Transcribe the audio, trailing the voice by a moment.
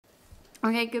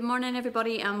Okay, good morning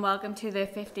everybody and welcome to the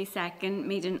 52nd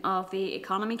meeting of the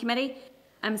Economy Committee.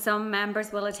 Some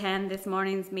members will attend this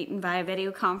morning's meeting via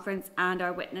video conference and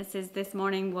our witnesses this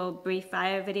morning will brief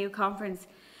via video conference.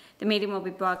 The meeting will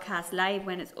be broadcast live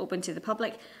when it's open to the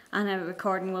public and a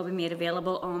recording will be made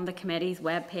available on the committee's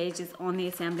web pages on the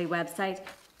Assembly website.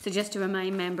 So just to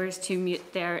remind members to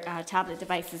mute their tablet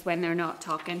devices when they're not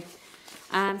talking.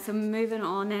 So moving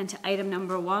on then to item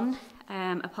number 1.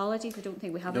 Apologies, I don't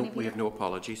think we have any. No, we have no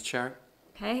apologies, Chair.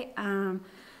 Okay,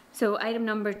 so item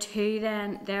number 2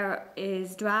 then, there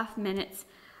is draft minutes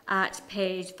at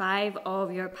page 5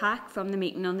 of your pack from the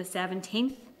meeting on the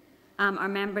 17th. Are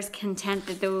members content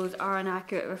that those are an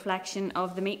accurate reflection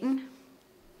of the meeting?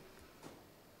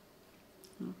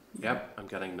 Yep, I'm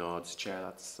getting nods, Chair,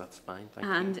 that's fine, thank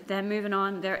you. And then moving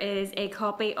on, there is a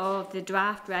copy of the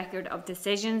draft record of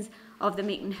decisions of the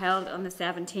meeting held on the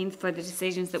 17th for the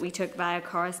decisions that we took via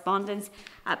correspondence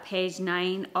at page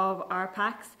 9 of our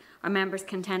packs. Are members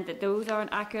content that those are an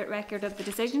accurate record of the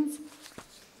decisions?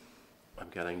 I'm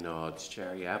getting nods,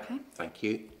 Chair, yep, okay. Thank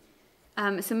you.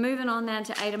 So moving on then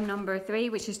to item number 3,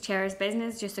 which is Chair's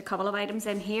business, just a couple of items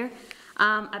in here.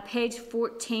 At page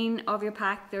 14 of your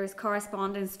pack, there is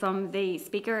correspondence from the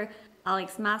Speaker,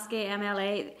 Alex Maskey,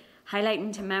 MLA,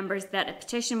 highlighting to members that a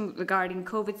petition regarding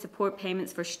COVID support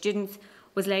payments for students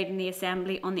was laid in the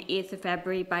Assembly on the 8th of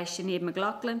February by Sinead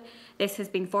McLaughlin. This has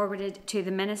been forwarded to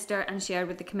the Minister and shared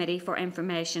with the Committee for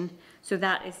information. So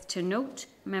that is to note.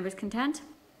 Members content?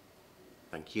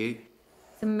 Thank you.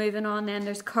 So moving on then,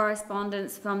 there's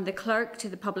correspondence from the Clerk to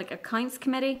the Public Accounts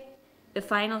Committee. The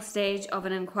final stage of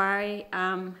an inquiry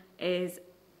is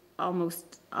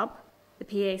almost up. The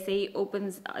PAC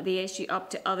opens the issue up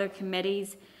to other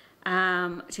committees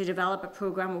to develop a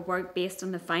programme of work based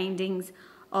on the findings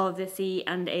of the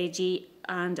C&AG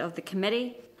and of the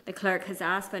committee. The Clerk has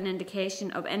asked for an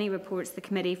indication of any reports the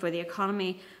Committee for the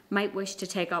Economy might wish to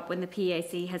take up when the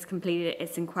PAC has completed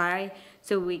its inquiry,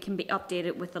 so we can be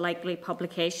updated with the likely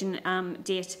publication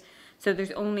date. So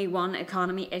there's only one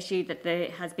economy issue that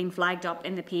has been flagged up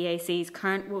in the PAC's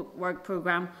current work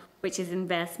programme, which is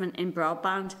investment in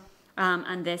broadband.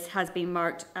 And this has been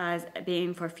marked as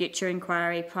being for future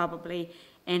inquiry, probably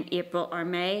in April or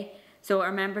May. So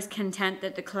are members content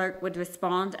that the Clerk would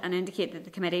respond and indicate that the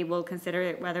Committee will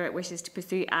consider whether it wishes to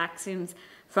pursue actions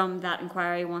from that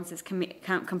inquiry once it's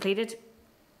completed?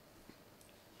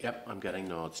 Yep, I'm getting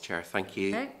nods, Chair. Thank you.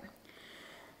 Okay.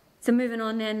 So moving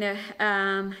on then,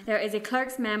 there is a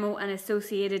Clerk's memo and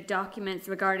associated documents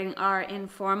regarding our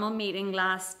informal meeting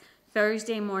last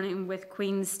Thursday morning with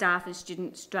Queen's Staff and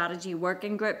Student Strategy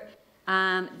Working Group.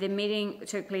 The meeting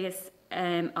took place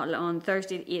on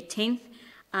Thursday the 18th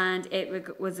and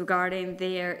it was regarding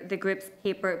the group's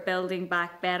paper Building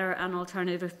Back Better, an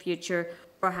Alternative Future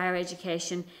for Higher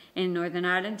Education in Northern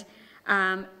Ireland.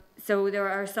 So there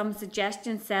are some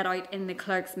suggestions set out in the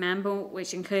Clerk's memo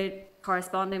which include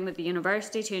corresponding with the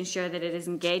university to ensure that it is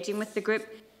engaging with the group,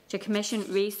 to commission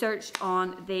research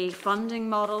on the funding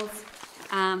models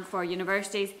for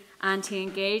universities, and to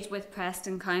engage with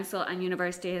Preston Council and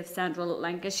University of Central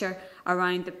Lancashire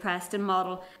around the Preston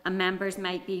model. And members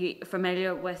might be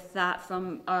familiar with that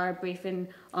from our briefing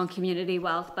on community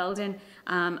wealth building,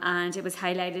 and it was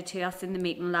highlighted to us in the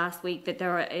meeting last week that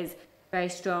there is very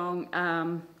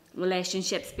strong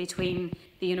relationships between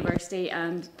the university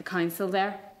and the council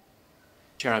there.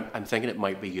 Chair, I'm thinking it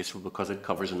might be useful, because it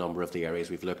covers a number of the areas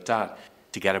we've looked at,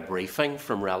 to get a briefing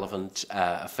from relevant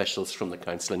officials from the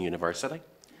council and university.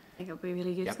 I think it would be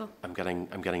really useful. Yep,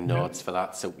 I'm getting nods for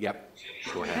that. So yep,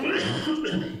 go ahead.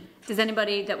 Okay. Does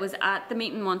anybody that was at the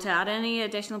meeting want to add any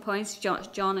additional points? John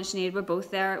and Sinead were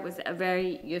both there. It was a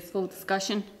very useful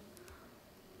discussion.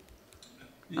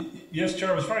 Yes,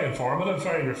 Chair, it was very informative,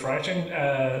 very refreshing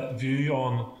view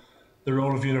on the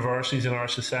role of universities in our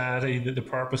society, the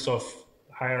purpose of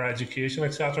higher education,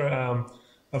 etc.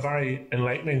 A very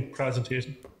enlightening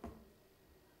presentation.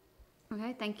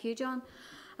 Okay, thank you, John.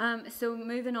 So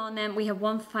moving on then, we have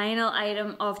one final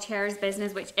item of Chair's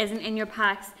business which isn't in your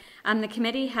packs. The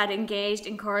committee had engaged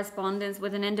in correspondence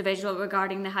with an individual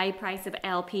regarding the high price of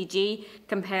LPG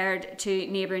compared to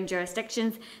neighbouring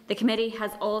jurisdictions. The committee has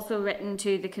also written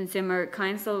to the Consumer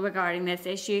Council regarding this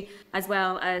issue, as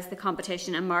well as the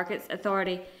Competition and Markets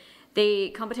Authority. The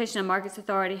Competition and Markets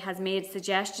Authority has made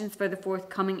suggestions for the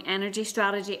forthcoming energy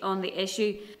strategy on the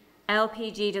issue.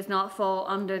 LPG does not fall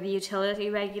under the utility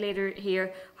regulator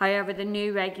here. However, the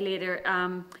new regulator,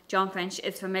 John French,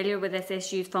 is familiar with this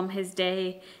issue from his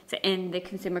day in the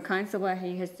Consumer Council, where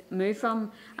he has moved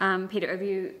from. Peter, have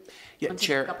you want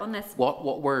to pick up on this?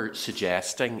 What we're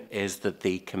suggesting is that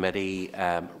the committee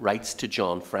writes to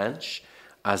John French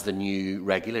as the new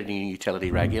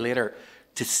utility regulator,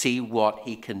 to see what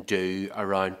he can do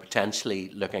around potentially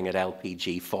looking at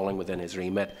LPG falling within his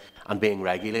remit and being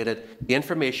regulated. The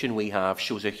information we have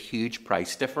shows a huge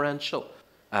price differential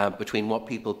between what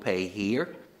people pay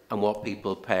here and what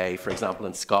people pay, for example,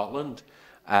 in Scotland.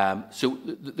 So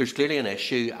there's clearly an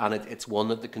issue, and it's one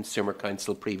that the Consumer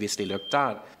Council previously looked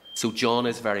at. So John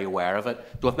is very aware of it.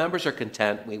 So if members are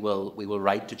content, we will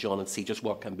write to John and see just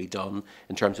what can be done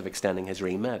in terms of extending his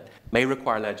remit. May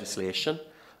require legislation,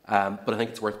 but I think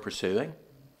it's worth pursuing.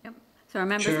 Yep. So our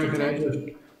members Chair,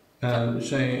 content. could I just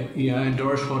say, I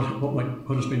endorse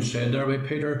what has been said there by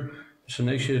Peter. It's an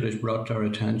issue that is brought to our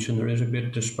attention. There is a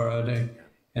bit disparity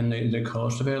in the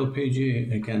cost of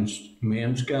LPG against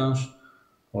mains gas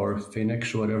or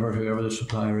Phoenix or whatever, whoever the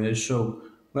supplier is. So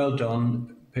well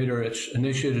done, Peter. It's an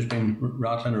issue that's been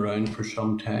rattling around for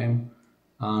some time,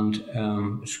 and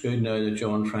it's good now that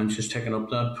John French has taken up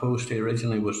that post. He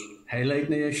originally was highlighting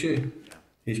the issue.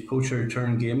 He's poacher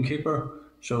turned gamekeeper,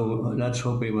 so let's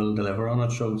hope he will deliver on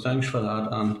it. So thanks for that,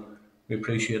 and we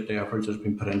appreciate the efforts that's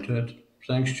been put into it.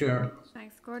 Thanks, Chair.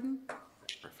 Thanks, Gordon.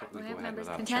 Perfect. We'll Go have ahead members with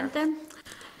that, content Chair. then.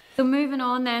 So moving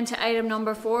on then to item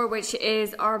number 4, which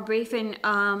is our briefing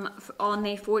on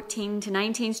the 14 to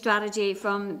 19 strategy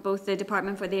from both the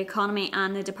Department for the Economy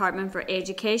and the Department for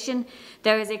Education.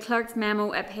 There is a clerk's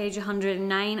memo at page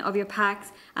 109 of your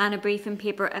packs and a briefing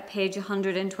paper at page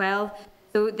 112.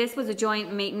 So this was a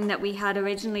joint meeting that we had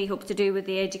originally hoped to do with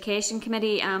the Education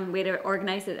Committee. We had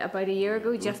organised it about a year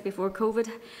ago, just before COVID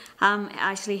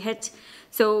actually hit.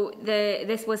 So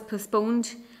this was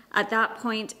postponed. At that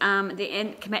point,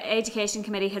 the Education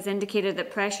Committee has indicated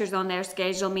that pressures on their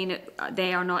schedule mean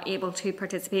they are not able to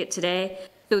participate today.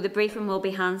 So the briefing will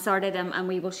be Hansarded and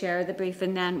we will share the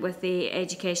briefing then with the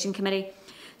Education Committee.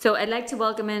 So I'd like to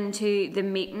welcome into the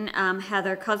meeting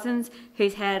Heather Cousins,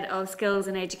 who's Head of Skills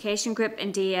and Education Group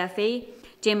in DFE,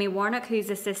 Jamie Warnock, who's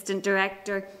Assistant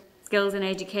Director, Skills and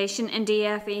Education in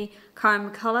DFE, Karen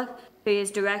McCullough, who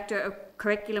is Director of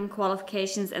Curriculum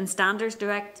Qualifications and Standards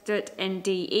Directorate in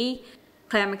DE,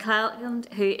 Claire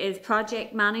McClelland, who is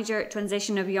Project Manager,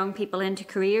 Transition of Young People into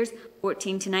Careers,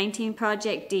 14 to 19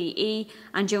 Project, DE,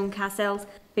 and Joan Cassells,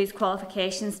 who's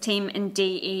Qualifications Team in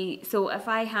DE. So if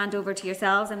I hand over to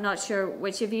yourselves, I'm not sure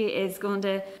which of you is going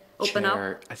to open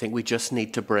Chair, up. I think we just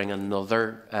need to bring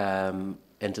another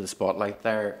into the spotlight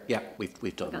there. Yeah,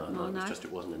 we've done that. No,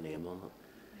 it wasn't a name on it.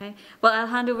 Okay. Well, I'll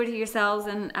hand over to yourselves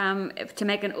and to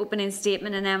make an opening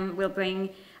statement, and then we'll bring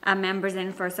members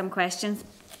in for some questions.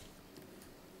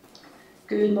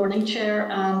 Good morning, Chair,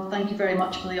 and thank you very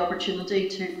much for the opportunity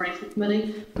to brief the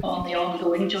committee on the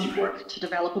ongoing joint work to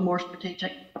develop a more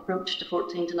strategic approach to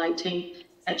 14 to 19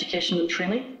 education and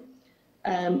training.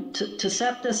 To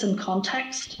set this in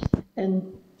context,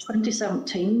 in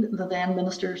 2017, the then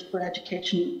Ministers for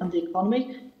Education and the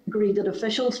Economy agreed that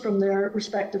officials from their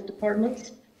respective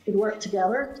departments would work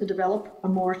together to develop a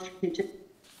more strategic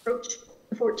approach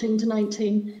to 14 to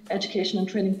 19 education and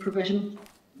training provision.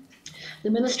 The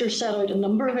Ministers set out a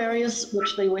number of areas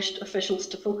which they wished officials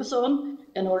to focus on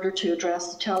in order to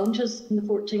address the challenges in the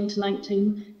 14 to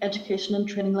 19 education and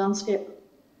training landscape.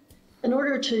 In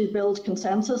order to build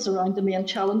consensus around the main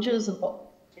challenges and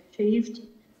what we achieved,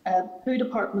 2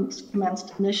 departments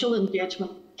commenced initial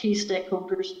engagement with key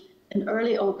stakeholders in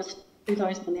early August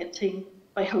 2018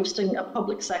 by hosting a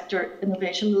public sector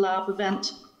innovation lab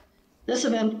event. This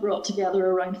event brought together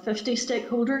around 50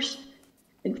 stakeholders,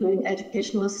 including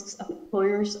educationalists and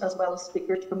employers, as well as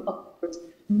speakers from other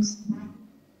institutions.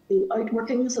 The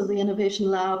outworkings of the Innovation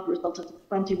Lab resulted in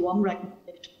 21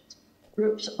 recommendations,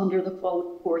 grouped under the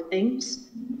following 4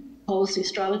 themes: policy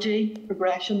strategy,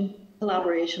 progression,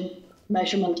 collaboration,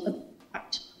 measurement and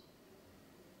impact.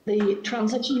 The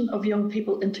Transition of Young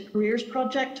People into Careers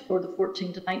project, or the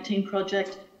 14 to 19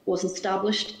 project, was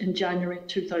established in January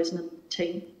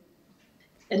 2018.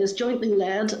 It is jointly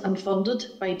led and funded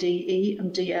by DE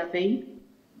and DFE.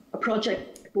 A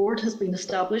project board has been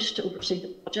established to oversee the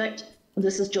project, and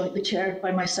this is jointly chaired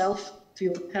by myself,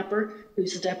 Fiona Pepper,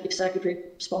 who's the Deputy Secretary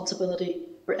with responsibility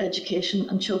for Education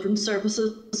and Children's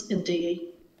Services in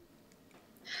DE.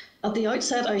 At the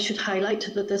outset, I should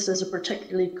highlight that this is a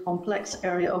particularly complex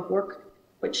area of work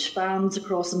which spans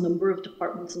across a number of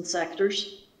departments and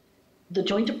sectors. The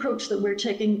joint approach that we're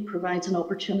taking provides an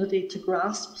opportunity to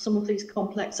grasp some of these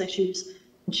complex issues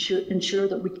and ensure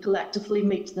that we collectively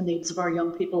meet the needs of our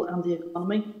young people and the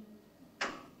economy.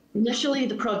 Initially,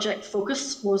 the project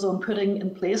focus was on putting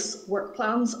in place work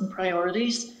plans and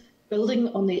priorities, building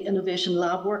on the Innovation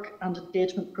Lab work and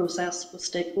engagement process with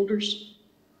stakeholders.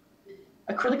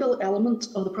 A critical element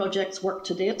of the project's work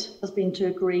to date has been to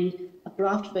agree a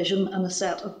draft vision and a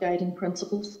set of guiding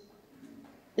principles.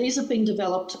 These have been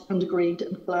developed and agreed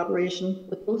in collaboration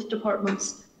with both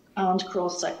departments and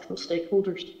cross-sectoral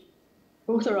stakeholders.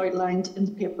 Both are outlined in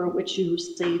the paper which you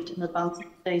received in advance of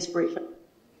today's briefing.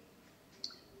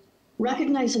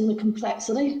 Recognising the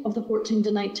complexity of the 14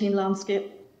 to 19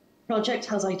 landscape, the project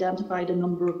has identified a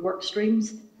number of work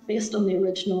streams based on the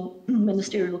original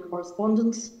ministerial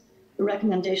correspondence, the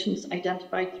recommendations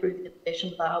identified through the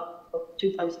Innovation Lab of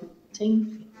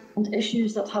 2018, and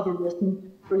issues that have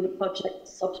arisen through the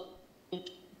project's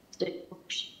subsequent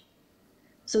stakeholders.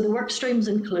 So the work streams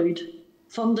include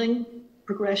funding,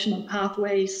 progression and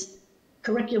pathways,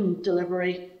 curriculum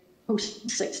delivery,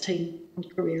 post-16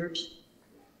 and careers.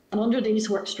 And under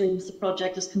these work streams, the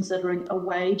project is considering a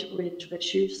wide range of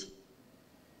issues.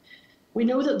 We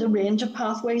know that the range of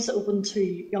pathways open to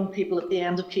young people at the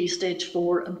end of Key Stage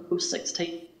 4 and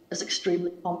post-16 is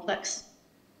extremely complex.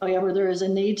 However, there is a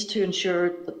need to ensure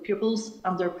that pupils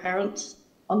and their parents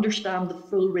understand the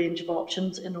full range of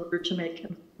options in order to make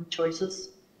informed choices.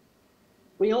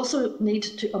 We also need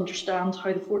to understand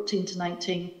how the 14 to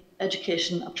 19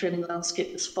 education and training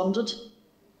landscape is funded,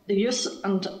 the use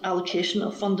and allocation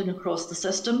of funding across the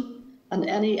system, and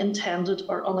any intended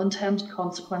or unintended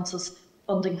consequences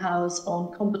funding has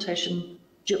on competition,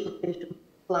 duplication,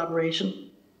 collaboration.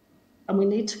 And we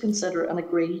need to consider and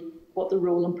agree what the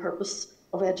role and purpose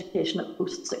of education at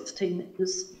post-16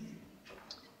 is.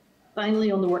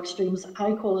 Finally, on the work streams,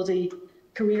 high quality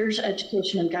careers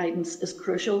education and guidance is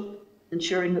crucial,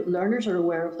 ensuring that learners are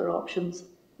aware of their options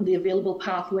and the available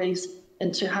pathways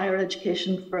into higher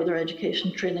education, further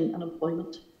education, training and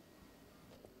employment.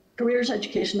 Careers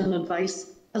education and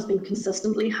advice has been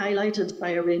consistently highlighted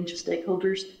by a range of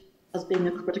stakeholders as being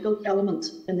a critical element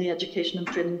in the education and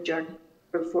training journey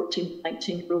for 14 to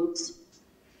 19-year-olds.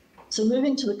 So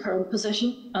moving to the current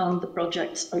position and the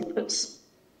project's outputs.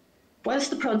 Whilst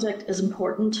the project is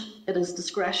important, it is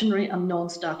discretionary and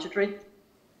non-statutory.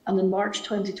 And in March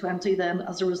 2020 then,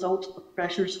 as a result of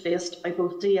pressures faced by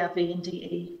both DFE and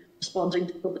DE responding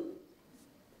to COVID,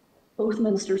 both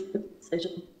ministers took the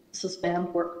decision to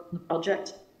suspend work on the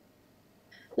project.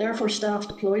 Therefore, staff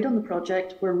deployed on the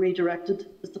project were redirected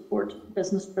to support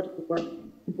business critical work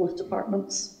in both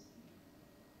departments.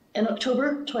 In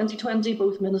October 2020,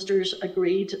 both ministers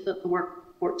agreed that the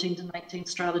work 14 to 19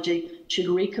 strategy should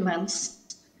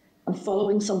recommence, and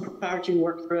following some preparatory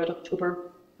work throughout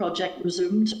October, the project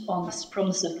resumed from the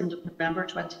 2nd of November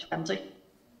 2020.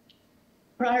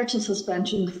 Prior to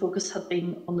suspension, the focus had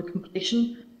been on the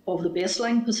completion of the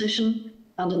baseline position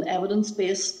and an evidence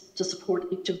base to support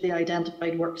each of the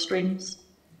identified work streams.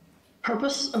 The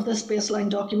purpose of this baseline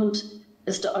document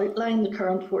is to outline the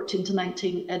current 14 to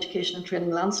 19 education and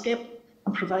training landscape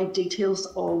and provide details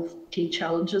of key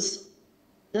challenges.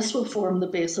 This will form the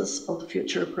basis of the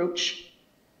future approach.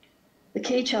 The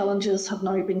key challenges have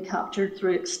now been captured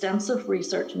through extensive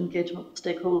research and engagement with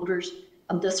stakeholders,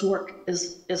 and this work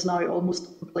is now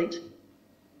almost complete.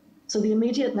 So the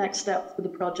immediate next step for the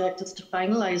project is to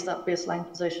finalise that baseline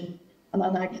position, and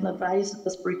then I can advise that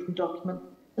this briefing document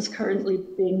is currently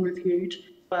being reviewed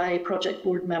by project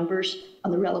board members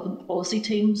and the relevant policy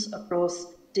teams across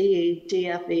DE,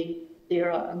 DFE,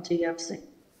 DERA and DFC.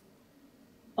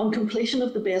 On completion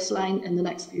of the baseline in the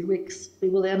next few weeks, we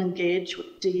will then engage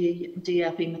with DE and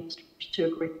DFE ministers to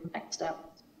agree on the next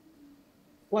steps.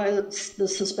 While the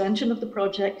suspension of the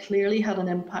project clearly had an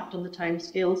impact on the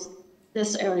timescales,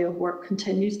 this area of work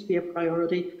continues to be a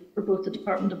priority for both the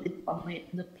Department of the Economy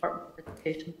and the Department of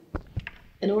Education.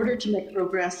 In order to make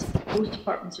progress, both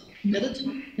departments are committed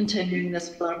to continuing this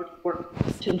collaborative work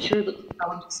to ensure that the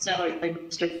challenges set out by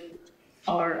ministers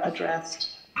are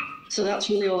addressed. So that's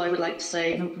really all I would like to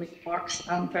say in opening remarks.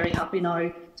 I'm very happy now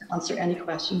to answer any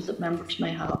questions that members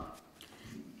may have.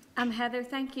 Heather,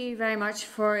 thank you very much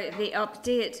for the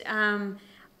update.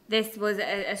 This was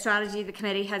a strategy the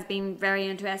committee has been very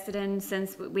interested in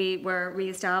since we were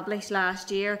re-established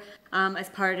last year as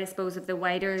part, I suppose, of the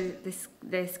wider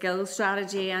the skills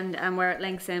strategy and where it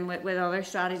links in with other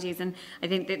strategies. And I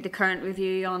think that the current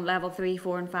review on level 3,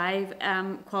 4 and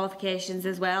 5 qualifications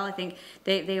as well, I think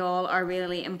they all are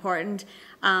really important.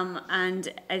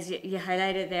 And as you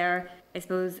highlighted there, I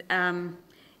suppose,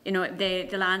 you know,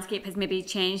 the landscape has maybe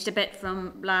changed a bit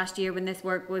from last year when this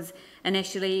work was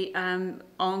initially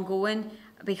ongoing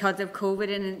because of COVID,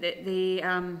 and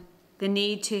the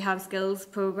need to have skills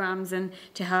programs and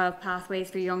to have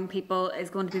pathways for young people is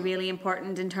going to be really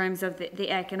important in terms of the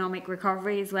economic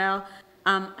recovery as well.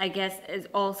 I guess it's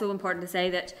also important to say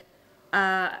that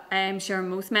I'm sure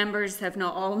most members, if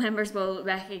not all members, will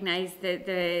recognise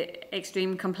the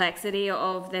extreme complexity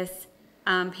of this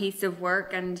piece of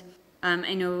work, and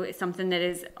I know it's something that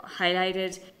is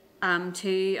highlighted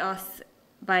to us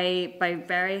by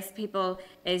various people,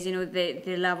 is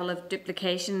the level of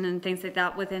duplication and things like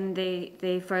that within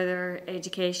the further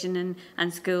education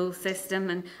and school system,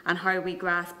 and how we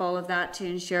grasp all of that to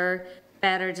ensure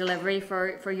better delivery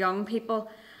for young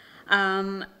people.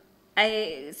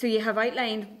 So you have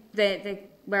outlined the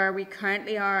where we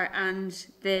currently are and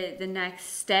the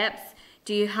next steps.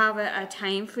 Do you have a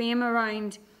time frame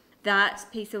around that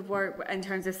piece of work in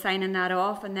terms of signing that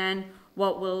off, and then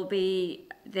what will be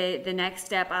the next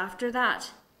step after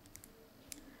that?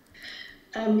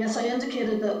 Yes, I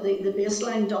indicated that the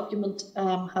baseline document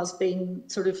has been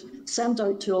sort of sent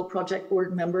out to all project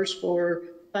board members for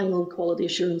final quality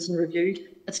assurance and review.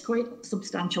 It's quite a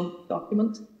substantial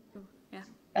document.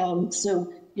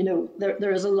 So,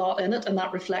 there is a lot in it, and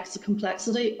that reflects the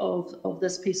complexity of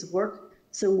this piece of work.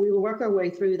 So we will work our way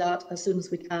through that as soon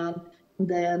as we can, and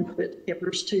then put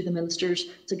papers to the ministers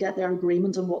to get their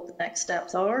agreement on what the next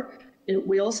steps are.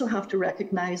 We also have to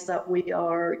recognise that we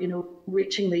are,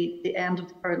 reaching the end of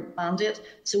the current mandate.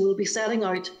 So we'll be setting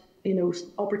out,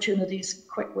 opportunities,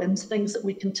 quick wins, things that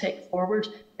we can take forward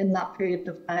in that period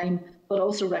of time, but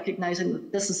also recognising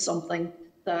that this is something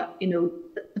that,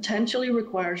 potentially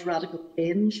requires radical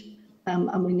change,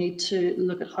 and we need to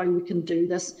look at how we can do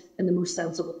this in the most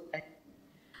sensible way.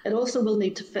 It also will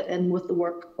need to fit in with the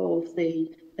work of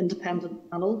the independent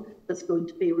panel that's going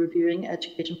to be reviewing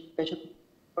education provision in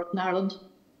Northern Ireland.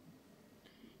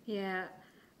 Yeah,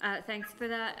 thanks for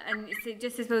that. And so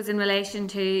just I suppose in relation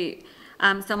to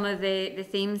some of the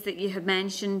themes that you have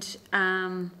mentioned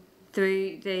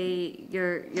through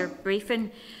your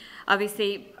briefing,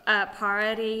 obviously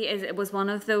parity was one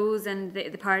of those, and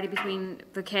the parity between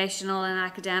vocational and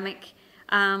academic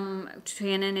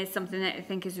training is something that I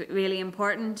think is really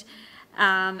important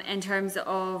in terms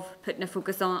of putting a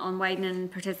focus on widening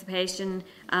participation,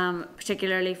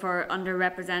 particularly for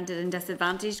underrepresented and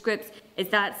disadvantaged groups. Is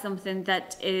that something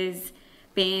that is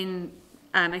being,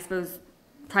 I suppose,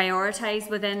 prioritised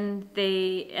within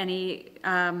any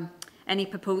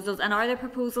proposals? And are there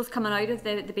proposals coming out of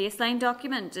the baseline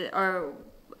document? Or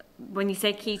when you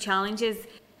say key challenges,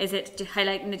 is it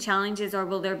highlighting the challenges, or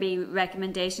will there be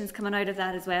recommendations coming out of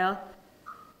that as well?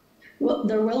 Well,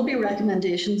 there will be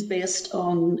recommendations based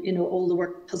on, all the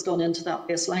work that has gone into that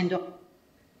baseline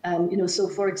document. So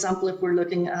for example, if we're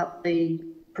looking at the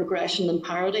progression and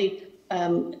parity,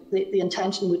 the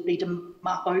intention would be to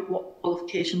map out what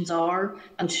qualifications are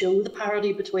and show the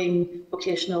parity between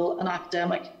vocational and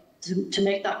academic to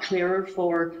make that clearer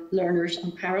for learners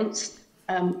and parents.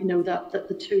 That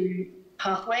the two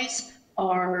pathways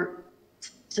are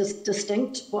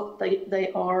distinct, but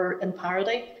they are in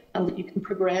parity, and that you can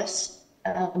progress.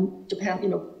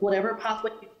 Whatever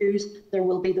pathway you choose, there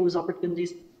will be those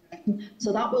opportunities.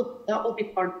 So that will be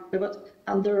part of it,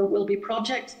 and there will be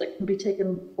projects that can be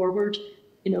taken forward.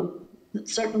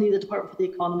 Certainly the Department for the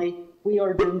Economy, we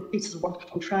are doing pieces of work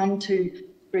on trying to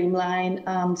streamline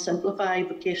and simplify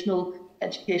vocational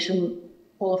education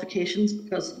qualifications,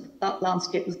 because that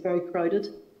landscape is very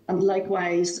crowded. And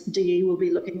likewise, DE will be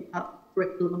looking at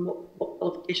curriculum and what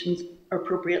qualifications are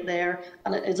appropriate there.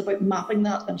 And it is about mapping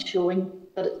that and showing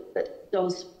that it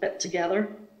does fit together.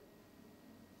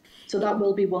 So that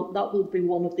will be one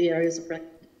of the areas of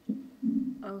recognition.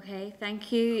 Okay,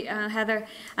 thank you, Heather.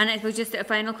 And I suppose just a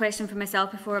final question for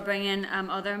myself before I bring in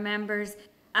other members.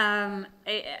 I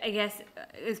guess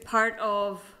as part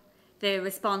of the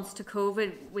response to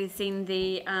COVID, we've seen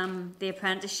the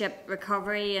apprenticeship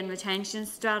recovery and retention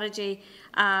strategy,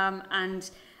 and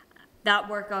that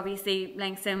work obviously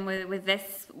links in with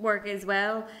this work as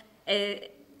well.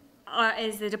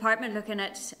 Is the department looking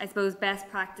at, I suppose, best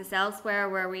practice elsewhere,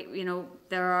 where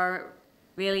there are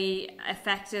really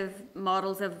effective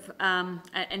models of,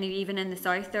 and even in the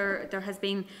south there has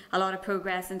been a lot of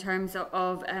progress in terms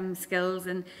of skills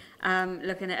and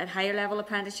looking at higher level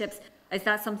apprenticeships. Is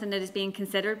that something that is being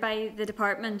considered by the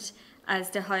department as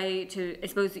to how to, I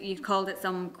suppose you've called it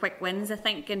some quick wins, I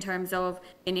think, in terms of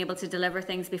being able to deliver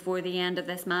things before the end of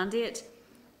this mandate?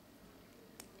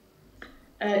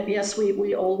 Yes,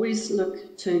 we always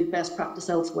look to best practice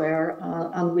elsewhere,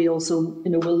 and we also,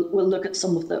 we'll look at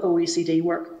some of the OECD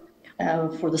work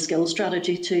for the skills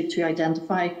strategy to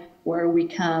identify where we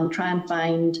can try and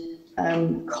find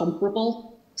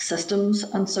comparable systems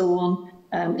and so on.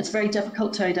 It's very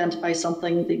difficult to identify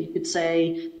something that you could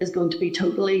say is going to be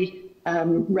totally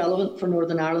relevant for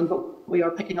Northern Ireland, but we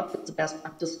are picking up the best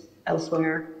practice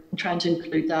elsewhere and trying to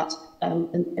include that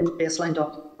in the baseline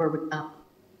document where we can.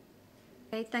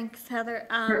 Okay, thanks, Heather.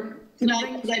 Could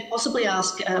I possibly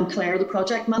ask Claire, the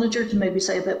project manager, to maybe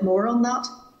say a bit more on that,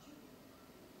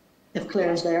 if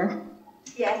Claire's there?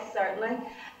 Yes, certainly.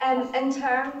 In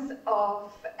terms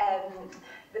of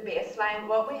the baseline,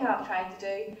 what we have tried to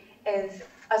do is,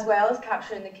 as well as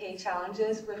capturing the key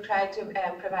challenges, we've tried to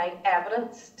provide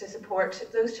evidence to support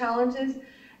those challenges.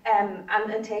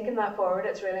 And in taking that forward,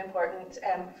 it's really important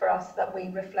for us that we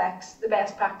reflect the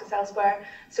best practice elsewhere.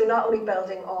 So not only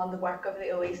building on the work of the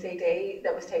OECD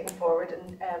that was taken forward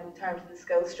in terms of the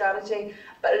skills strategy,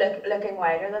 but looking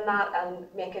wider than that and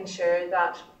making sure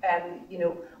that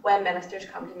when ministers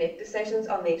come to make decisions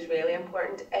on these really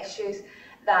important issues,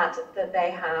 that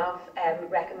they have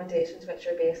recommendations which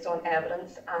are based on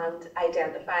evidence and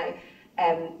identify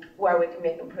where we can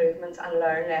make improvements and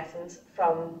learn lessons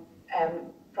from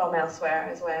elsewhere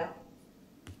as well.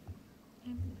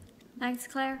 Thanks,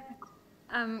 Claire.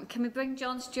 Can we bring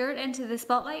John Stewart into the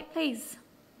spotlight, please?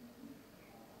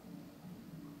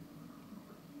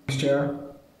 Thanks, Chair.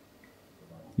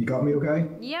 You got me okay?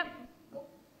 Yep.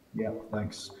 Yeah,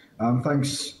 thanks.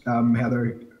 Thanks,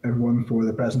 Heather, everyone, for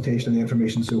the presentation and the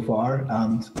information so far.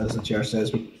 And as the Chair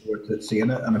says, we look forward to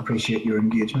seeing it and appreciate your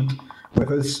engagement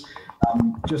with us.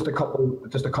 Just a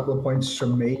couple of points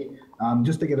from me.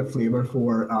 Just to get a flavour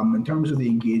for, in terms of the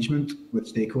engagement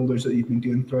with stakeholders that you've been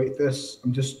doing throughout this,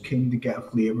 I'm just keen to get a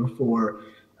flavour for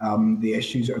the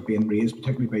issues that are being raised,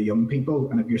 particularly by young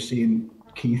people, and if you're seeing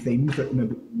key themes that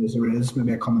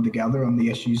maybe a coming together on the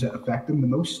issues that affect them the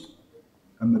most,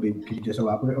 and maybe could you just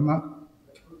elaborate on that?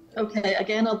 Okay,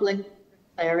 again, I'll blink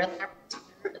Claire in there.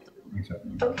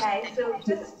 Okay, so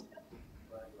just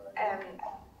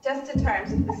in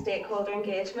terms of the stakeholder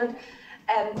engagement,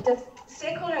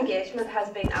 stakeholder engagement has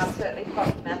been absolutely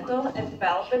fundamental in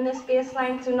developing this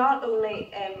baseline. So not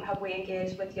only have we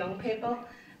engaged with young people,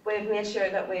 we've made sure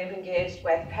that we've engaged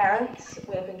with parents,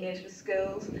 we've engaged with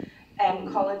schools,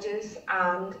 colleges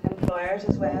and employers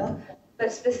as well.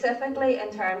 But specifically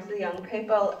in terms of the young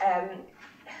people,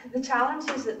 the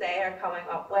challenges that they are coming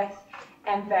up with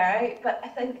vary, but I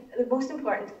think the most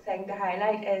important thing to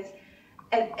highlight is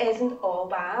it isn't all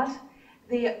bad.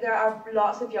 There are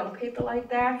lots of young people out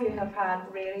there who have had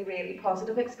really, really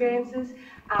positive experiences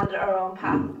and are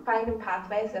on finding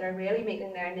pathways that are really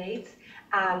meeting their needs,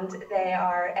 and they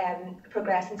are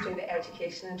progressing through the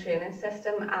education and training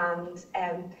system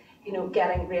and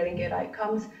getting really good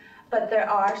outcomes. But there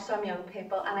are some young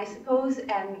people, and I suppose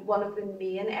one of the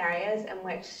main areas in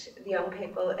which the young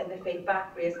people in the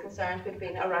feedback raised concerns would have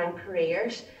been around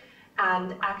careers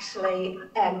and actually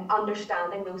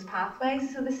understanding those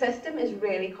pathways. So the system is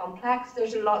really complex.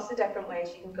 There's lots of different ways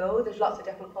you can go. There's lots of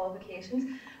different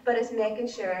qualifications, but it's making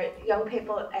sure young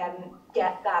people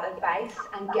get that advice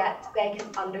and they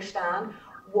can understand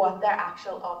what their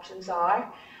actual options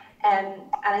are. And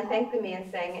I think the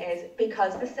main thing is,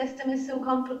 because the system is so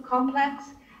complex,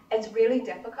 it's really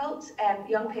difficult.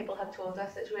 Young people have told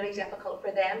us it's really difficult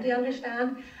for them to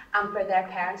understand and for their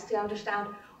parents to understand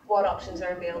what options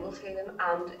are available to them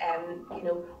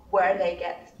and where they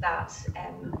get that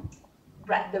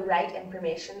the right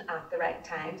information at the right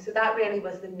time. So that really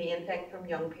was the main thing from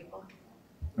young people.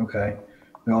 Okay.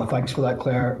 No, thanks for that,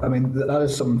 Claire. I mean, that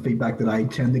is some feedback that I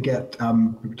tend to get,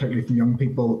 particularly from young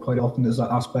people quite often, is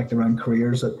that aspect around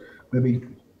careers that maybe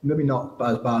not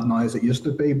as bad now as it used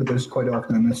to be, but there's quite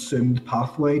often an assumed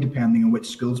pathway depending on which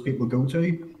schools people go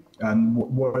to and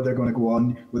where they're going to go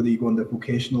on, whether you go into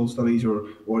vocational studies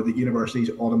or the university's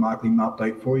automatically mapped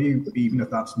out for you, even if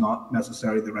that's not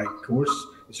necessarily the right course.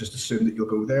 It's just assumed that you'll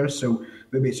go there. So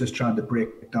maybe it's just trying to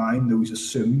break down those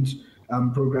assumed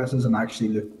progresses and actually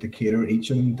look to cater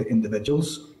each of them to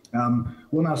individuals.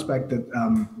 One aspect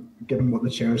that, given what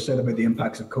the Chair said about the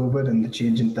impacts of COVID and the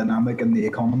changing dynamic in the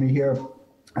economy here,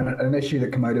 and an issue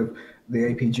that came out of the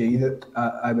APG that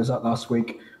I was at last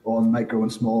week on micro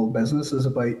and small business is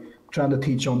about trying to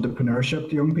teach entrepreneurship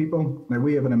to young people. Now,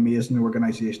 we have an amazing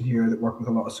organisation here that work with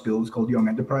a lot of schools called Young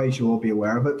Enterprise. You'll all be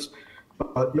aware of it.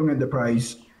 But Young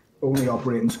Enterprise only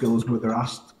operate in schools where they're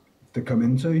asked to come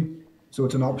into. So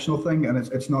it's an optional thing, and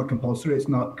it's not compulsory. It's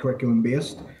not curriculum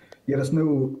based. Yet it's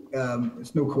no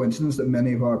coincidence that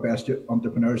many of our best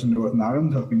entrepreneurs in Northern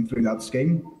Ireland have been through that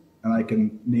scheme, and I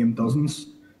can name dozens.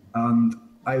 And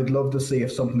I would love to see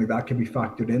if something like that could be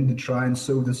factored in to try and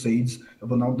sow the seeds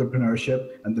of an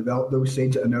entrepreneurship and develop those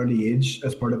seeds at an early age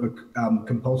as part of a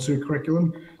compulsory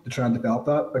curriculum to try and develop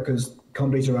that, because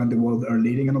countries around the world that are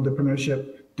leading in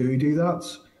entrepreneurship do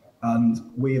that.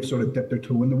 And we have sort of dipped our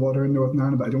toe in the water in Northern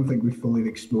Ireland, but I don't think we've fully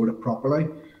explored it properly.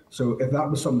 So if that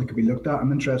was something that could be looked at,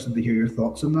 I'm interested to hear your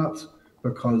thoughts on that,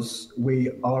 because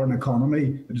we are an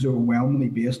economy that is overwhelmingly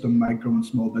based on micro and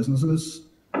small businesses,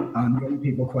 and young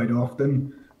people quite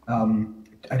often,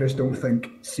 I just don't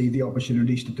think see the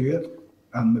opportunities to do it,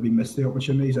 and maybe miss the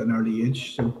opportunities at an early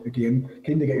age. So again,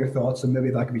 keen to get your thoughts, and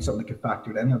maybe that could be something that could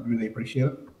factor in. I'd really appreciate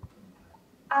it.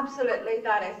 Absolutely,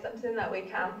 that is something that we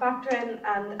can factor in,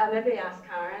 and I'll maybe ask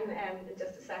Karen in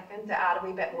just a second to add a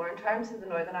wee bit more in terms of the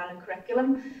Northern Ireland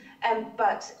curriculum.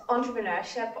 But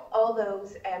entrepreneurship, all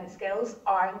those skills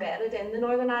are embedded in the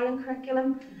Northern Ireland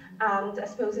curriculum, and I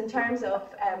suppose in terms of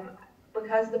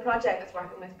because the project is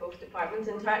working with both departments,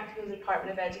 in terms of the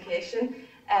Department of Education,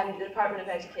 the Department of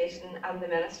Education and the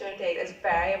Minister indeed is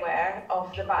very aware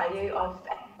of the value of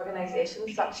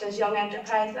organisations such as Young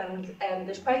Enterprise, and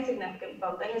there's quite significant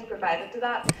funding is provided to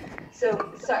that.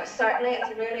 So certainly it's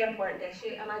a really important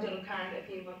issue, and I don't know, Karen, if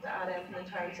you want to add anything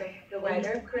in terms of the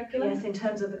wider curriculum. Yes, in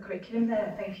terms of the curriculum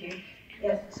there, thank you.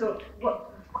 Yeah, so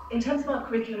in terms of our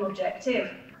curriculum objective,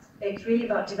 it's really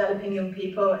about developing young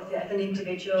people as an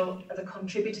individual, as a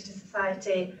contributor to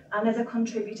society, and as a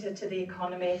contributor to the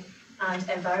economy and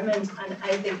environment. And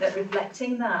I think that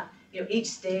reflecting that, each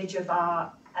stage of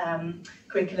our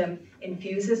curriculum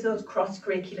infuses those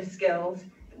cross-curricular skills.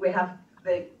 We have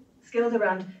the skills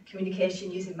around communication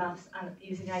using maths and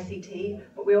using ICT,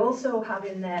 but we also have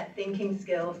in there thinking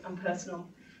skills and personal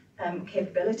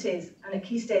capabilities. And at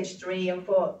Key Stage 3 and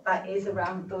 4, that is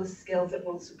around those skills that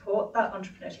will support that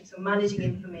entrepreneurship. So managing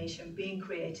information, being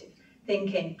creative,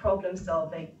 thinking, problem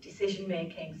solving, decision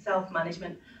making,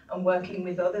 self-management, and working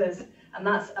with others. And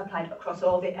that's applied across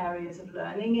all the areas of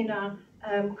learning in our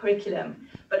curriculum.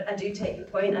 But I do take your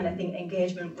point, and I think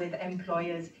engagement with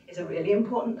employers is a really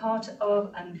important part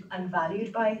of and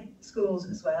valued by schools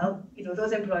as well.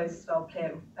 Those employers as well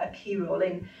play a key role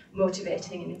in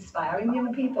motivating and inspiring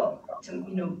young people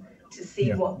to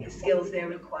see what the skills they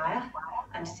require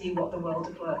and to see what the world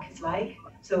of work is like.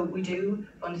 So we do,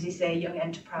 as you say, Young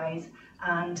Enterprise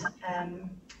and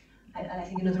I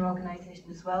think another organisation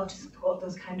as well to support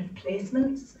those kind of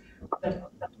placements.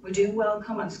 But we do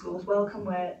welcome, and schools welcome,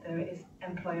 where there is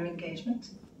employer engagement.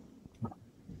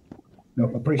 No,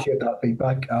 appreciate that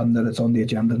feedback and that it's on the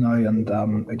agenda now.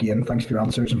 And again, thanks for your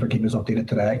answers and for keeping us updated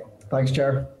today. Thanks,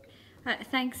 Chair.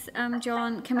 Thanks,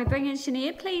 John. Can we bring in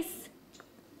Sinead, please?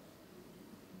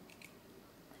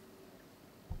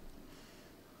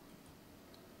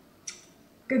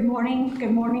 Good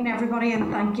morning everybody,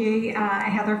 and thank you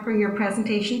Heather for your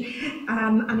presentation.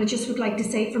 And I just would like to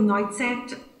say from the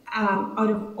outset, out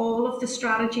of all of the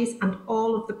strategies and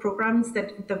all of the programmes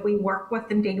that we work with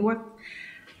and deal with,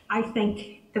 I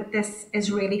think that this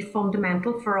is really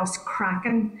fundamental for us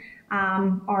cracking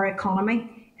our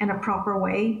economy in a proper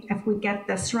way. If we get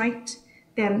this right,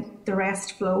 then the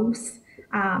rest flows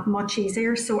much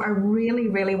easier. So I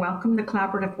really welcome the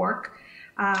collaborative work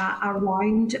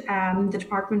around the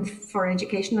Department for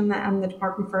Education and the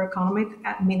Department for Economy.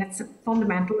 I mean, it's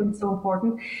fundamental and so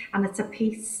important, and it's a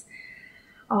piece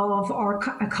of our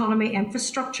economy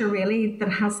infrastructure really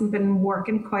that hasn't been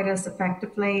working quite as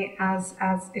effectively as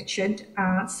it should.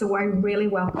 So I really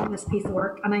welcome this piece of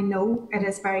work, and I know it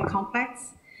is very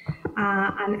complex,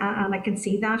 and I can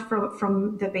see that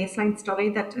from the baseline study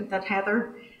that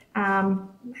Heather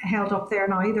held up there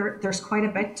now. There's quite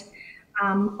a bit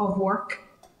of work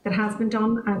that has been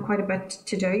done and quite a bit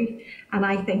to do, and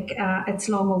I think it's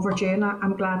long overdue, and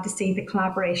I'm glad to see the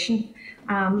collaboration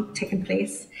taking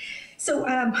place. So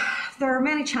there are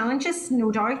many challenges,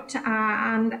 no doubt,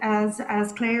 and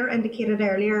as Claire indicated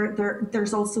earlier,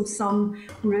 there's also some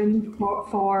room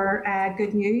for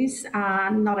good news.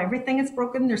 Not everything is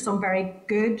broken. There's some very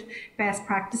good best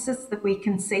practices that we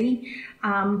can see,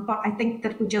 but I think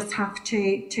that we just have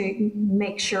to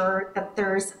make sure that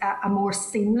there's a more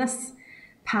seamless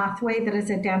pathway that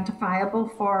is identifiable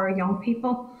for young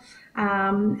people.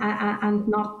 And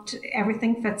not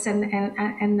everything fits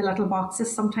in the little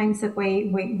boxes sometimes that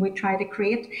we try to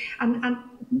create. And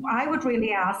I would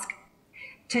really ask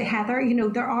to Heather,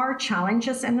 there are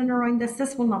challenges in and around this.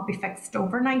 This will not be fixed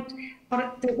overnight,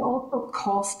 but there's also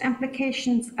cost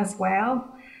implications as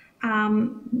well.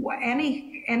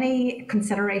 Any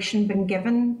consideration been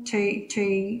given to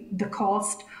the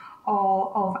cost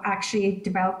of actually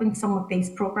developing some of these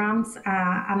programs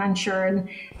and ensuring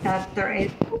that there is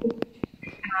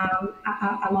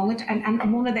along it.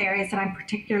 And one of the areas that I'm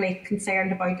particularly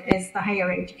concerned about is the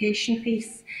higher education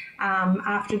piece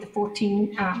after the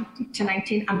 14 to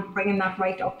 19 and bringing that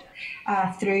right up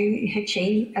through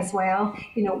HE as well.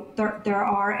 There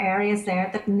are areas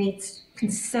there that needs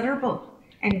considerable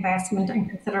investment and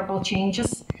considerable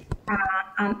changes.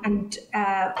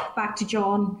 Back to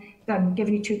John, I'm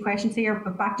giving you two questions here,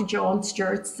 but back to John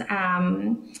Stewart's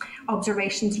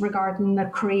observations regarding the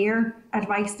career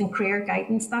advice and career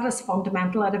guidance. That is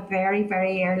fundamental at a very,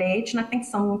 very early age. And I think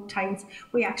sometimes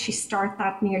we actually start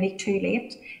that nearly too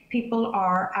late. People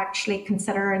are actually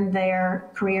considering their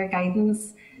career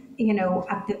guidance,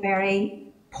 at the very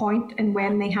point and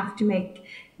when they have to make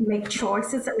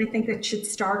choices, and I think it should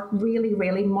start really,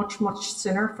 really much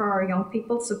sooner for our young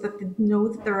people, so that they know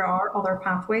that there are other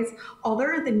pathways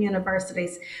other than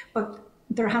universities. But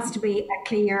there has to be a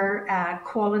clear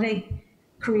quality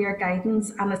career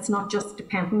guidance, and it's not just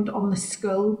dependent on the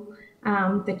school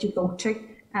that you go to,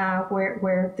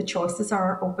 where the choices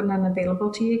are open and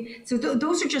available to you. So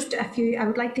those are just a few. I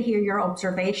would like to hear your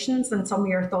observations and some of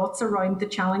your thoughts around the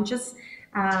challenges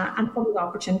and some of the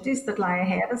opportunities that lie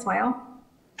ahead as well.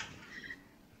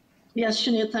 Yes,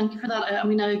 Sinead, thank you for that. I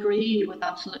mean, I agree with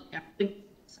absolutely everything you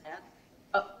said.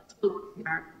 It's and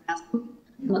at the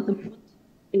moment,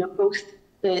 both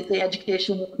the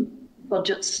education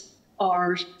budgets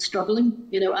are struggling,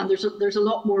 and there's a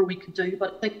lot more we could do,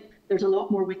 but I think there's a lot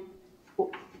more we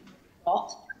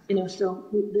not, so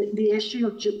the issue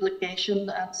of duplication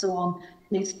and so on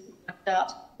needs to be looked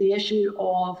at. The issue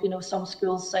of, some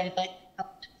schools say they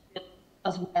have to do it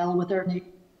as well with their new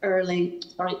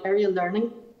area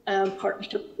learning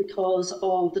partnership because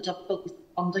of the difficulties of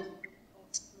funding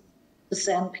to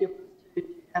send people to.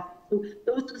 So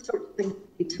those are the sort of things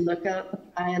we need to look at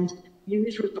and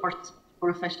use resources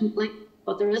more efficiently.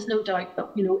 But there is no doubt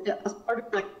that, as part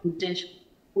of the recommendation,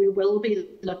 we will be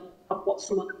looking at what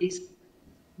some of these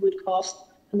would cost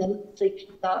and then seek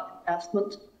that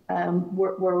investment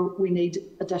where we need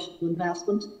additional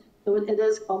investment. So it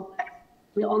is complex.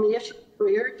 On the issue of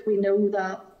careers, we know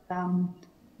that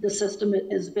the system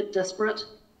is a bit disparate,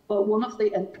 but one of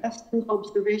the interesting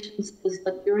observations is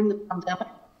that during the pandemic,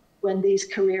 when these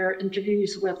career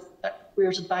interviews with a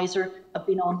careers advisor have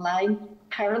been online,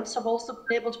 parents have also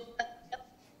been able to participate,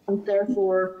 and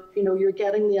therefore, you're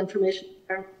getting the information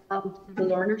and the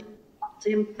learners at the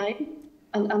same time,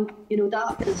 and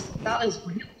that is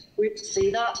great to see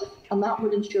that, and that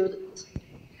would ensure that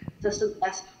this is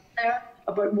less there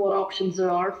about what options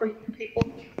there are for young people,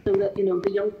 so that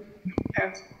the young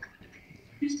parents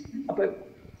about.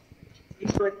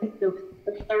 So I think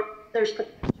there's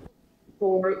potential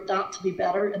for that to be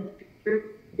better in the future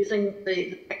using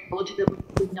the technology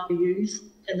that we now use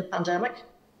in the pandemic.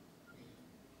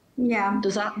 Yeah.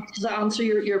 Does that answer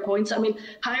your points? I mean,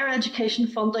 higher education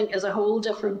funding is a whole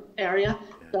different area.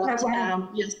 Yes,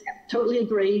 totally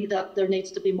agree that there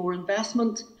needs to be more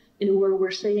investment. Where we're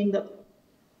seeing that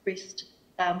increased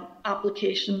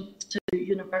applications to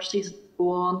universities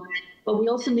go on. But we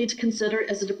also need to consider,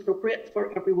 is it appropriate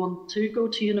for everyone to go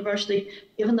to university,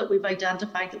 given that we've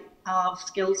identified that we have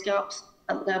skills gaps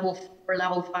at level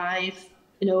 5,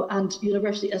 and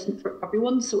university isn't for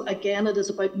everyone. So again, it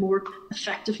is about more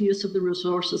effective use of the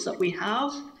resources that we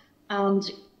have.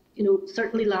 And,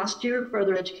 certainly last year,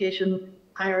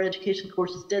 higher education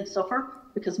courses did suffer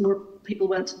because more people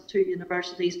went to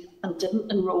universities and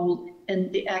didn't enrol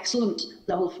in the excellent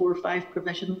level 4 or 5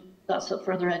 provision that's at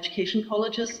further education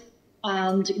colleges.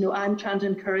 And, I'm trying to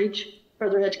encourage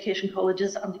further education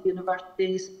colleges and the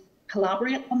universities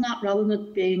collaborate on that rather than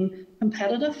it being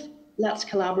competitive. Let's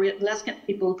collaborate. Let's get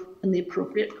people in the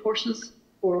appropriate courses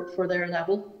for their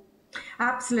level.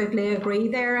 Absolutely agree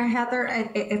there, Heather.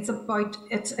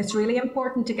 It's really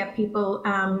important to get people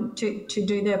to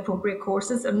do the appropriate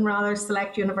courses and rather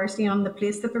select university on the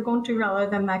place that they're going to rather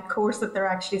than that course that they're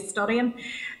actually studying.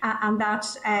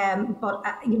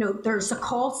 There's a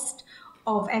cost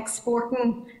of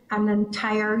exporting an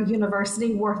entire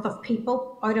university worth of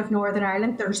people out of Northern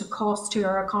Ireland. There's a cost to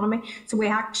our economy. So we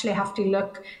actually have to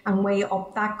look and weigh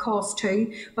up that cost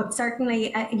too. But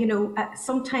certainly,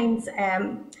 sometimes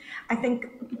I think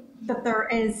that there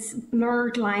is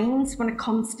blurred lines when it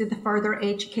comes to the further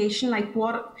education, like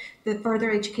what the further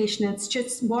education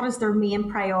institutes, what is their main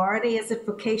priority? Is it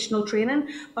vocational training?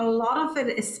 But a lot of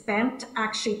it is spent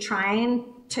actually trying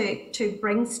to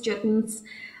bring students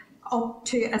up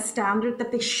to a standard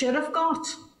that they should have got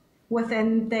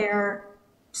within their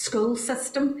school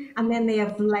system, and then they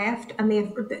have left, and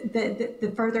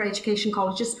the further education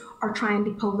colleges are trying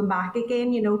to pull them back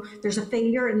again. There's a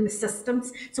failure in the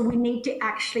systems, so we need to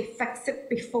actually fix it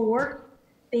before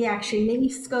they actually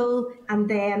leave school and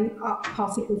then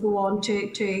possibly go on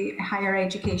to higher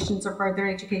educations or further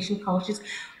education colleges.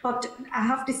 But I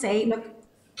have to say, look,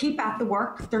 keep at the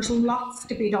work. There's lots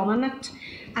to be done in it,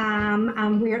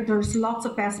 and there's lots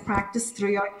of best practice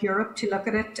throughout Europe to look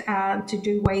at it, to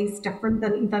do ways different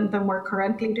than we're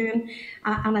currently doing.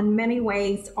 And in many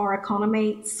ways, our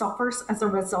economy suffers as a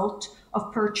result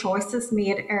of poor choices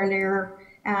made earlier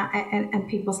in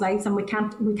people's lives, and we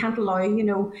can't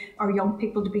allow our young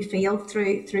people to be failed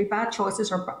through bad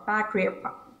choices or bad career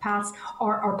paths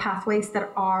or pathways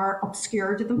that are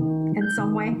obscure to them in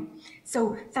some way.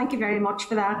 So thank you very much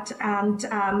for that, and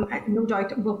no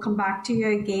doubt we'll come back to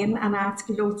you again and ask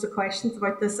you loads of questions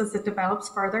about this as it develops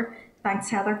further. Thanks,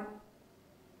 Heather.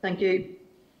 Thank you.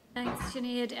 Thanks,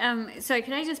 Sinead. Sorry,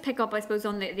 can I just pick up, I suppose,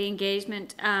 on the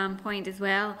engagement point as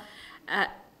well?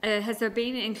 Has there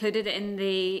been included in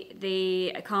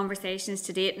the conversations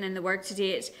to date and in the work to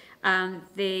date,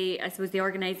 I suppose the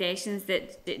organisations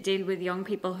that deal with young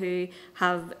people who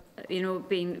have,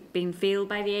 been failed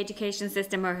by the education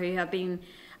system, or who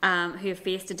have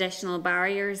faced additional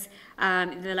barriers,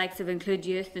 the likes of Include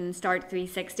Youth and Start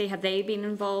 360, have they been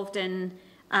involved in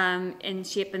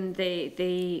shaping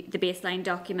the baseline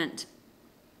document?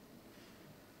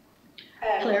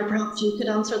 Claire, perhaps you could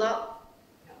answer that.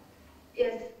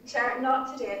 Yes, Chair,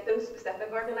 not to date, those specific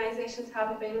organisations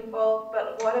haven't been involved,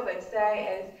 but what I would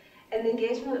say is, in the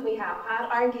engagement that we have had,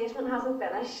 our engagement hasn't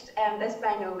finished. This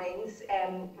by no means.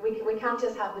 We can't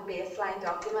just have the baseline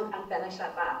document and finish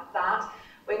at that.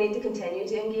 We need to continue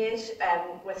to engage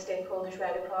with stakeholders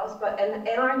right across. But in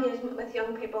our engagement with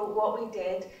young people, what we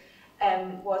did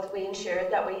was we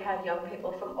ensured that we had young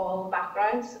people from all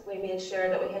backgrounds. We made sure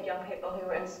that we had young people who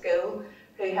were in school,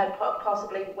 who had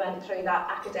possibly went through that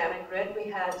academic route.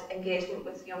 We had engagement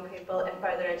with young people in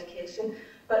further education,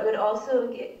 but we'd also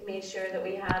made sure that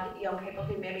we had young people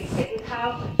who maybe didn't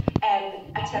have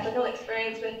a typical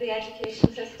experience with the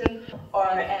education system, or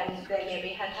they maybe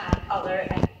had other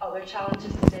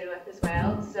challenges to deal with as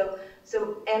well.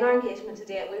 So in our engagement to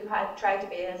date, we've tried to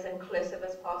be as inclusive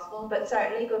as possible, but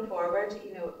certainly going forward,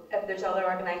 if there's other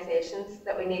organisations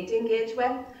that we need to engage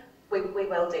with, we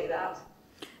will do that.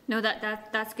 No,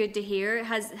 that's good to hear.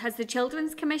 Has the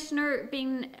Children's Commissioner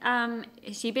been has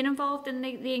she been involved in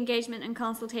the engagement and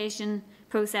consultation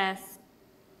process?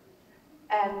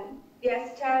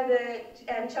 Yes, Chair.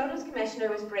 The Children's Commissioner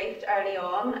was briefed early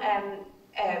on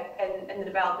in the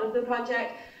development of the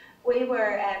project. We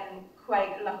were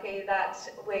quite lucky that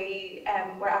we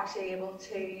were actually able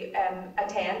to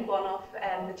attend one of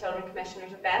the Children's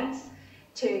Commissioner's events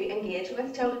to engage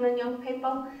with children and young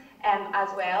people. As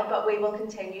well, but we will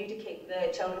continue to keep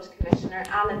the Children's Commissioner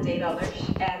and indeed others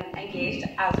engaged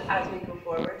as we go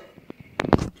forward.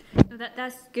 No,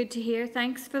 that's good to hear.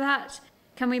 Thanks for that.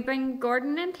 Can we bring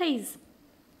Gordon in, please?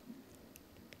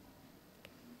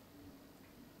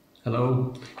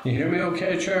 Hello. Can you hear me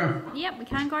okay, Chair? Yep, we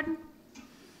can, Gordon.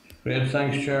 Great,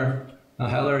 thanks, Chair.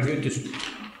 Heather, good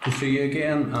to see you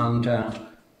again, and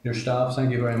your staff,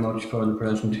 thank you very much for the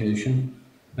presentation.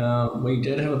 We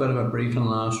did have a bit of a briefing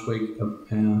last week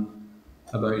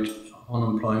about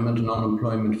unemployment and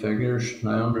unemployment figures, and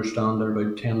I understand there are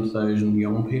about 10,000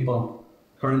 young people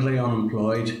currently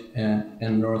unemployed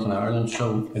in Northern Ireland,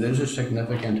 so it is a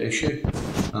significant issue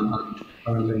and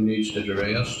currently needs to be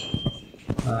addressed.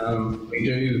 We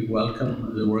do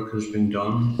welcome the work that has been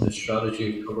done. The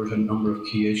strategy covers a number of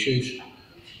key issues.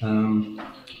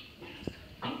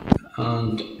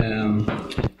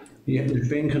 Yeah, there's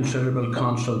been considerable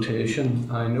consultation.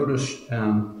 I noticed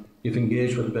you've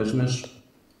engaged with business.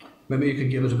 Maybe you could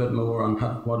give us a bit more on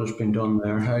what has been done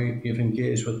there, how you've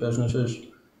engaged with businesses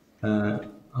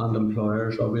and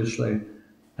employers, obviously.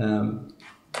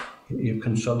 You've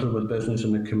consulted with business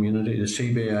in the community, the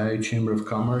CBI, Chamber of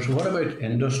Commerce. What about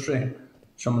industry,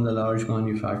 some of the large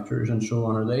manufacturers and so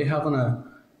on? Are they having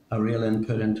a real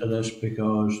input into this,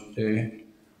 because they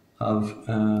have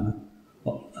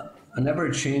an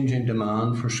ever-changing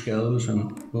demand for skills,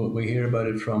 and we hear about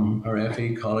it from our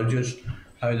FE colleges,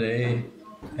 how they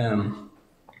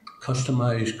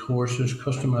customise courses,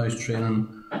 customise training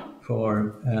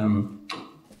for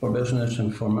business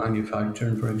and for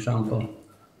manufacturing, for example.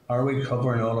 Are we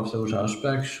covering all of those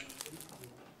aspects?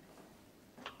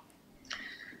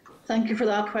 Thank you for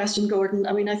that question, Gordon.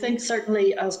 I mean, I think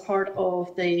certainly as part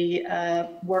of the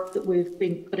work that we've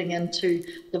been putting into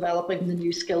developing the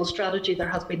new skills strategy, there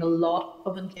has been a lot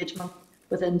of engagement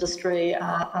with industry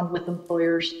and with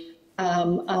employers.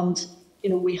 And,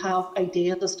 we have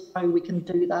ideas as to how we can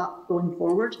do that going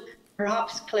forward.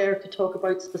 Perhaps Claire could talk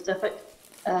about specific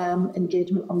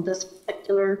engagement on this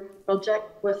particular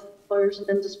project with employers and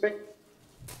industry.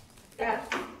 Yeah.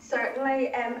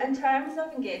 Certainly, in terms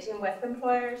of engaging with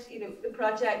employers, the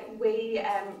project, we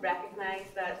recognise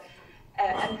that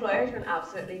Employers are an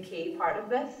absolutely key part of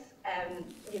this.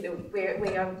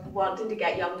 We are wanting to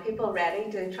get young people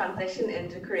ready to transition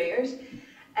into careers.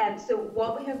 So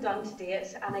what we have done to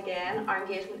date, and again, our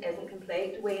engagement isn't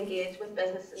complete, we engage with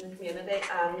business in the community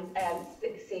and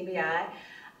CBI.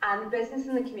 And business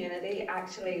in the community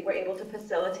actually were able to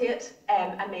facilitate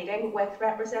a meeting with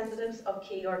representatives of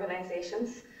key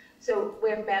organisations. So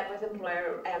we've met with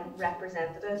employer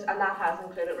representatives, and that has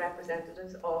included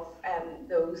representatives of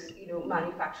those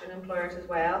manufacturing employers as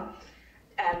well.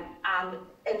 And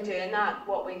in doing that,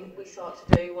 what we sought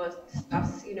to do was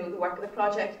discuss, the work of the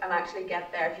project and actually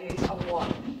get their views on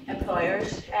what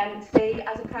employers see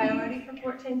as a priority for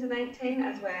 14 to 19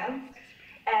 as well.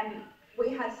 We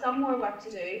had some more work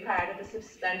to do prior to the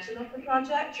suspension of the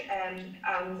project, and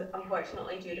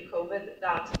unfortunately due to COVID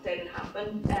that didn't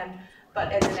happen.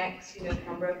 But in the next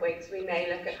number of weeks, we may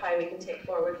look at how we can take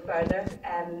forward further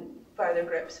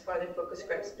focus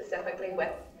groups specifically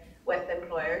with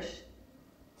employers.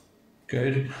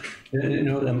 Good.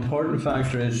 The important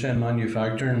factor is in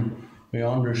manufacturing. We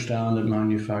understand that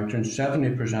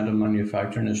 70% of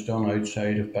manufacturing is done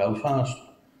outside of Belfast.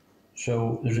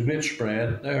 So there's a great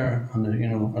spread there, and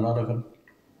a lot of it,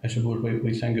 I suppose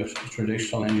we think of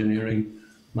traditional engineering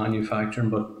manufacturing,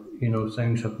 but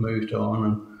things have moved on,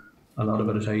 and a lot of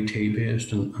it is IT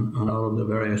based and all of the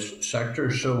various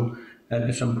sectors. So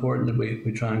it's important that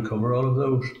we try and cover all of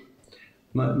those.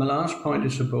 My last point, I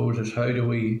suppose, is how do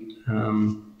we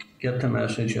get the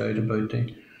message out about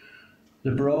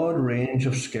the broad range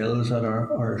of skills that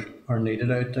are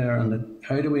needed out there, and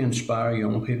how do we inspire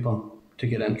young people to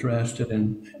get interested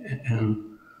in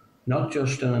not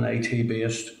just in an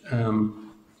IT-based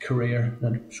career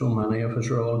that so many of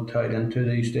us are all tied into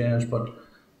these days, but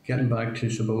getting back to,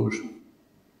 suppose,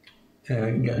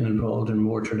 getting involved in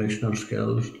more traditional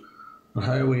skills. And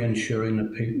how are we ensuring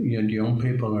that young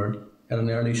people are at an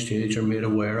early stage are made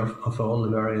aware of all the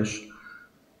various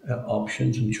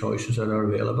options and choices that are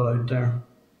available out there?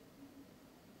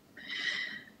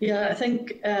 Yeah, I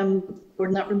think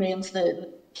Gordon, that remains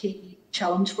the key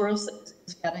challenge for us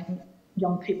is getting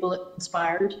young people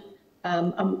inspired.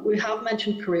 And we have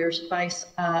mentioned careers advice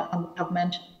and have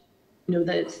mentioned,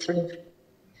 the sort of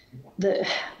the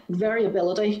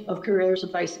variability of careers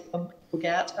advice that young people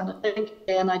get. And I think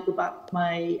again, I go back to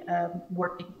my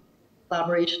working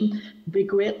collaboration. It'd be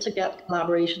great to get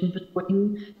collaboration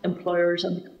between employers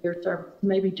and the career service.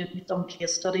 Maybe do some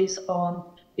case studies on,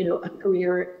 a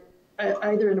career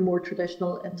either in a more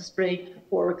traditional industry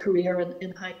or a career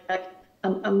in high tech.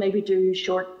 And maybe do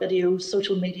short videos,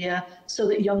 social media, so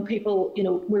that young people,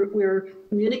 we're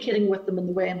communicating with them in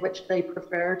the way in which they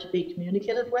prefer to be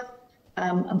communicated with,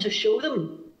 and to show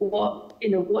them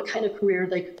what kind of career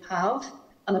they could have,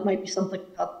 and it might be something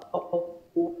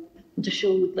and to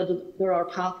show that there are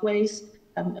pathways,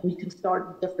 and you can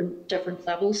start at different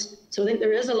levels. So I think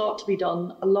there is a lot to be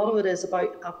done. A lot of it is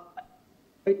about out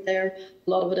there. A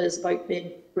lot of it is about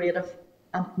being creative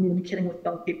and communicating with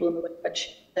young people in the way in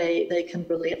which they can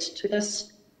relate to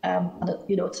this. And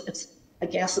I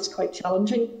guess it's quite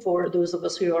challenging for those of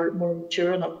us who are more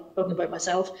mature, and I'm talking about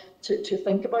myself, to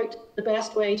think about the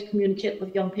best way to communicate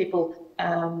with young people.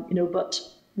 But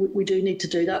we do need to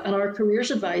do that, and our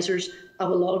careers advisors have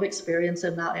a lot of experience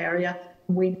in that area,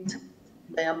 and we need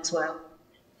them as well.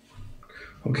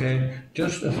 Okay,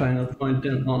 just a final point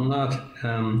then on that.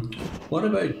 What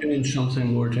about doing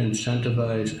something more to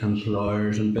incentivise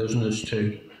employers and business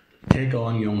to take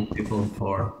on young people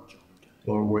for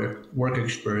work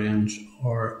experience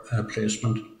or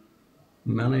placement?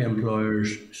 Many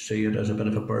employers see it as a bit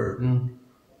of a burden.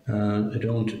 They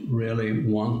don't really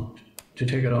want to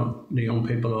take it on, the young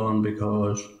people on,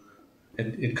 because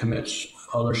it commits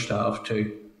other staff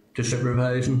to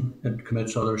supervising, it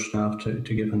commits other staff to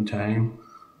giving time.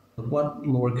 But what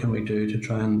more can we do to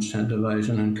try and incentivise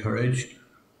and encourage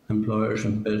employers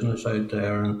and business out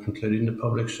there, including the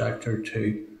public sector,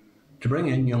 to bring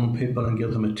in young people and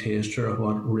give them a taster of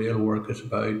what real work is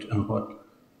about and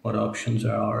what options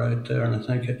there are out there? And I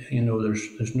think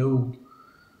there's no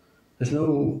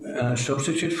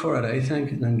substitute for it, I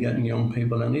think, than getting young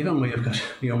people. And even we've got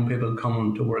young people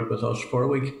coming to work with us for a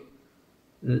week.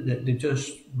 They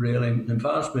just really, the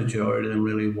vast majority of them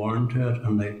really warm to it,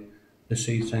 and they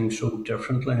see things so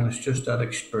differently. And it's just that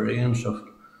experience of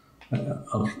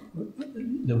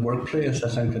the workplace, I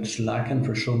think, that's lacking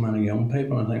for so many young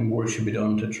people. I think more should be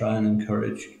done to try and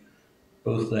encourage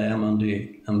both them and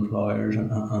the employers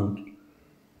and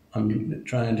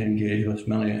trying to engage with as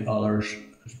many others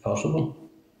as possible.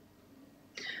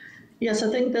 Yes, I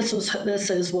think this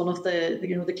is one of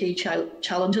the key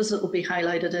challenges that will be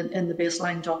highlighted in the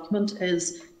baseline document,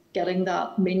 is getting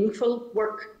that meaningful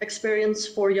work experience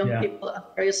for young people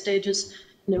at various stages.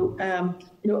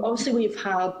 Obviously we've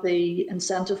had the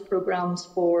incentive programs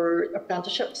for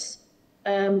apprenticeships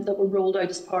that were rolled out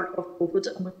as part of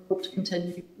COVID, and we hope to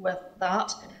continue with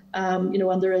that.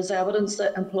 And there is evidence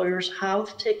that employers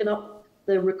have taken up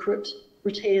the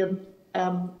retain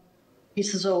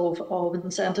pieces of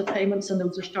incentive payments, and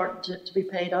those are starting to be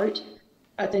paid out.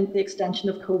 I think the extension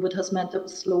of COVID has meant it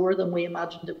was slower than we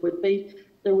imagined it would be.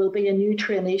 There will be a new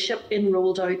traineeship being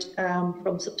rolled out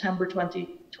from September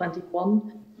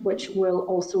 2021, which will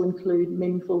also include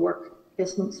meaningful work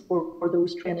placements for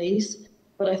those trainees.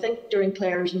 But I think during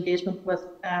Claire's engagement with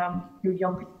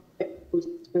young people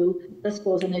in school, this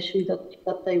was an issue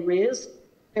that they raised.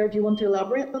 Claire, do you want to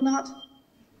elaborate on that?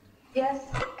 Yes,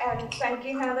 thank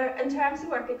you, Heather. In terms of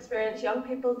work experience, young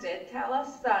people did tell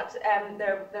us that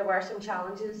there were some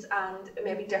challenges and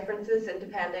maybe differences in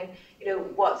depending,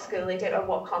 what school they did or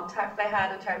what contact they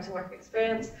had in terms of work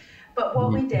experience. But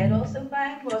what we did also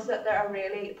find was that there are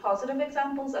really positive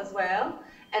examples as well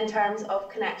in terms of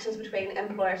connections between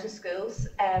employers and schools.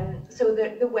 So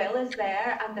the will is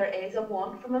there, and there is a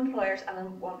want from employers and a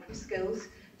want from schools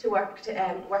to work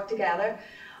together.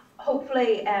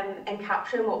 Hopefully, in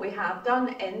capturing what we have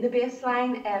done in the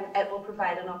baseline, it will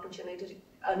provide an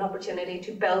opportunity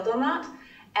to build on that,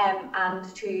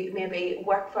 and to maybe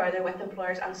work further with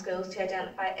employers and schools to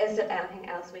identify, is there anything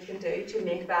else we can do to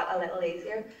make that a little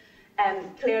easier.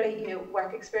 Clearly,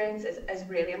 work experience is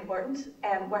really important.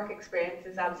 Work experience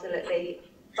is absolutely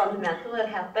fundamental in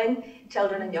helping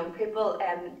children and young people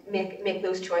make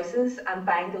those choices and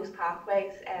find those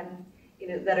pathways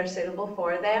that are suitable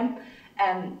for them.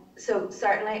 So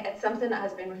certainly it's something that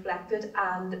has been reflected,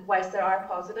 and whilst there are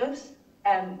positives,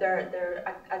 there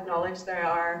acknowledged there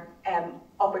are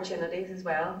opportunities as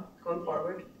well going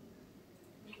forward.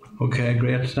 Okay,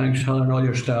 great. Thanks, Helen, and all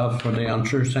your staff for the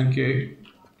answers. Thank you.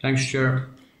 Thanks, Chair.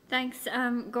 Thanks,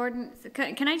 Gordon. So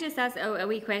can I just ask a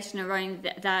wee question around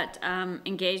that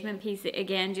engagement piece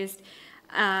again, just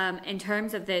in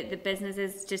terms of the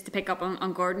businesses, just to pick up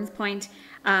on Gordon's point,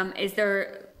 is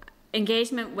there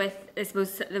engagement with, I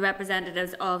suppose, the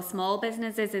representatives of small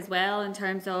businesses as well in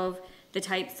terms of the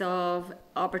types of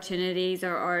opportunities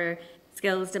or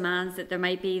skills demands that there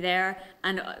might be there,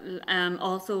 and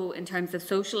also in terms of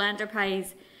social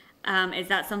enterprise, is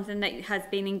that something that has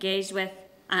been engaged with,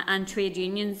 and trade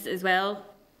unions as well?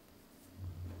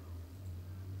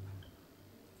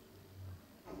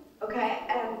 Okay,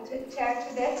 Chair,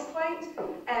 to this point,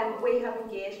 we have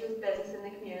engaged with business in the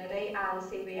community and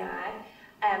CBI.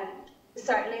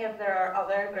 Certainly, if there are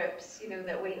other groups, and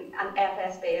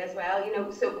FSB as well,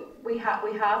 so we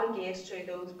have engaged through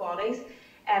those bodies.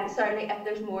 Certainly, if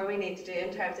there's more we need to do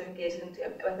in terms of engagement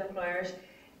with employers,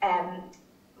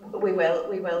 we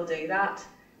will do that.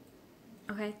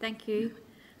 Okay, thank you.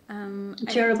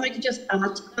 Chair, if I could just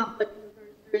add to that,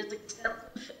 there is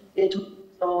extensive engagement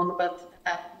on with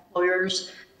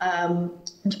employers in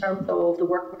terms of the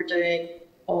work we're doing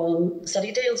on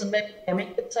city deals, and maybe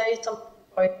Amy could say something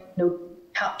about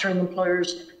capturing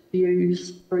employers'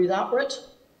 views through that route.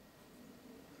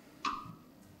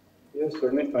 Yes,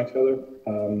 certainly. Thanks, Heather.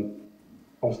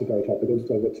 Obviously very topical to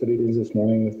talk about city deals this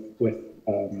morning with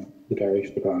the Derry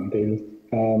Strabane deal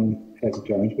heads of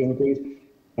terms being agreed.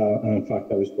 And in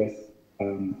fact, I was with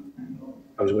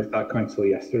that council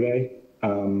yesterday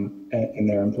in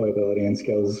their Employability and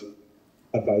Skills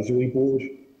Advisory Board,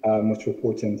 which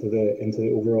reports into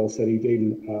the overall city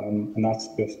deal, and that's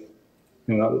just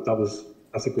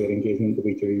that's a great engagement that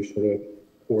we do sort of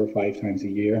 4 or 5 times a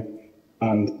year,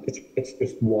 and it's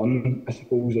just one, I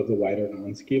suppose, of the wider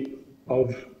landscape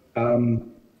of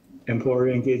employer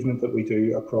engagement that we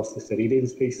do across the city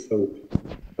deals piece. So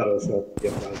that also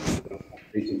applies to the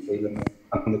region deal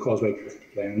and the Causeway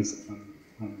Lens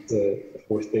and the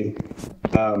fourth deal.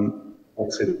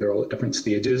 Obviously, they're all at different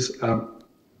stages.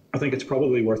 I think it's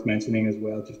probably worth mentioning as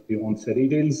well, just beyond city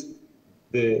deals,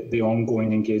 the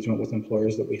ongoing engagement with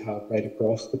employers that we have right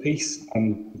across the piece,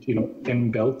 and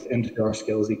inbuilt into our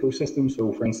skills ecosystem.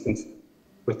 So, for instance,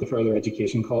 with the further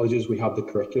education colleges, we have the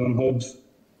curriculum hubs,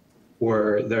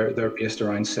 where they're based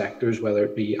around sectors, whether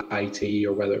it be IT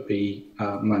or whether it be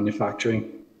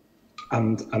manufacturing,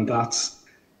 and that's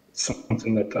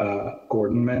something that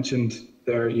Gordon mentioned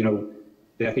there.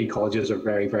 The FE colleges are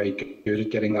very, very good at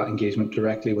getting that engagement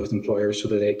directly with employers so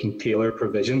that they can tailor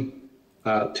provision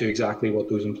to exactly what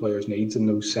those employers' needs in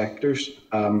those sectors.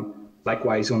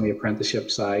 Likewise, on the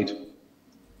apprenticeship side,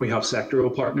 we have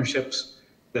sectoral partnerships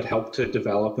that help to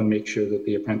develop and make sure that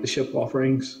the apprenticeship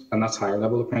offerings, and that's higher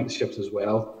level apprenticeships as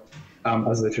well,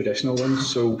 as the traditional ones.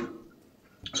 So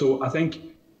I think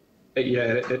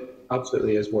It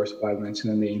absolutely is worthwhile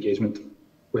mentioning the engagement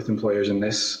with employers in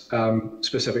this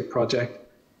specific project,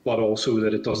 but also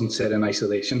that it doesn't sit in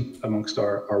isolation amongst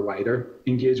our wider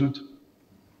engagement.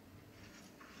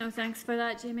 No, thanks for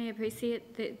that, Jamie. I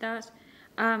appreciate that.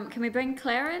 Can we bring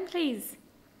Claire in, please?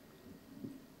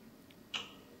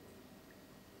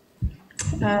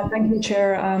 Thank you,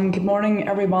 Chair. Good morning,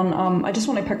 everyone. I just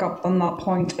want to pick up on that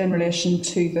point in relation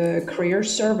to the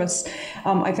careers service.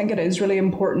 I think it is really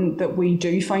important that we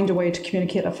do find a way to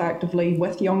communicate effectively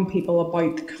with young people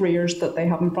about the careers that they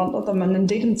have in front of them and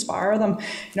indeed inspire them.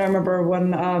 I remember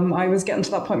when I was getting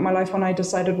to that point in my life when I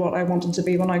decided what I wanted to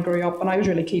be when I grew up, and I was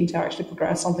really keen to actually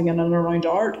progress something in and around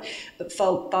art, but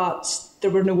felt that there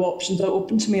were no options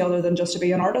open to me other than just to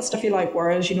be an artist, if you like,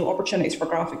 whereas, opportunities for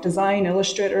graphic design,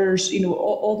 illustrators,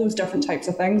 all those different types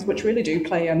of things, which really do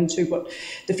play into what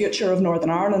the future of Northern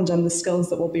Ireland and the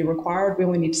skills that will be required. We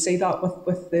only need to see that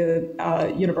with the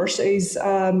universities,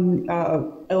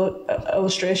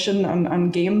 illustration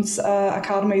and games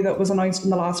academy that was announced in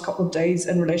the last couple of days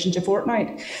in relation to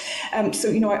Fortnite.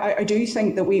 I do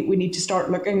think that we need to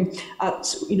start looking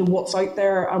at what's out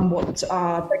there and what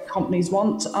big companies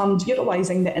want, and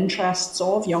utilising the interests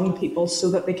of young people so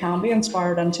that they can be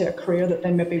inspired into a career that they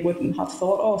maybe wouldn't have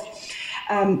thought of.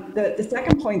 The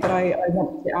second point that I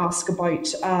wanted to ask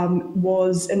about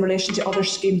was in relation to other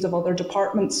schemes of other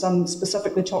departments, and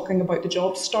specifically talking about the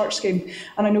Job Start scheme.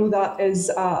 And I know that is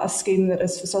a scheme that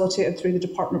is facilitated through the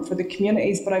Department for the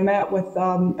Communities, but I met with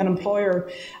an employer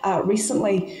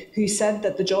recently who said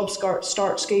that the Job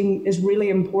Start scheme is really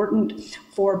important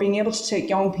for being able to take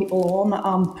young people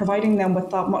on, providing them with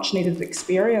that much needed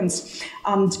experience.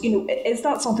 And is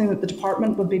that something that the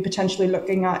department would be potentially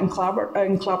looking at in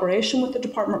collaboration with the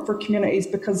Department for Communities?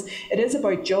 Because it is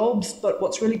about jobs, but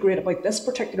what's really great about this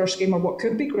particular scheme, or what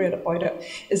could be great about it,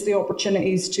 is the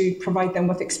opportunities to provide them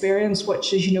with experience,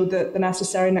 which is the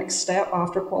necessary next step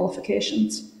after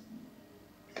qualifications.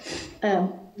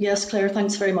 Yes, Claire,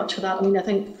 thanks very much for that. I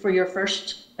think for your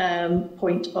first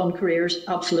point on careers,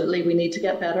 absolutely, we need to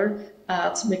get better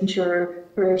at making sure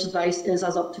careers advice is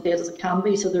as up to date as it can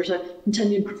be. So there's a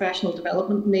continuing professional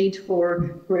development need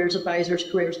for careers advisors,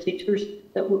 careers teachers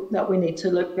that we need to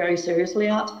look very seriously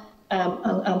at.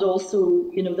 And also,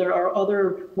 there are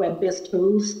other web-based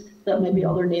tools that maybe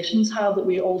other nations have that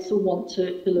we also want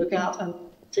to look at and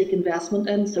take investment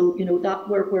in. So, that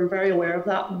we're very aware of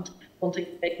that and wanting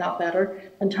to make that better.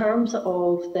 In terms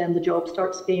of then the Job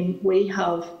Start scheme, we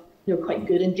have quite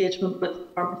good engagement with the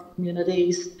Department of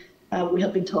Communities. We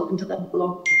had been talking to them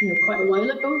quite a while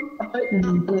ago about that,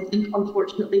 and I think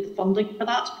unfortunately the funding for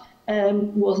that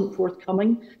wasn't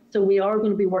forthcoming. So we are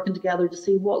going to be working together to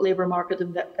see what labour market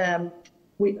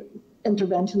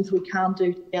interventions we can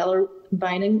do together,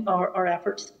 combining our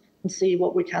efforts and see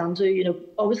what we can do.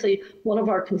 Obviously one of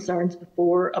our concerns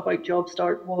before about Job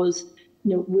Start was,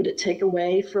 would it take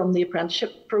away from the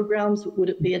apprenticeship programmes? Would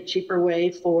it be a cheaper way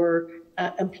for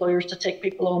employers to take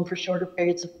people on for shorter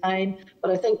periods of time?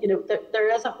 But I think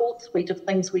there is a whole suite of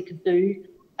things we could do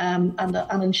and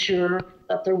ensure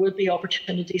that there would be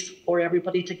opportunities for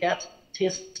everybody to get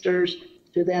tasters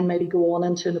to then maybe go on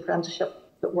into an apprenticeship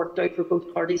that worked out for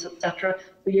both parties, etc.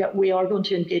 But yeah, we are going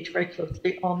to engage very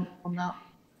closely on that.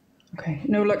 Okay.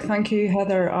 No, look, thank you,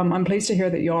 Heather. I'm pleased to hear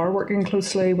that you are working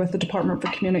closely with the Department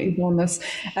for Communities on this.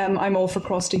 I'm all for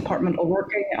cross-departmental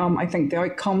working. I think the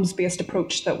outcomes-based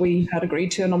approach that we had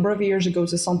agreed to a number of years ago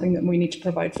is something that we need to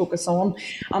provide focus on.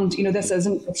 And, this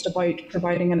isn't just about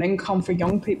providing an income for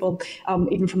young people,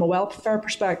 even from a welfare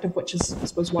perspective, which is, I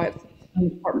suppose, why it's the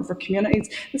Department for Communities.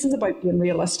 This is about being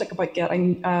realistic about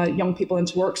getting young people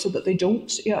into work so that they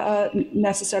don't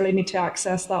necessarily need to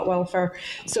access that welfare.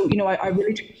 So, I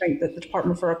really do think that the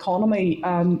Department for Economy,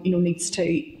 needs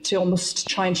to almost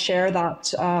try and share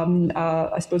that,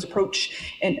 I suppose,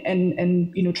 approach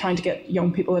in trying to get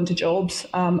young people into jobs.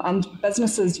 And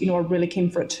businesses, are really keen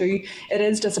for it too. It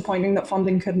is disappointing that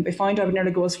funding couldn't be found. I would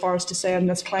nearly go as far as to say in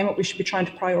this climate we should be trying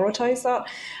to prioritise that.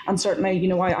 And certainly,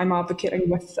 I'm advocating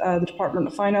with the Department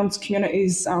of Finance,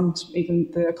 Communities, and even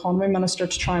the Economy Minister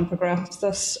to try and progress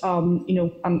this,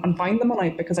 and find the money,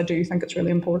 because I do think it's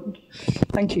really important.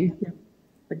 Thank you. Yeah.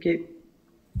 Thank you.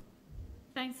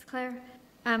 Thanks, Claire.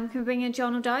 Can we bring in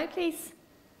John O'Dowd, please?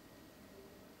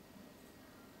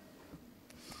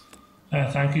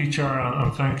 Thank you, Chair,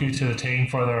 and thank you to the team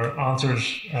for their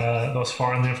answers thus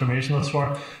far and the information thus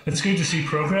far. It's good to see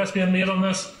progress being made on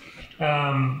this.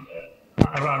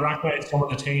 I recognise some of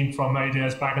the team from my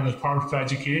days back in the Department of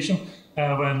Education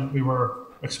when we were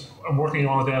working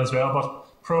on it then as well,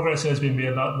 but progress has been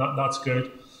made, that's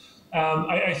good.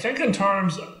 I think in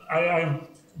terms, I'm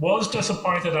was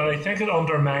disappointed, and I think it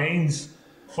undermines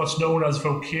what's known as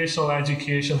vocational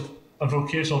education and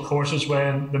vocational courses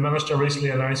when the Minister recently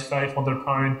announced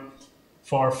 £500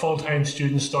 for full-time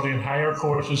students studying higher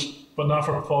courses, but not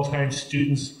for full-time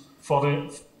students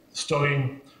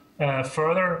studying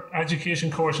further education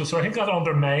courses. So I think that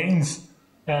undermines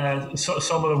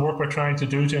some of the work we're trying to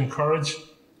do to encourage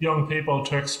young people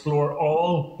to explore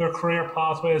all their career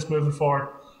pathways moving forward,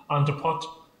 and to put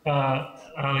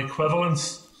an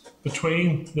equivalence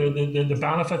between the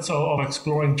benefits of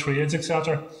exploring trades,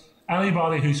 etc.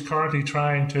 Anybody who's currently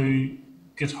trying to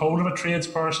get hold of a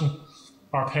tradesperson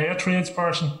or pay a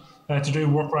tradesperson to do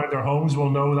work around their homes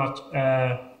will know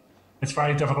that it's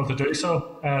very difficult to do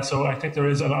so. So I think there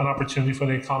is an opportunity for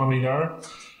the economy there.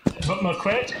 But my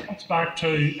question comes back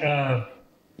to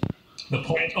the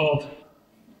point of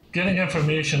getting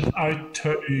information out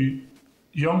to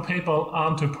young people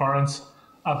and to parents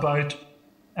about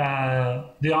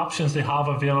the options they have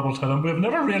available to them. We've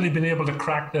never really been able to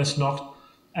crack this nut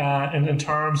in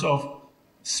terms of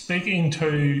speaking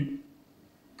to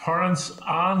parents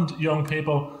and young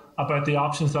people about the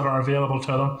options that are available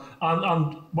to them.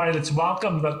 And while it's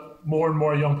welcome that more and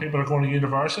more young people are going to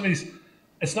universities,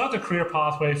 it's not the career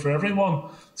pathway for everyone.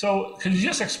 So could you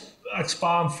just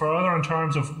expand further in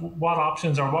terms of what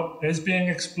options or what is being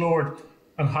explored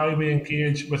and how we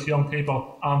engage with young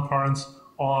people and parents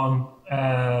on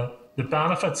the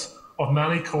benefits of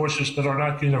many courses that are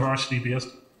not university based?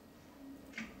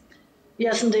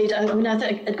 Yes, indeed. I mean, I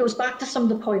think it goes back to some of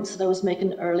the points that I was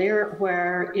making earlier,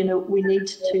 where we need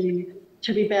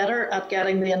to be better at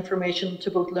getting the information to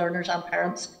both learners and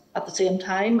parents at the same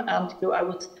time. And I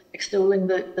was extolling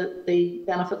the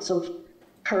benefits of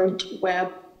current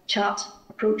web chat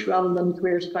approach rather than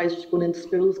careers advisors going into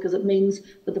schools, because it means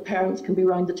that the parents can be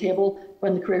around the table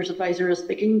when the careers advisor is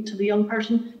speaking to the young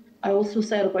person. I also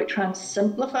said about trying to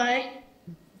simplify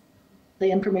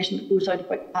the information that goes out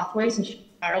about pathways and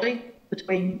parity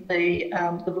between the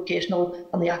vocational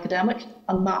and the academic,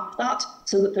 and map that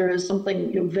so that there is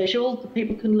something visual that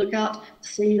people can look at to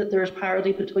see that there is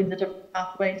parity between the different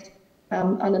pathways,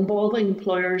 and involving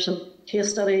employers and case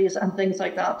studies and things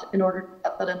like that in order to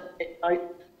get that information out.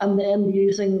 And then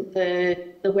using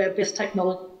the web-based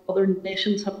technology other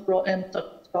nations have brought in, such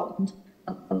as Scotland,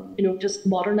 and just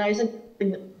modernising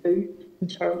things that we do in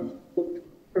terms of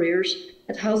careers.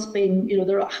 It has been,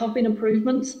 there have been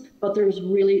improvements, but there is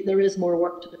more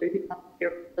work to do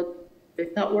to do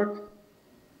that work.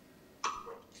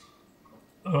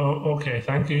 Oh, okay,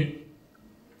 thank you.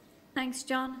 Thanks,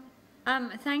 John.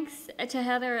 Thanks to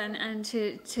Heather and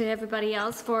to everybody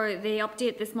else for the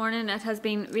update this morning. It has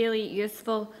been really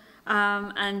useful,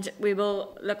 and we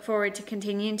will look forward to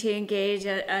continuing to engage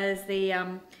as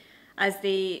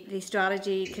the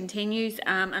strategy continues,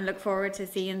 and look forward to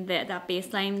seeing that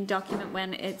baseline document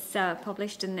when it's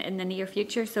published in the near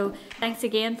future. So thanks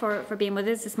again for being with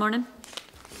us this morning.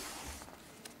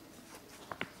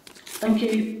 Thank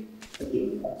you.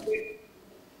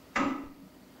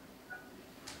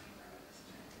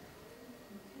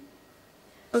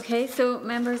 Okay, so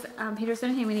members, Peter, is there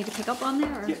anything we need to pick up on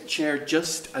there? Or? Yeah, Chair,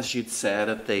 just as you'd said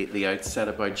at the outset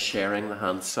about sharing the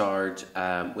Hansard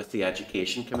with the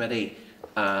Education Committee,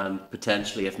 and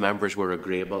potentially, if members were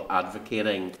agreeable,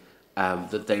 advocating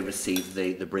that they receive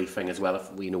the briefing as well, if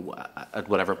at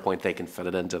whatever point they can fit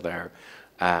it into their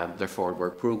forward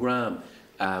work programme.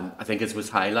 I think, as was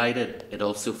highlighted, it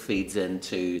also feeds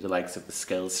into the likes of the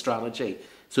skills strategy.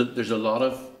 So there's a lot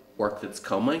of work that's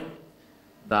coming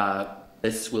that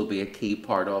this will be a key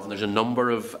part of, and there's a number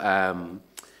of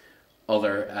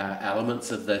other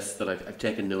elements of this that I've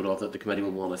taken note of that the committee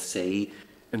will want to see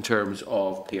in terms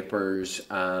of papers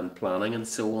and planning and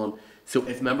so on. So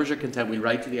if members are content, we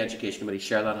write to the Education Committee,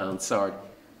 share that Hansard,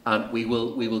 and we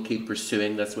will keep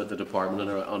pursuing this with the department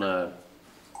on a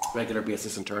regular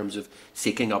basis in terms of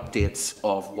seeking updates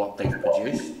of what they've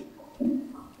produced.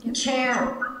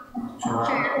 Chair.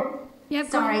 Yeah,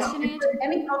 sorry, is there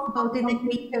any possibility that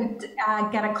we could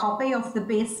get a copy of the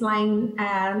baseline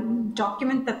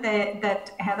document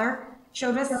that Heather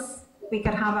showed us? We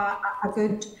could have a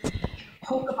good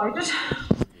poke about it.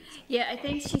 Yeah, I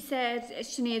think she said,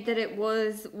 Sinead, that it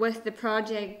was with the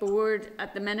project board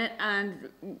at the minute and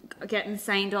getting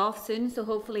signed off soon, so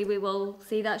hopefully we will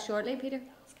see that shortly, Peter,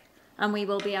 and we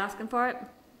will be asking for it.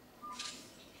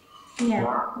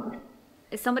 Yeah.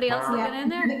 Is somebody else looking in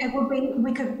there? It would be.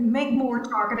 We could make more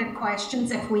targeted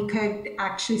questions if we could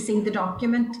actually see the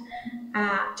document,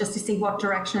 just to see what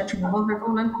direction of travel we're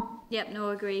going in. Yep, no,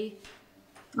 agree.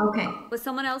 Okay. Was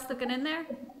someone else looking in there?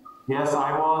 Yes,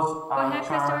 I was. Go ahead,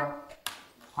 Christopher.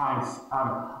 Thanks.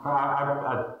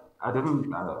 I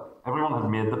didn't. Everyone had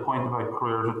made the point about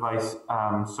careers advice,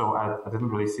 so I didn't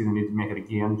really see the need to make it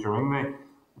again during the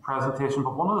presentation.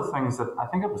 But one of the things that I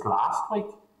think it was last week,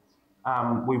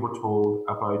 we were told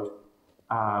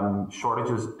about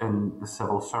shortages in the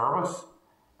civil service.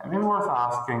 It may be worth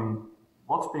asking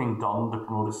what's being done to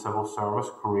promote a civil service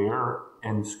career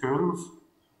in schools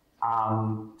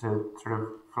and to sort of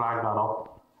flag that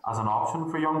up as an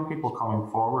option for young people coming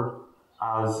forward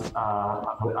as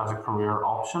a career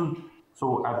option.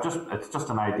 So it's just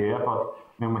an idea, but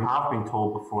I mean, we have been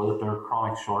told before that there are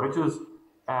chronic shortages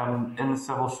in the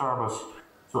civil service.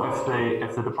 So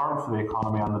if the Department for the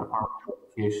Economy and the Department for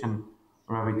Education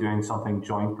are maybe doing something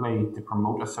jointly to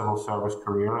promote a civil service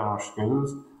career in our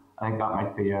schools, I think that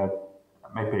might be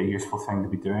a useful thing to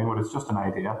be doing, but it's just an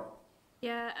idea.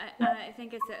 Yeah, I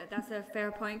think that's a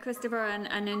fair point, Christopher, and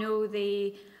I know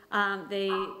the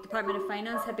Department of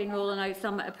Finance have been rolling out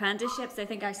some apprenticeships. I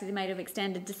think actually they might have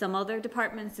extended to some other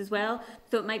departments as well.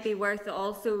 So it might be worth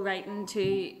also writing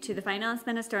to the Finance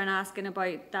Minister and asking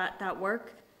about that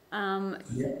work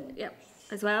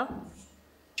as well.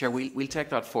 Chair, we'll take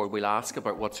that forward. We'll ask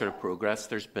about what sort of progress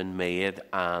there's been made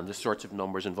and the sorts of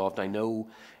numbers involved. I know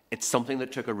it's something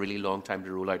that took a really long time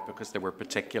to roll out because there were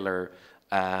particular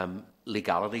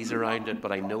legalities around it,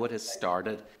 but I know it has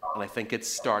started, and I think it's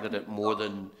started at more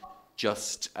than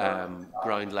just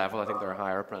ground level. I think there are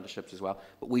higher apprenticeships as well.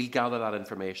 But we'll gather that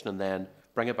information and then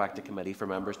bring it back to committee for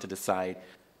members to decide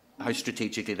how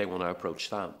strategically they want to approach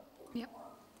that. Yep.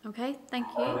 Okay, thank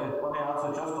you.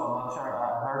 So just on that, Chair,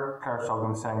 I heard Claire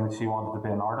Sullivan saying that she wanted to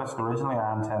be an artist. Originally,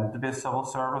 I intended to be a civil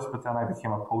service, but then I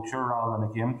became a poacher rather than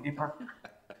a gamekeeper.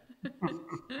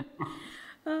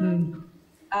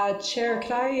 Chair,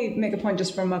 could I make a point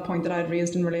just from a point that I'd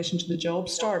raised in relation to the Job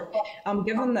Start?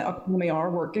 Given that we are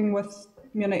working with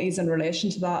communities in relation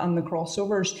to that and the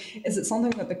crossovers, is it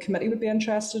something that the committee would be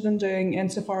interested in doing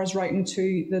insofar as writing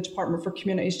to the Department for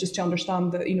Communities just to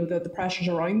understand the pressures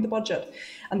around the budget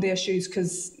and the issues?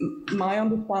 Because my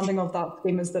understanding of that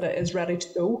scheme is that it is ready to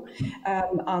go,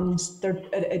 and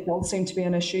it does seem to be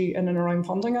an issue in and around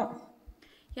funding it.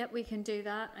 Yep, we can do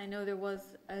that. I know there was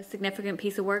a significant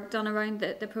piece of work done around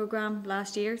the programme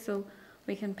last year, so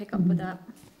we can pick up with that.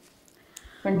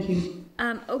 Thank you.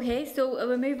 Okay, so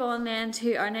we'll move on then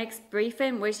to our next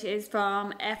briefing, which is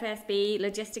from FSB,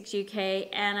 Logistics UK,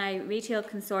 NI Retail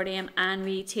Consortium and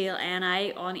Retail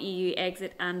NI on EU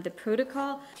exit and the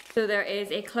protocol. So there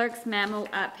is a clerk's memo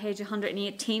at page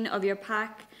 118 of your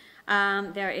pack.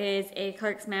 There is a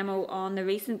clerk's memo on the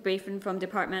recent briefing from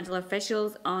departmental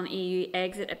officials on EU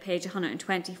exit at page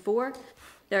 124.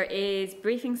 There is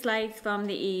briefing slides from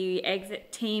the EU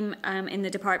exit team in the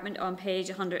department on page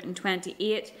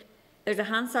 128. There's a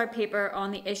Hansard paper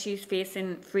on the issues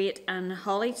facing freight and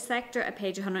haulage sector at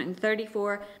page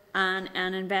 134, and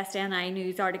an Invest NI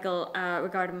news article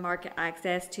regarding market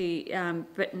access to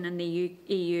Britain and the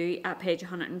EU at page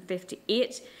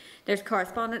 158. There's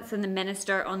correspondence from the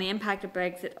Minister on the impact of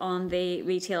Brexit on the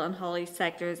retail and haulage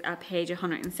sectors at page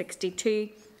 162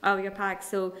 of your pack.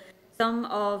 So some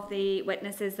of the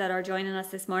witnesses that are joining us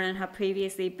this morning have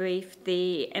previously briefed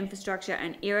the Infrastructure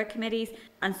and ERA committees,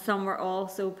 and some were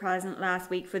also present last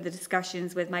week for the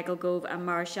discussions with Michael Gove and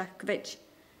Mara Šefčovič.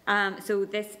 So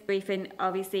this briefing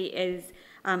obviously is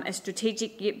a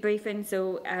strategic briefing,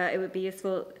 so it would be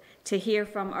useful to hear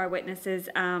from our witnesses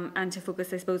and to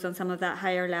focus, I suppose, on some of that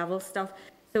higher level stuff.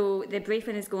 So the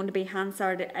briefing is going to be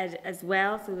Hansard as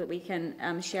well, so that we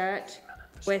can share it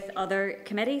with other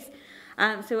committees.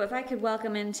 So if I could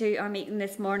welcome into our meeting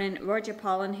this morning Roger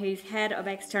Pollen, who's Head of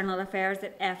External Affairs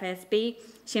at FSB,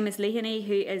 Seamus Leahy,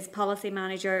 who is Policy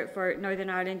Manager for Northern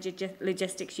Ireland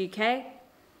Logistics UK,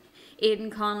 Aidan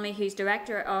Connolly, who's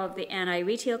Director of the NI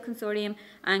Retail Consortium,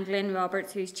 and Glyn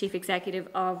Roberts, who's Chief Executive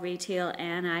of Retail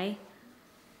NI.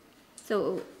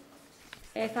 So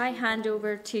if I hand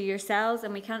over to yourselves,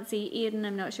 and we can't see Aidan,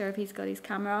 I'm not sure if he's got his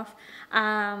camera off,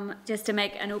 just to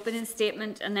make an opening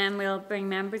statement, and then we'll bring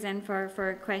members in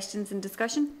for questions and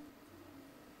discussion.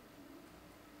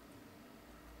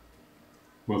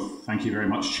 Well, thank you very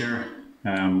much, Chair.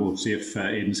 We'll see if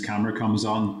Aidan's camera comes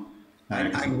on.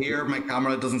 I'm here. My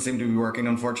camera doesn't seem to be working,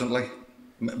 unfortunately.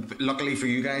 Luckily for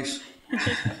you guys.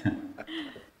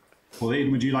 Well,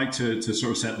 Aidan, would you like to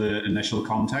sort of set the initial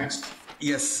context?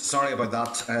 Yes, sorry about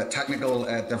that. Technical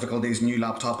difficulties, new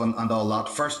laptop and all that.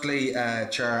 Firstly,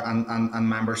 Chair and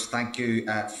members, thank you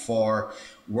for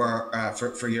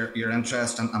your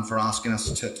interest and for asking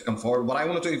us to come forward. What I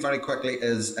want to do very quickly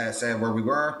is say where we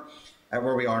were,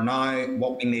 where we are now,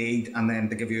 what we need, and then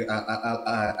to give you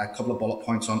a couple of bullet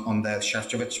points on the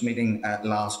Šefčovič meeting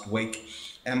last week.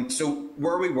 So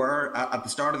where we were at the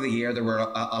start of the year, there were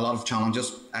a lot of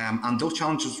challenges, and those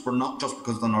challenges were not just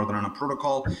because of the Northern Ireland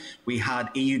Protocol. We had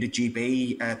EU to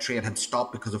GB trade had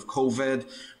stopped because of COVID.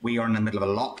 We are in the middle of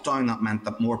a lockdown. That meant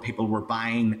that more people were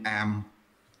buying from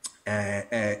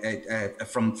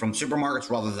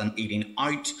supermarkets rather than eating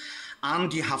out.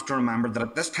 And you have to remember that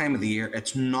at this time of the year,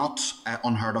 it's not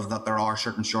unheard of that there are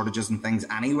certain shortages and things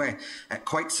anyway,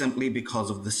 quite simply because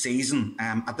of the season.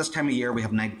 At this time of year, we have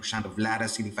 90% of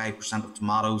lettuce, 85% of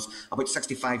tomatoes, about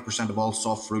 65% of all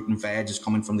soft fruit and veg is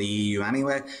coming from the EU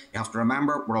anyway. You have to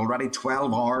remember, we're already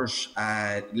 12 hours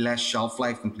less shelf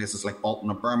life than places like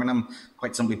Bolton or Birmingham,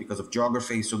 quite simply because of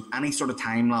geography. So any sort of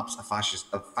time lapse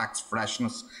affects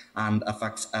freshness and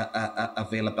affects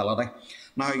availability.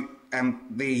 Now,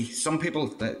 some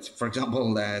people, for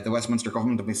example, the Westminster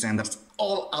government have been saying that it's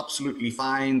all absolutely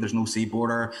fine, there's no sea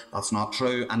border. That's not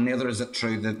true, and neither is it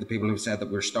true that the people who've said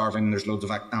that we're starving, there's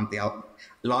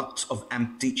lots of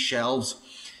empty shelves.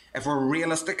 If we're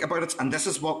realistic about it, and this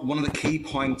is what one of the key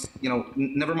points,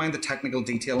 never mind the technical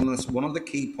detail in this, one of the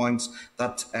key points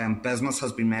that business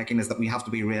has been making is that we have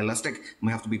to be realistic and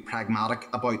we have to be pragmatic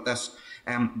about this.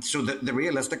 So the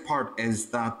realistic part is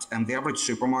that the average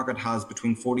supermarket has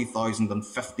between 40,000 and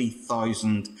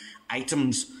 50,000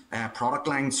 items, product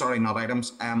lines, sorry, not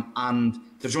items, and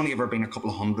there's only ever been a couple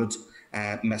of hundred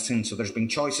missing. So there's been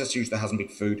choice issues, there hasn't been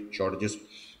food shortages.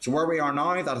 So where we are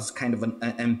now, that is kind of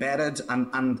embedded,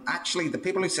 and actually the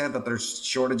people who said that there's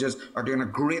shortages are doing a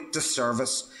great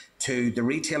disservice to the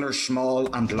retailers,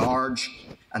 small and large,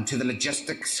 and to the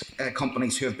logistics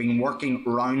companies who have been working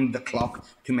round the clock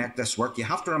to make this work. You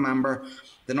have to remember,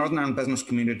 the Northern Ireland business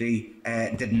community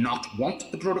did not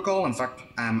want the protocol. In fact,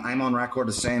 I'm on record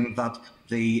as saying that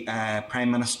the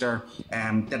Prime Minister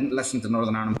didn't listen to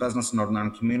Northern Ireland business, Northern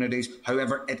Ireland communities.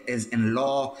 However, it is in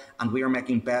law, and we are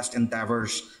making best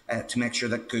endeavours to make sure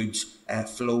that goods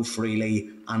flow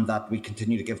freely and that we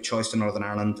continue to give choice to Northern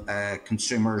Ireland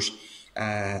consumers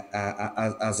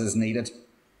as is needed.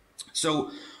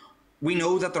 So we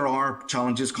know that there are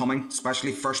challenges coming,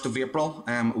 especially 1st of April,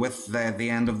 with the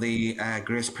end of the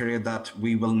grace period, that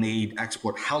we will need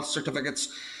export health certificates,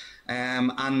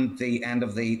 and the end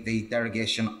of the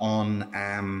derogation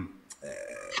on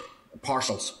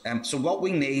parcels. So what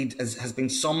we need has been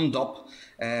summed up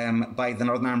by the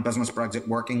Northern Ireland Business Brexit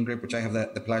Working Group, which I have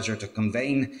the pleasure to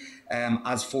convene,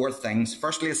 as 4 things.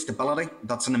 Firstly, is stability.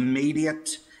 That's an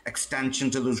immediate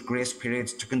extension to those grace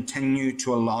periods to continue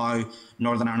to allow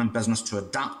Northern Ireland business to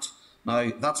adapt.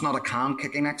 Now, that's not a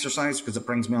can-kicking exercise, because it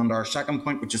brings me on to our second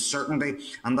point, which is certainty,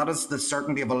 and that is the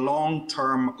certainty of a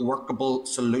long-term workable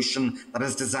solution that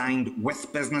is designed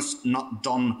with business, not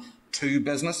done to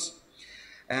business.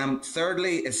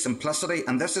 Thirdly is simplicity,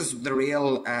 and this is the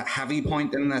real heavy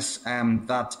point in this,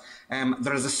 that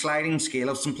there is a sliding scale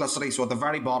of simplicity. So at the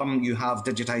very bottom you have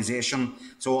digitisation,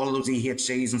 so all of those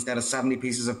EHCs, instead of 70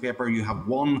 pieces of paper, you have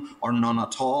 1 or none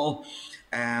at all,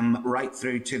 right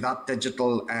through to that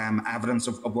digital evidence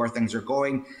of where things are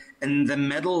going. In the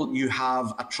middle, you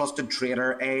have a trusted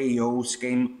trader AEO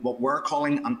scheme, what we're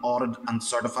calling an audit and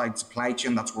certified supply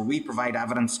chain. That's where we provide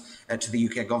evidence to the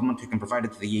UK government, who can provide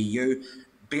it to the EU,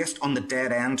 based on the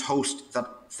dead-end host,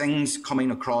 that things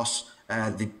coming across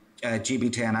the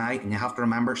GBTNI, and you have to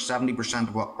remember 70%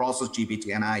 of what crosses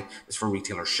GBTNI is for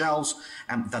retailer shelves,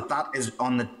 and that is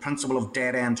on the principle of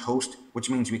dead-end host, which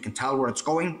means we can tell where it's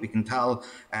going, we can tell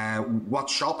what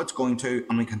shop it's going to,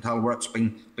 and we can tell where it's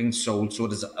being sold. So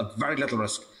it is a very little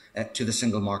risk to the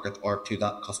single market or to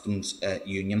that customs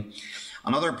union.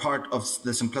 Another part of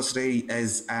the simplicity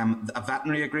is a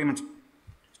veterinary agreement.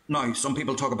 Now, some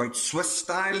people talk about Swiss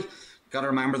style. You've got to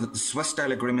remember that the Swiss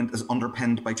style agreement is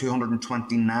underpinned by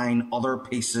 229 other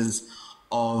pieces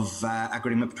of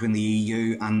agreement between the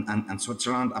EU and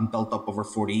Switzerland, and built up over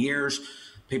 40 years.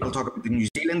 People talk about the New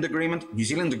Zealand agreement. New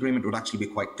Zealand agreement would actually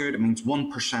be quite good. It means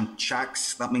 1%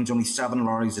 checks. That means only 7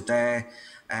 lorries a day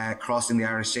crossing the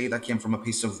Irish Sea. That came from a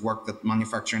piece of work that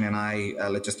Manufacturing NI,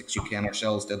 Logistics UK and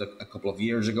ourselves did a couple of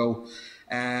years ago.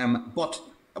 But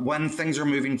when things are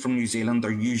moving from New Zealand, there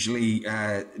are usually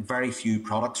very few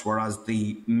products, whereas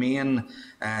the main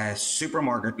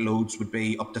supermarket loads would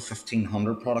be up to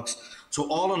 1,500 products. So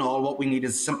all in all, what we need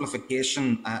is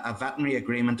simplification, a veterinary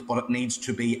agreement, but it needs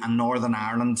to be a Northern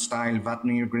Ireland style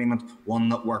veterinary agreement, one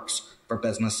that works for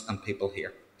business and people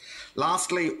here.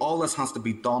 Lastly, all this has to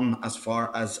be done as far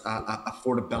as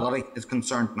affordability is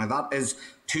concerned. Now, that is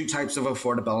 2 types of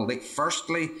affordability.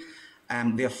 Firstly,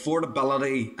 the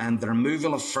affordability and the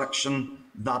removal of friction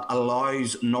that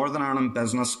allows Northern Ireland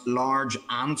business, large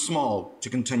and small, to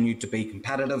continue to be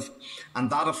competitive. And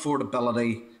that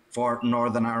affordability for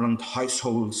Northern Ireland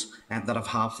households that have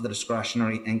half the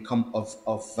discretionary income of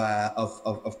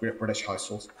Great British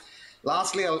households.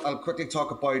 Lastly, I'll quickly talk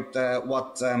about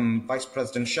what Vice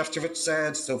President Šefčovič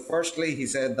said. So firstly, he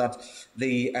said that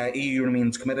the EU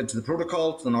remains committed to the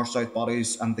protocol, to the North-South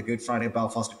bodies and the Good Friday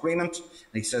Belfast Agreement.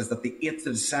 And he says that the 8th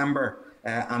of December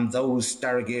and those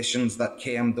derogations that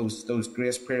came, those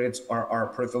grace periods are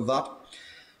proof of that.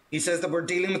 He says that we're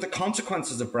dealing with the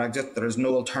consequences of Brexit. There is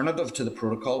no alternative to the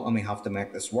protocol and we have to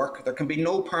make this work. There can be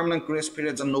no permanent grace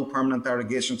periods and no permanent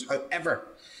derogations. However,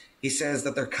 he says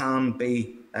that there can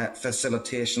be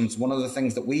facilitations. One of the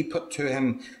things that we put to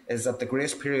him is that the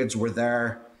grace periods were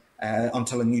there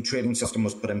until a new trading system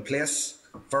was put in place.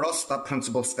 For us, that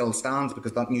principle still stands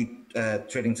because that new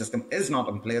trading system is not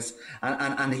in place,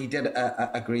 and he did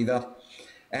agree that.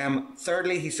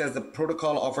 Thirdly, he says the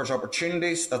protocol offers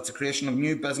opportunities. That's the creation of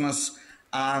new business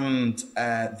and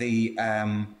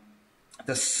the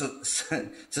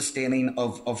sustaining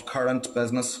of current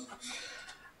business.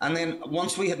 And then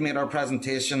once we had made our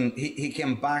presentation, he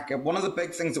came back. One of the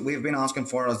big things that we've been asking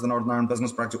for as the Northern Ireland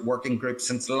Business Brexit Working Group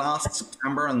since last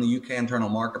September in the UK Internal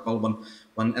Market Bill,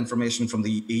 when information from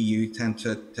the EU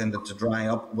tended to dry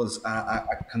up, was a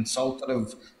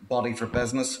consultative body for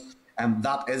business.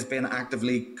 That is being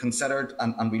actively considered,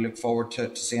 and we look forward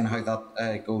to seeing how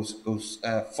that goes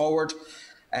forward.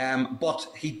 But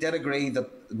he did agree that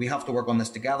we have to work on this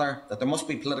together, that there must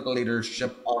be political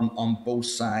leadership on both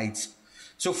sides.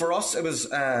 So for us, it was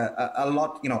a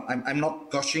lot, I'm not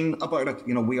gushing about it.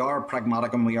 We are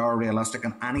pragmatic and we are realistic,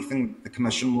 and anything the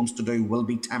Commission wants to do will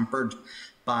be tempered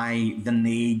by the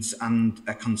needs and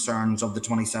concerns of the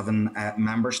 27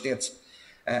 member states.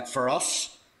 For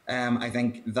us, I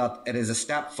think that it is a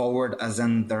step forward, as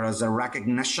in there is a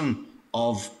recognition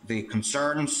of the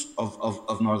concerns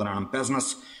of Northern Ireland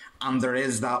business, and there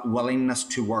is that willingness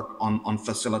to work on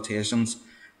facilitations.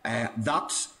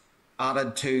 That,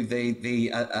 added to the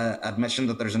admission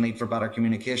that there's a need for better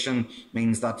communication,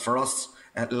 means that for us,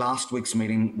 last week's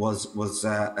meeting was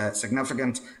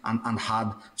significant and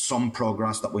had some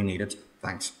progress that we needed.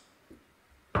 Thanks.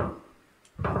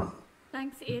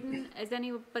 Thanks, Aidan. Is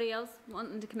anybody else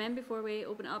wanting to come in before we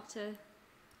open it up to?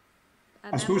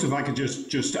 I suppose if I could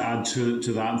just add to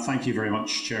that, and thank you very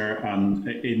much, Chair, and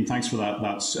Aidan, thanks for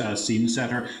that scene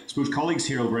setter. I suppose colleagues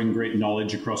here will bring great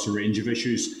knowledge across a range of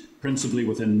issues, principally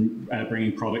within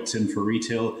bringing products in for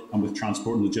retail and with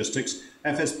transport and logistics.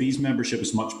 FSB's membership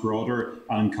is much broader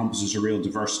and encompasses a real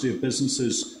diversity of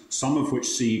businesses, some of which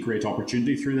see great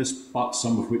opportunity through this, but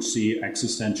some of which see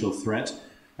existential threat,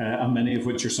 and many of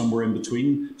which are somewhere in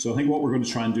between. So I think what we're going to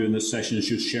try and do in this session is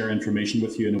just share information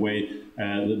with you in a way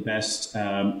that best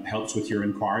helps with your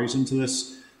inquiries into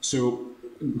this. So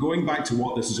going back to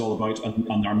what this is all about,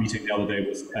 and our meeting the other day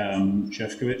with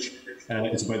Šefčovič,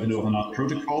 it's about the Northern Ireland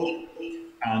Protocol,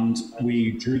 and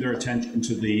we drew their attention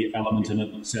to the element in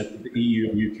it that said that the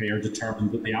EU and UK are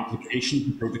determined that the application of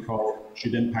the protocol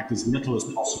should impact as little as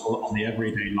possible on the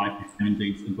everyday life of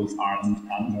communities in both Ireland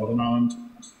and Northern Ireland.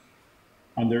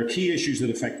 And there are key issues that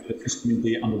affect the business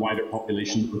community and the wider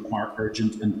population that require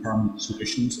urgent and permanent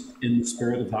solutions in the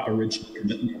spirit of that original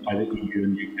commitment by the EU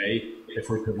and UK, if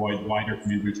we're to avoid wider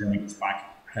community turning its back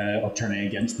or turning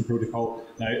against the protocol.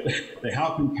 Now, they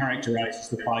have been characterised as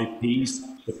the 5 Ps,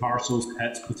 the parcels,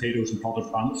 pets, potatoes and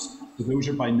potted plants. So those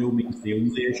are by no means the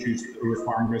only issues that are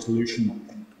requiring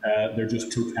resolution. They're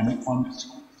just totemic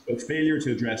ones. But failure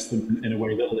to address them in a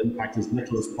way that will impact as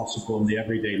little as possible on the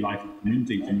everyday life of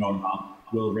communities in Northern Ireland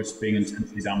will risk being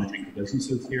intensely damaging to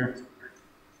businesses here.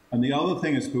 And the other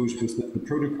thing, I suppose, was that the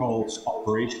protocol's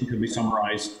operation could be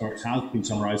summarised, or it has been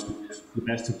summarised, with the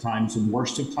best of times and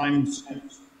worst of times.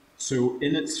 So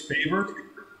in its favour,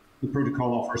 the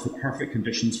protocol offers the perfect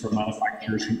conditions for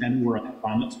manufacturers from anywhere on the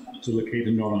planet to locate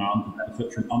in Northern Ireland to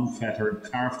benefit from unfettered,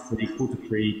 tariff-free,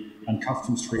 quota-free and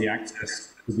customs-free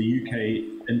access to the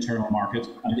UK internal market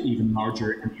and the even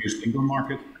larger EU single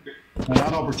market. Now,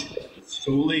 that opportunity is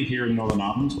solely here in Northern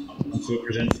Ireland, and so it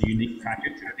presents a unique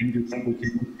package of English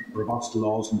speaking, robust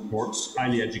laws and courts,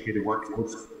 highly educated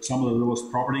workforce, some of the lowest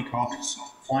property costs,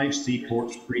 5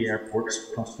 seaports, 3 airports,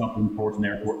 plus Dublin Port and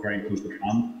Airport very close to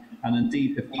hand. And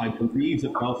indeed, if I believe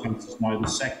that Belfast is now the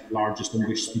second largest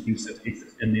English-speaking city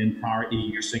in the entire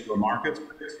EU single market.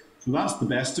 So that's the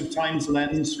best of times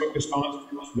lens focused on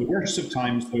it. The worst of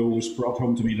times, though, was brought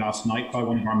home to me last night by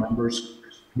one of our members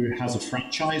who has a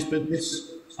franchise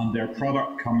business, and their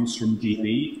product comes from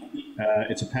GB.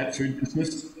 It's a pet food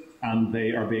business, and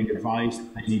they are being advised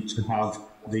that they need to have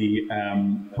the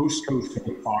postcode for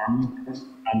the farm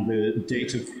and the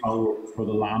date of flow for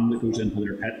the lamb that goes into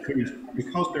their pet food.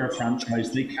 Because they're a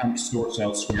franchise, they can't source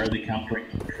elsewhere, they can't bring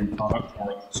different product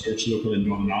or source local in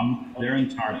Northern Ireland. Their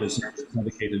entire business is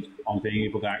dedicated on being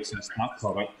able to access that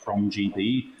product from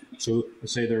GB. So I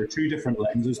say there are two different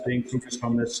lenses being focused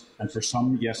on this, and for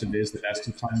some, yes, it is the best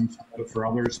of times, but for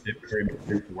others, it very much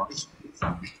proved the worst.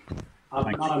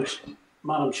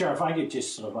 Madam Chair, if I could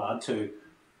just sort of add to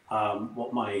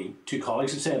what my two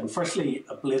colleagues have said. And firstly,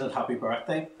 a belated happy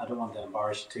birthday. I don't want to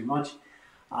embarrass you too much.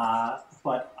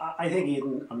 But I think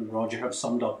Aidan and Roger have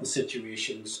summed up the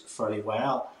situations fairly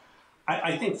well.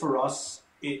 I think for us,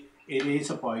 it is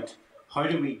about how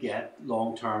do we get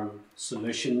long-term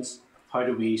solutions? How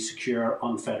do we secure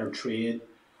unfettered trade?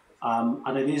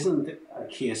 And it isn't a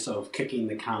case of kicking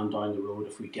the can down the road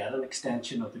if we get an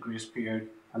extension of the grace period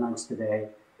announced today.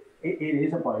 It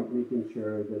is about making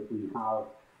sure that we have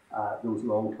those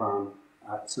long-term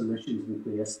solutions in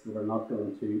place that are not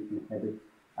going to inhibit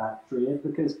trade,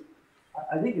 because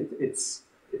I think it's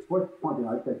worth pointing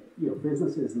out that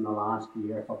businesses in the last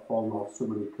year have fallen off so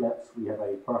many cliffs. We have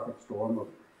a perfect storm of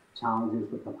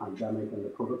challenges with the pandemic and the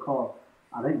protocol.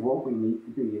 I think what we need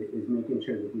to do is making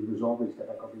sure that we resolve these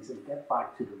difficulties and get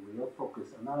back to the real focus,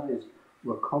 and that is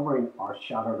recovering our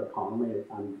shattered economy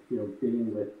and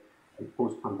dealing with a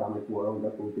post-pandemic world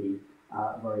that will be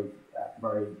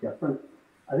very different.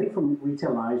 I think from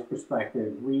Retail Now's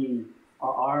perspective,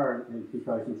 our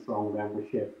 2,000 strong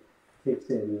membership takes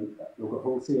in local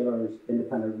wholesalers,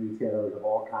 independent retailers of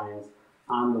all kinds,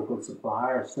 and local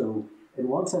suppliers. So in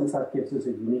one sense, that gives us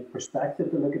a unique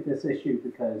perspective to look at this issue,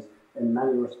 because in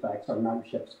many respects, our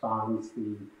membership spans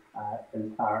the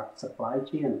entire supply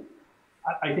chain.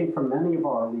 I think for many of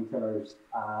our retailers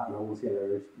and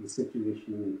wholesalers, the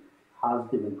situation has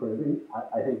been improving.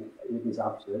 I think Aidan's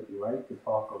absolutely right. The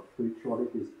talk of food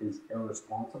shortage is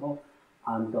irresponsible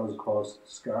and does cause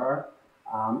scare.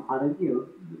 And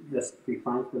let's be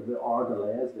frank, there are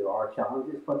delays, there are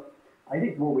challenges, but I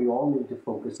think what we all need to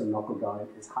focus and knuckle down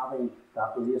is having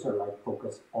that laser-like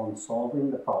focus on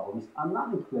solving the problems, and that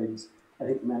includes, I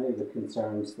think, many of the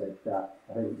concerns that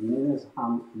I think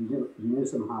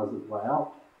Unionism has as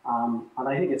well. And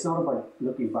I think it's not about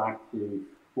looking back to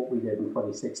what we did in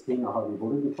 2016 or how we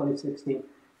voted in 2016.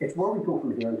 It's where we go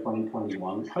from here in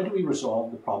 2021. How do we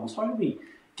resolve the problems? How do we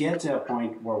get to a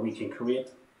point where we can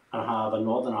create and have a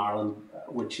Northern Ireland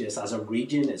which is, as a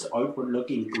region, is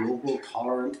outward-looking, global,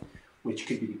 tolerant, which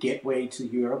could be the gateway to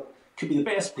Europe, could be the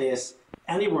best place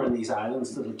anywhere in these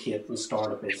islands to locate and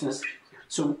start a business.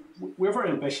 So we're very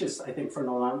ambitious, I think, for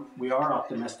Northern Ireland. We are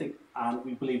optimistic, and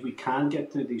we believe we can get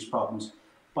through these problems.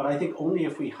 But I think only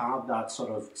if we have that sort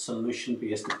of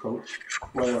solution-based approach,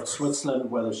 whether it's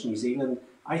Switzerland, whether it's New Zealand.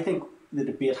 I think the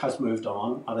debate has moved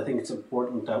on, and I think it's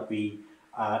important that we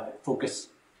focus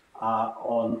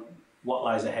on what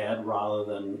lies ahead rather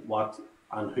than what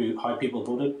and how people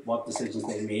voted, what decisions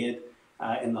they made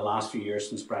in the last few years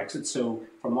since Brexit. So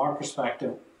from our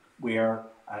perspective, we are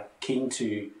keen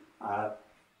to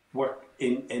work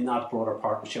in that broader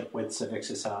partnership with civic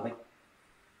society.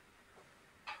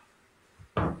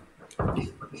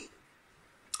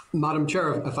 Madam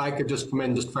Chair, if I could just come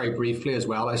in just very briefly as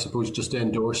well, I suppose just to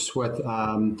endorse what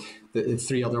the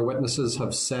three other witnesses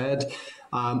have said.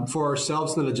 For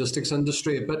ourselves in the logistics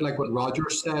industry, a bit like what Roger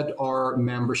said, our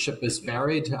membership is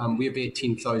varied. We have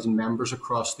 18,000 members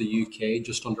across the UK,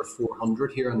 just under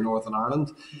 400 here in Northern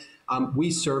Ireland.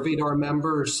 We surveyed our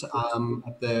members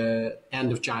at the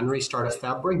end of January, start of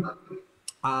February,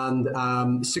 and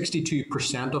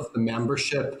 62% of the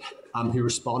membership who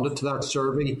responded to that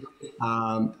survey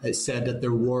said that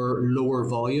there were lower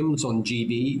volumes on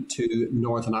GB to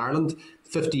Northern Ireland.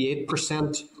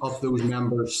 58% of those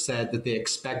members said that they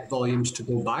expect volumes to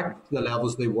go back to the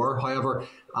levels they were. However,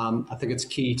 I think it's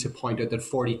key to point out that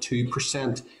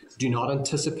 42% do not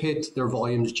anticipate their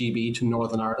volumes GB to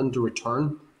Northern Ireland to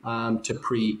return to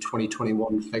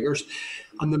pre-2021 figures.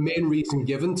 And the main reason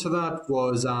given to that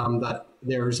was that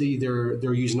there's either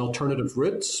they're using alternative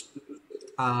routes,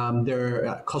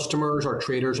 their customers or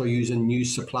traders are using new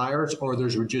suppliers, or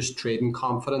there's reduced trading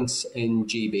confidence in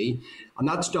GB. And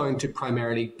that's down to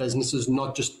primarily businesses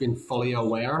not just being fully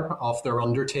aware of their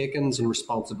undertakings and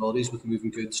responsibilities with moving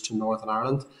goods to Northern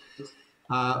Ireland.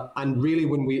 And really,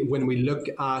 when we look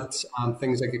at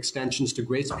things like extensions to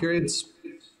grace periods,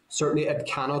 certainly it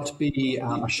cannot be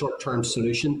a short-term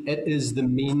solution. It is the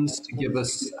means to give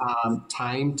us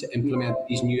time to implement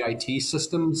these new IT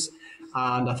systems.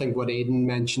 And I think what Aidan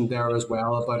mentioned there as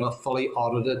well about a fully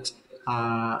audited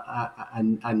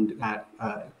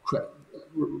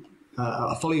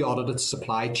a fully audited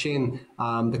supply chain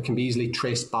that can be easily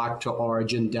traced back to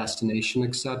origin, destination,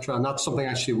 etc. And that's something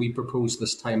actually we proposed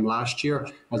this time last year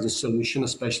as a solution,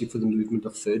 especially for the movement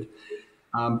of food.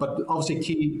 But obviously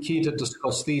key to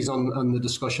discuss these on the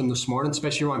discussion this morning,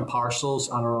 especially around parcels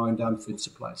and around food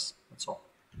supplies. That's all.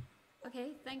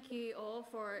 Okay, thank you all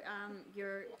for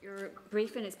your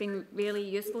briefing. It's been really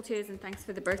useful to us, and thanks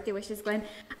for the birthday wishes, Glenn.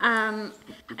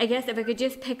 I guess if I could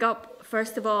just pick up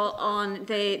first of all on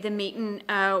the meeting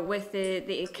with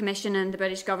the Commission and the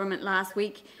British Government last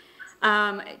week,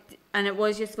 and it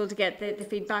was useful to get the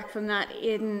feedback from that.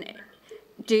 Aidan,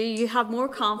 do you have more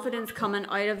confidence coming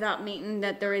out of that meeting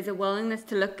that there is a willingness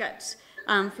to look at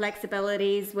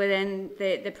flexibilities within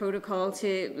the protocol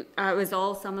to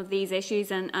resolve some of these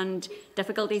issues and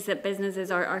difficulties that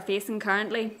businesses are facing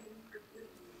currently?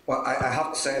 Well, I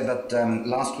have to say that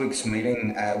last week's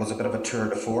meeting was a bit of a tour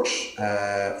de force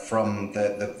from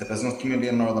the business community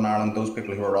in Northern Ireland. Those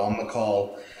people who were on the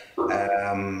call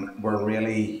were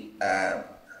really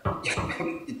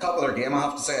top of their game, I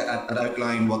have to say, at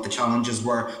outlining what the challenges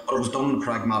were, but it was done in a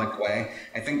pragmatic way.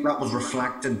 I think that was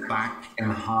reflected back in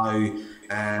how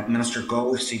Minister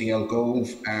Gove, CDL Gove,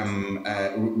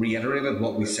 reiterated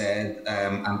what we said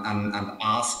and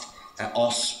asked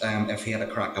us if he had a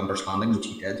correct understanding, which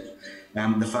he did.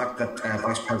 The fact that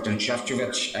Vice President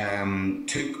Šefčovič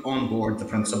took on board the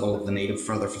principle of the need of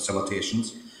further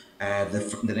facilitations,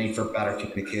 the need for better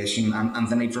communication and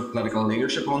the need for political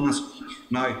leadership on this.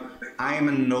 Now, I am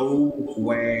in no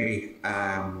way,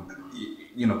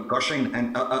 gushing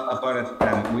about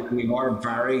it. We are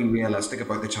very realistic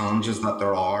about the challenges that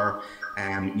there are.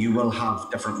 You will have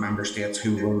different member states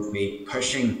who will be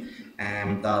pushing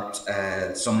that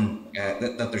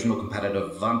there's no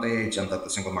competitive advantage and that the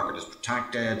single market is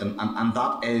protected, and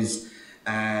that is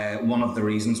one of the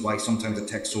reasons why sometimes it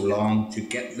takes so long to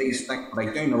get these things. But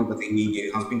I do know that the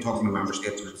EU has been talking to member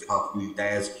states over the past few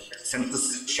days since the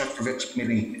Šefčovič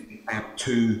meeting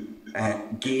to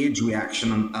gauge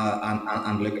reaction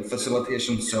and look at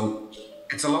facilitation. So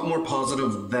it's a lot more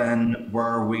positive than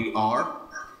where we are,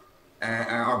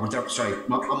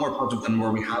 not more positive than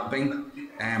where we have been.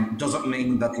 Doesn't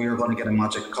mean that we are going to get a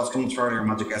magic customs ferry or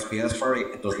magic SPS ferry.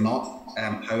 It does not.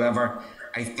 However,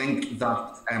 I think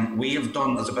that we have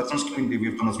done, as a business community,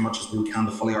 we've done as much as we can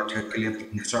to fully articulate the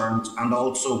concerns and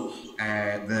also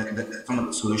some of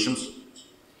the solutions.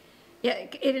 Yeah,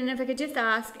 Aidan, if I could just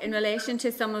ask, in relation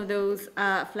to some of those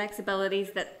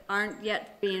flexibilities that aren't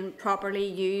yet being properly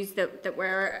used, that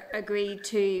were agreed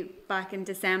to back in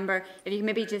December, if you can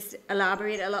maybe just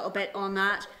elaborate a little bit on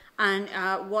that and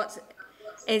what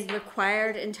is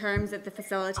required in terms of the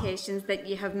facilitations that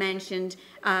you have mentioned,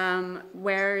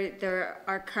 where there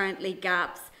are currently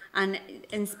gaps, and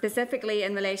specifically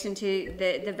in relation to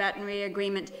the veterinary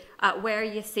agreement, where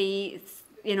you see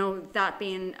that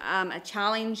being a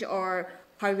challenge, or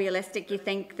how realistic you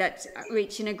think that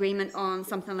reaching agreement on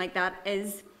something like that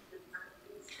is?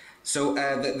 So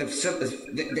the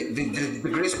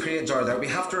grace periods are there. We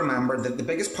have to remember that the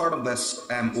biggest part of this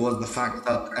was the fact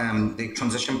that the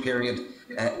transition period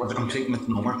was a complete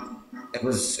misnomer. But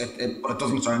it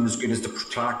doesn't sound as good as the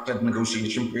protracted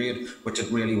negotiation period, which it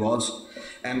really was.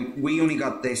 We only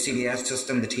got the CDS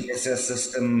system, the TSS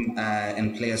system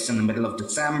in place in the middle of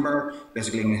December.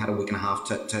 Basically, we had a week and a half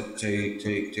to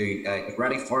get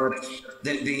ready for it.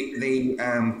 The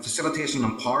facilitation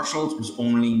on parcels was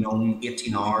only known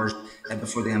 18 hours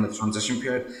before the end of the transition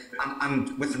period.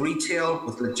 And with retail,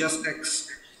 with logistics,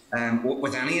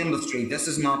 with any industry, this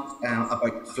is not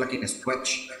about flicking a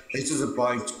switch. This is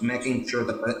about making sure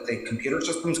that the computer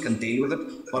systems can deal with it,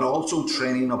 but also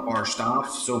training up our staff.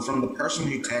 So from the person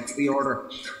who takes the order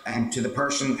to the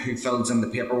person who fills in the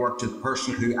paperwork to the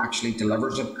person who actually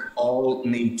delivers it, all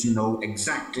need to know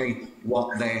exactly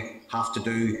what they have to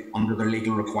do under their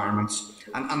legal requirements.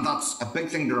 And that's a big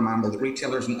thing to remember. The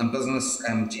retailers and business,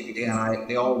 GPD and I,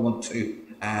 they all want to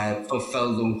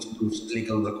fulfill those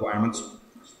legal requirements.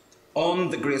 On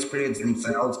the grace periods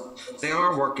themselves, they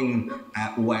are working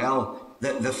well.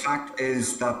 The fact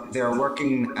is that they're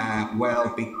working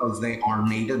well because they are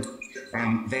needed.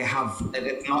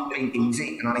 It's not been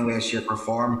easy in any way, shape or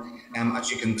form.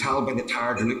 As you can tell by the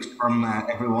tired looks from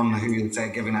everyone who is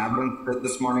giving evidence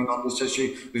this morning on this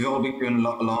issue, we've all been doing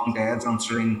long days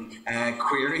answering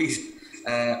queries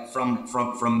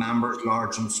from members,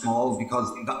 large and small,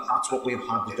 because that's what we've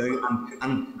had to do,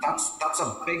 and that's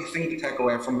a big thing to take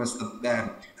away from this.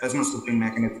 That business has been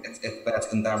making its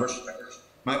best endeavours.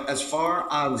 Now, as far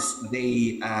as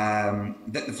the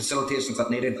facilitations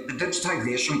that needed, the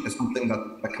digitisation is something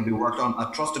that can be worked on.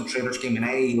 A trusted trader scheme, an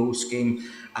AEO scheme,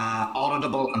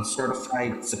 auditable and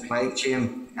certified supply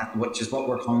chain, which is what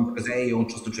we're calling, because AEO and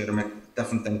trusted trader make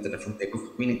different things to different people.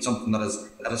 We need something that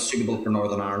is suitable for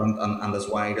Northern Ireland and as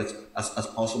wide as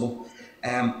possible.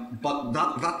 But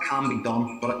that can be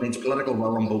done, but it needs political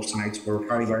will on both sides. We're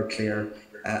very, very clear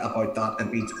about that.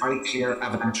 It needs very clear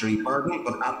evidentiary burden,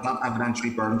 but that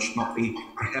evidentiary burden should not be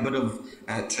prohibitive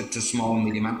to small and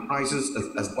medium enterprises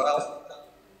as well.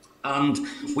 And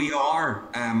we are,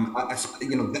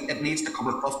 it needs to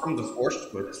cover customs, of course,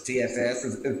 with CSS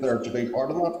is there to be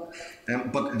part of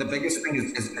that. But the biggest thing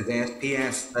is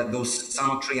SPS, those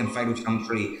sanitary and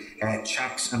phytosanitary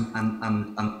checks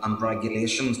and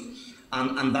regulations.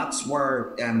 And that's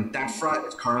where DEFRA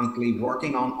is currently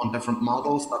working on different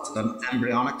models. That's at an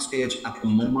embryonic stage at the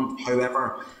moment.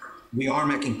 However, we are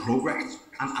making progress,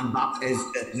 and that is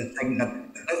the thing that,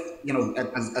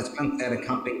 as Clint said, it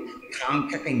can't be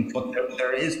can-kicking, but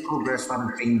there is progress that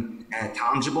has been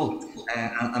tangible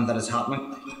and that is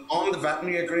happening. On the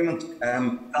veterinary agreement,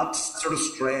 that sort of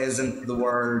strays into the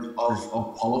world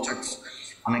of politics.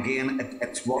 And again,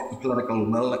 it's what the political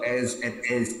will is.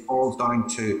 It falls down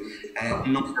to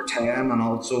number 10 and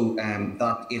also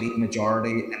that 80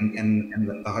 majority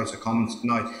in the House of Commons.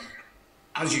 Now,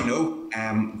 as you know,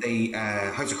 the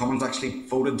House of Commons actually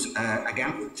voted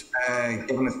against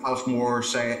giving itself more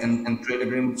say in trade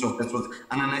agreements. So if this was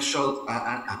an initial,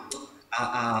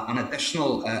 an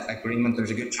additional agreement, there's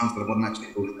a good chance that it wouldn't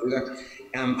actually go through there.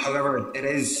 However, it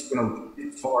is,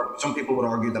 for some people would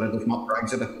argue that it is not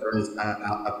Brexit if there is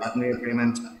a veterinary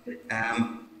agreement.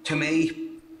 To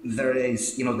me, there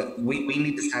is, that we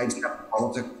need to sidestep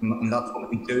politics, and that's what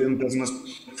we do in business.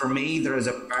 For me, there is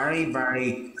a very,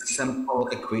 very simple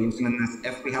equation in this.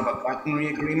 If we have a veterinary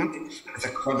agreement, it's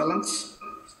equivalence.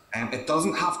 It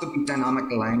doesn't have to be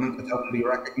dynamic alignment, it has to be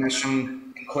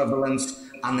recognition, equivalence,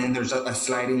 and then there's a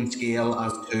sliding scale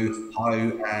as to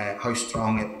how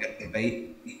strong it can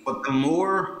be. But the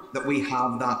more that we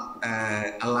have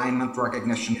that alignment,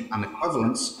 recognition and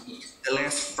equivalence, the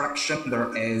less friction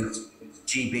there is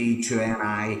GB to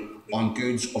NI on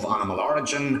goods of animal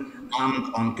origin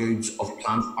and on goods of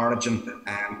plant origin.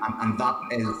 And that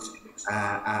is,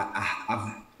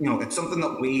 it's something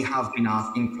that we have been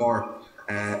asking for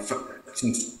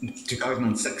since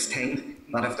 2016,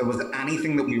 that if there was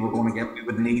anything that we were going to get, we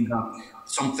would need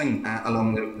something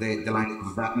along the lines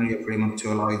of a veterinary agreement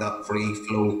to allow that free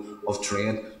flow of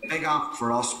trade. Big ask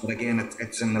for us, but again,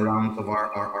 it's in the realms of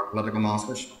our political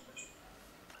masters.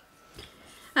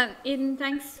 Aidan,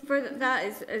 thanks for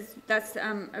that. That's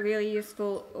a really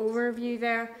useful overview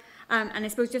there. And I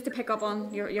suppose just to pick up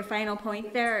on your final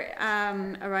point there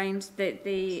around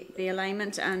the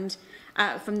alignment, and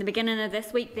from the beginning of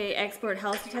this week, the export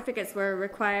health certificates were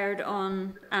required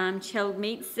on chilled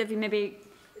meats. If you maybe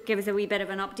give us a wee bit of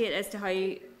an update as to how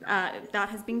that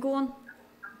has been going.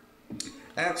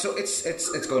 So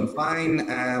it's going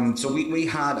fine. So we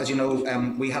had, as you know,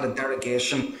 we had a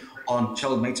derogation on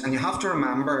chilled meats, and you have to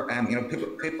remember,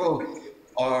 people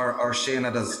are seeing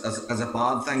it as a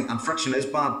bad thing, and friction is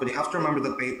bad. But you have to remember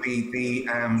that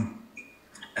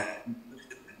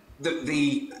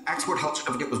the export health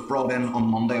certificate was brought in on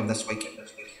Monday of this week.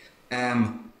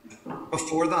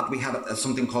 Before that, we had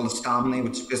something called a STAMNI,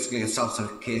 which is basically a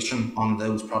self-certification on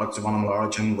those products of animal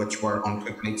origin which were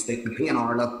uncooked meats. The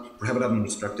PNR list, prohibited and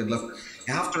restricted list.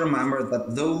 You have to remember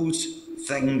that those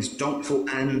things don't go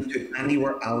into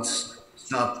anywhere else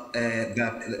that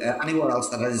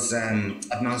is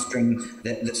administering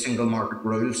the single market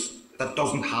rules. That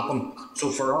doesn't happen. So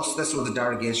for us, this was a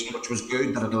derogation, which was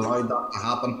good that it allowed that to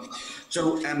happen.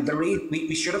 So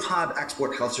we should have had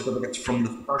export health certificates from the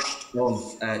 1st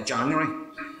of January.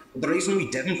 The reason we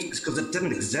didn't is because it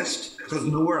didn't exist, because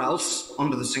nowhere else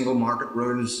under the single market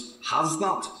rules has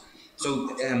that. So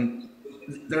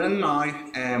they're in now.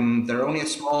 They're only a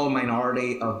small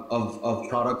minority of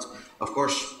products. Of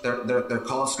course, they're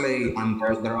costly, and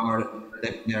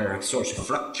they're a source of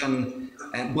friction.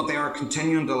 But they are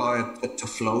continuing to allow it to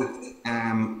flow.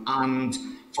 And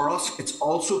for us, it's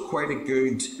also quite a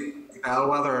good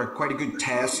bellwether, quite a good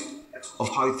test of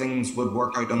how things would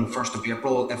work out on the 1st of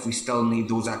April if we still need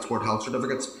those export health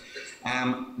certificates.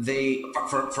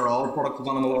 For all products of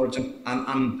animal origin,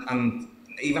 and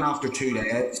even after 2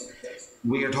 days,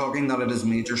 we are talking that it is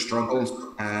major struggles.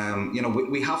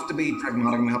 We have to be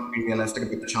pragmatic, we have to be realistic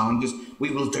about the challenges. We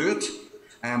will do it,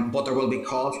 but there will be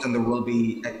cost and there will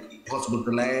be possible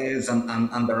delays, and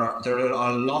there are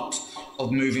a lot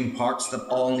of moving parts that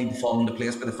all need to fall into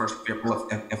place by the 1st of April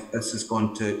if this is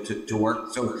going to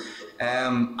work. So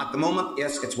at the moment,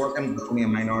 yes, it's working, but only a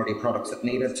minority of products that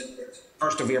need it.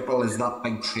 1st of April is that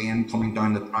big train coming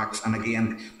down the tracks, and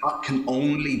again, that can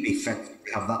only be fixed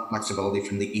to have that flexibility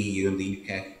from the EU and the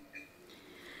UK.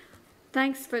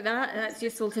 Thanks for that. That's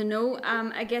useful to know.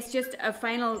 I guess just a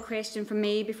final question from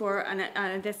me before,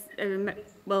 and this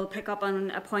will pick up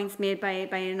on points made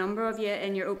by a number of you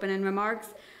in your opening remarks.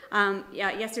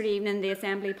 Yesterday evening, the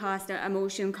Assembly passed a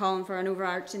motion calling for an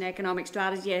overarching economic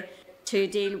strategy to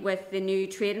deal with the new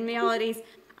trading realities.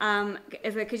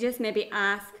 If I could just maybe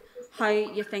ask how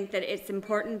you think that it's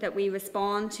important that we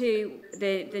respond to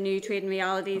the new trading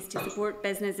realities, to support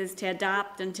businesses to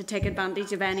adapt and to take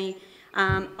advantage of any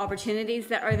opportunities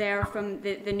that are there from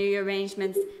the new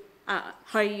arrangements,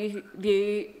 how you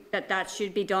view that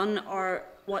should be done, or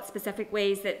what specific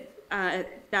ways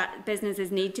that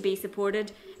businesses need to be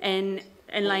supported in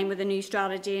line with the new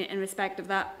strategy in respect of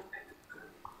that.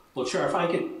 Well, sure, if I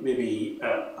could maybe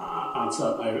answer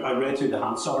that. I read through the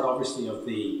Hansard, obviously, of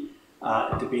the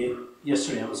debate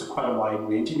yesterday. It was quite a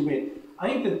wide-ranging debate. I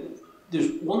think that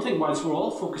there's one thing, whilst we're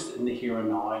all focused in the here and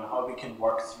now and how we can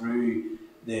work through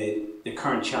the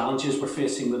current challenges we're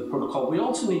facing with the protocol, we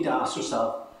also need to ask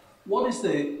ourselves, what is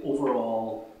the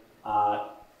overall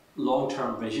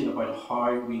long-term vision about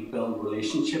how we build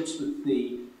relationships with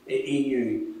the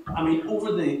EU? I mean,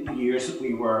 over the years that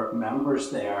we were members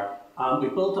there, we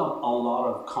built up a lot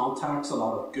of contacts, a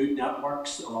lot of good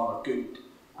networks, a lot of good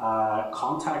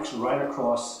contacts right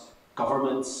across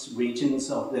governments, regions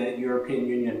of the European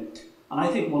Union. And I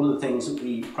think one of the things that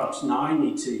we perhaps now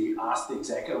need to ask the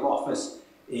Executive Office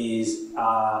is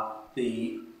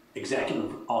the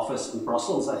Executive Office in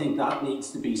Brussels. I think that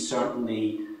needs to be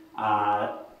certainly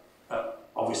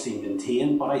obviously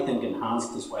maintained, but I think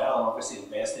enhanced as well. Obviously,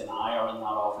 Invest in I are in that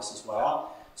office as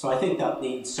well. So I think that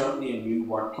needs certainly a new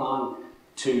work plan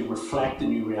to reflect the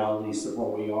new realities of where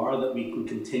we are, that we can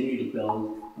continue to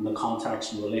build on the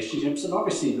contacts and relationships, and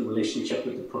obviously the relationship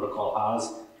that the protocol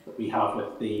has, that we have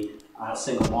with the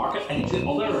single market. I think the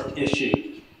other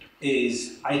issue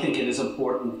is, I think it is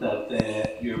important that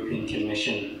the European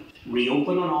Commission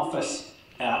reopen an office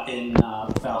in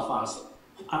Belfast.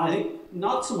 And I think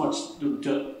not so much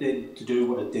to do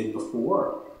what it did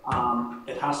before.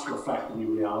 It has to reflect the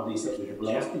new realities that we have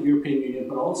left the European Union,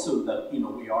 but also that, you know,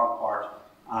 we are part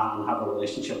and have a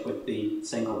relationship with the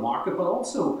single market. But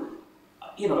also,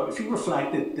 you know, if you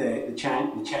reflect that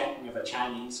we have a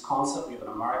Chinese consulate, we have an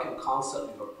American consulate,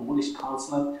 we have a Polish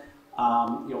consulate,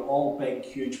 you know, all big,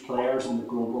 huge players in the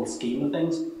global scheme of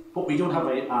things, but we don't have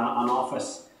an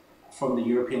office from the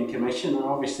European Commission. And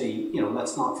obviously, you know,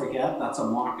 let's not forget that's a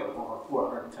market of over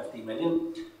 450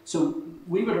 million. So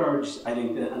we would urge, I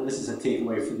think, that, and this is a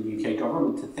takeaway for the UK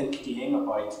government, to think again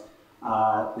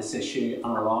about this issue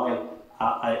and allow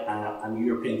a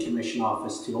European Commission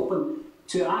office to open,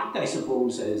 to act, I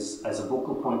suppose, as a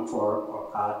vocal point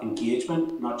for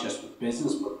engagement, not just with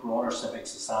business, but broader civic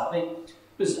society.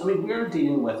 Because, I mean, we're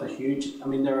dealing with a huge, I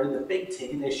mean, there are the big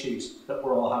ticket issues that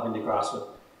we're all having to grasp with.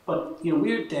 But, you know,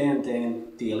 we're day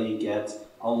in, daily get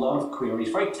a lot of queries,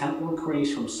 very technical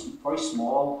queries from very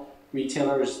small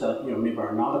retailers that, you know, maybe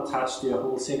are not attached to a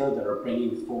wholesaler, that are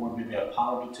bringing forward maybe a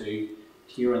pallet or two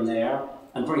here and there,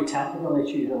 and very technical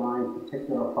issues around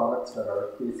particular products that are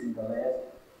facing delays.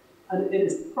 And it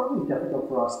is probably difficult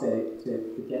for us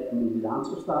to get immediate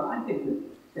answers to that. I think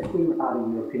that if we had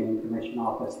a European Commission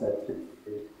office that could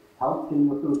help deal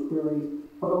with those queries,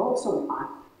 but also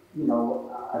act, you know,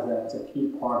 as a key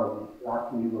part of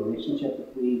that new relationship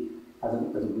that we, as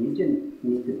a region,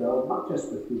 need to build, not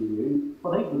just with the EU, but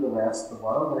I think with the rest of the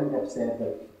world. I think I've said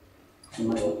that in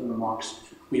my opening remarks,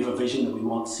 we have a vision that we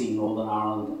want to see Northern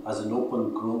Ireland as an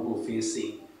open,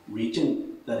 global-facing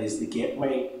region that is the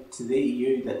gateway to the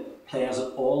EU, that plays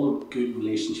on all the good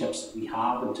relationships that we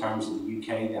have in terms of the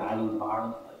UK, the island of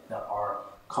Ireland, that our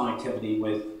connectivity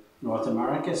with North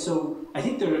America. So I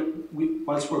think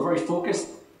whilst we're very focused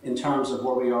in terms of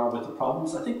where we are with the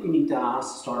problems, I think we need to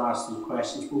start asking the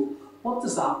questions, well, what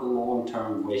does that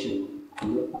long-term vision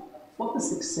look like? What does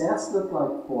success look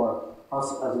like for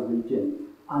us as a region?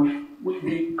 And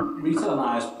Retail and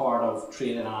I, as part of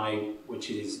Trade and I, which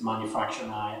is Manufacturing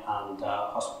and I and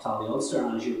Hospitality Ulster,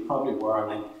 and as you're probably aware,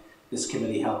 I think this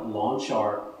committee helped launch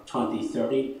our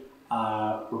 2030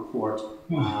 report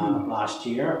last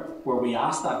year, where we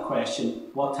asked that question: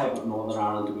 what type of Northern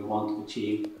Ireland do we want to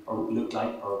achieve or look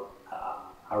like or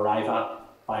arrive at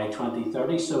by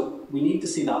 2030? So we need to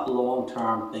see that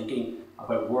long-term thinking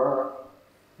about where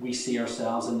we see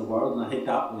ourselves in the world, and I think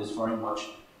that was very much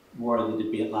where the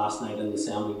debate last night in the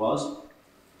Assembly was.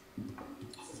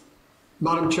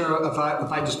 Madam Chair, if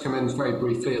I just come in very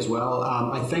briefly as well,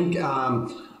 I think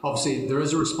obviously there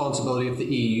is a responsibility of the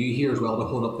EU here as well to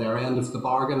hold up their end of the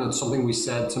bargain. And something we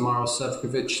said to Maros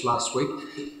Sefcovic last week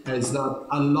is that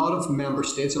a lot of member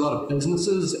states, a lot of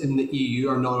businesses in the EU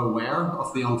are not aware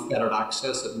of the unfettered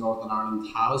access that Northern Ireland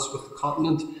has with the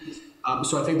continent.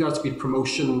 So I think there has to be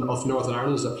promotion of Northern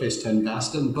Ireland as a place to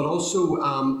invest in, but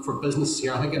also for businesses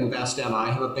here, I think Invest NI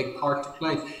have a big part to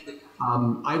play.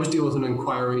 I was dealing with an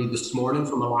inquiry this morning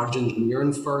from a large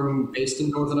engineering firm based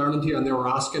in Northern Ireland here, and they were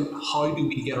asking, how do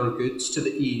we get our goods to the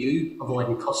EU,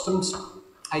 avoiding customs,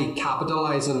 i.e.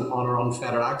 capitalising on our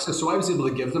unfettered access? So I was able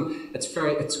to give them,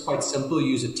 it's quite simple, you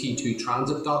use a T2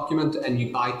 transit document and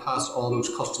you bypass all those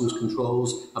customs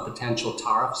controls and potential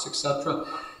tariffs, etc.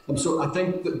 So I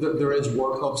think that there is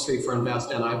work, obviously, for Invest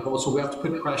NI, but also we have to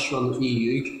put pressure on the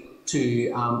EU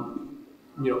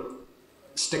to,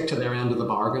 stick to their end of the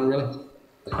bargain, really.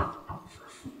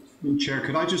 Chair,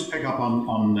 could I just pick up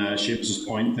on Seamus's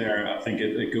point there? I think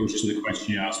it goes to the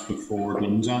question you asked before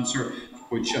Lynn's answer,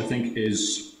 which I think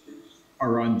is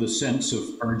around the sense of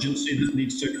urgency that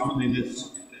needs to accompany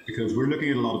this, because we're looking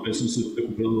at a lot of businesses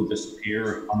that will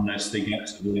disappear unless they get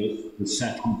to the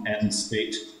settled end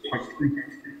state quickly.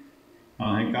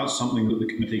 I think that's something that the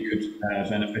committee could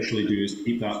beneficially do, is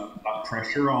keep that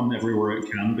pressure on everywhere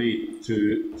it can be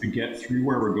to get through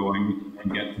where we're going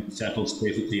and get to the settled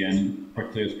state at the end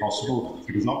quickly as possible.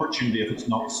 Because opportunity, if it's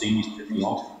not seen, is pretty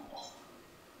lost.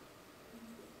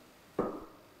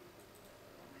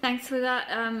 Thanks for that.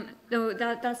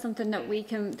 That's something that we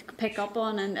can pick up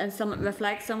on and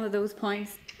reflect some of those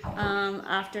points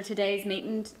after today's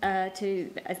meeting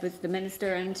with the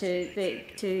Minister and to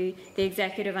the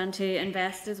Executive and to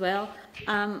Invest as well.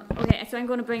 Okay, so I'm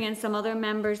going to bring in some other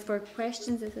members for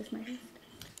questions. Is this my list?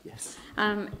 Yes.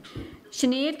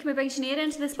 Sinead, can we bring Sinead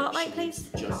into the spotlight, please?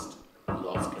 Just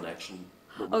lost connection.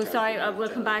 Oh, sorry, we'll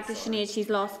come back to Sinead. She's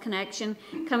lost connection.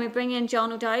 Can we bring in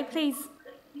John O'Dowd, please?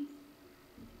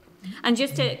 And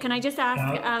can I just ask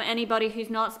anybody who's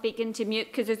not speaking to mute,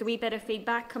 because there's a wee bit of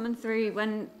feedback coming through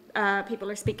when people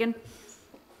are speaking.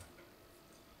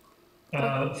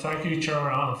 Thank you,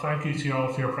 Chair, and thank you to you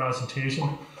all for your presentation.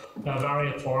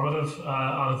 Very informative,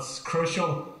 and it's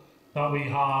crucial that we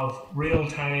have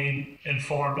real-time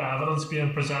informed evidence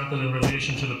being presented in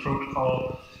relation to the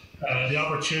protocol, the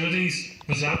opportunities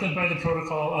presented by the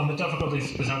protocol and the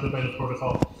difficulties presented by the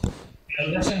protocol.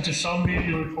 Listening to some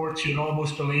media reports, you'd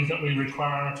almost believe that we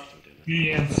require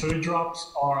UN food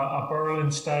drops or a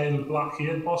Berlin-style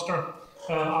blockade buster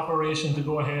operation to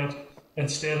go ahead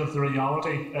instead of the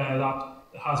reality that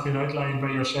has been outlined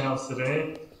by yourselves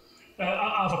today.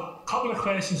 I have a couple of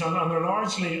questions, and they're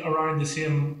largely around the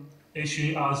same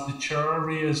issue as the Chair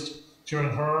raised during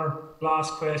her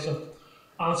last question.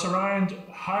 And it's around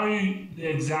how the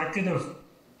Executive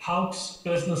helps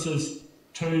businesses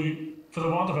to, for the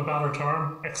want of a better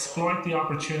term, exploit the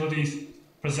opportunities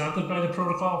presented by the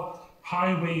protocol,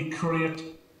 how we create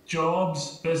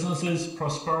jobs, businesses,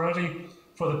 prosperity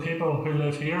for the people who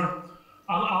live here.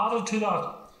 And added to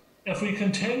that, if we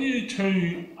continue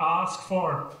to ask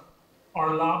for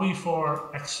or lobby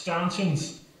for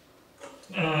extensions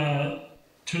to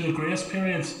the grace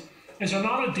periods, is there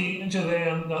not a danger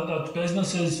then that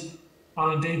businesses,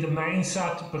 and indeed the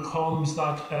mindset becomes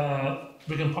that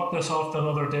we can put this off to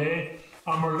another day,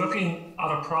 and we're looking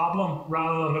at a problem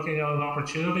rather than looking at an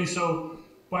opportunity? So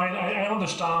while I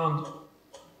understand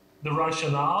the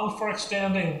rationale for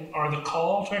extending, or the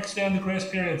call to extend the grace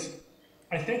periods,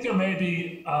 I think there may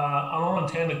be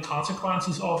unintended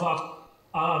consequences of that.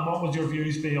 What would your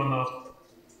views be on that?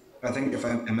 I think if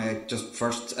I may just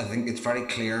first, I think it's very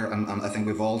clear, and I think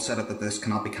we've all said it, that this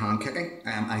cannot be can kicking.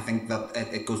 I think that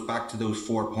it goes back to those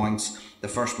 4 points. The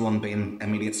first one being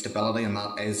immediate stability, and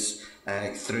that is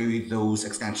through those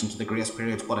extensions to the grace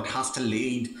periods, but it has to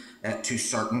lead to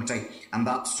certainty, and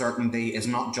that certainty is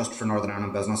not just for Northern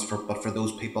Ireland business, but for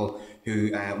those people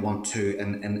who want to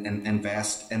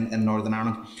invest in Northern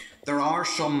Ireland. There are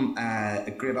some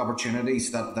great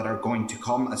opportunities that are going to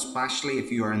come, especially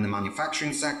if you are in the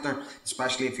manufacturing sector,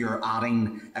 especially if you're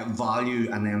adding value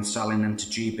and then selling into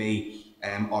GB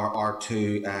or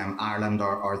to Ireland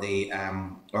or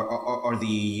the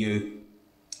EU.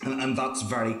 And that's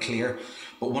very clear.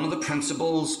 But one of the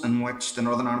principles in which the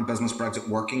Northern Ireland Business Brexit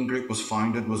Working Group was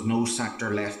founded was no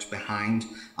sector left behind.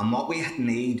 And what we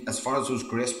need, as far as those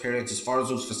grace periods, as far as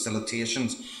those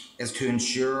facilitations, is to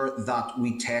ensure that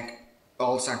we take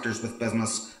all sectors with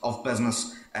business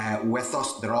with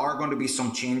us. There are going to be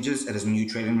some changes. It is a new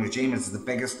trading regime. It's the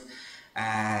biggest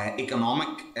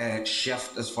economic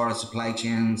shift as far as supply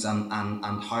chains and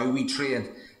how we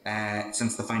trade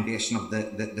since the foundation of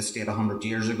the state 100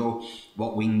 years ago.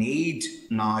 What we need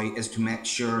now is to make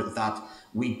sure that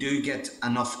we do get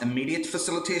enough immediate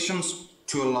facilitations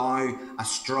to allow a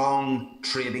strong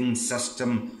trading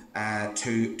system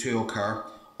to occur.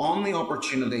 On the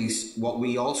opportunities, what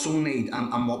we also need,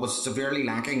 and what was severely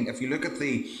lacking, if you look at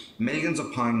the millions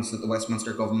of pounds that the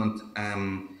Westminster government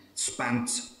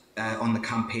spent on the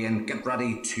campaign Get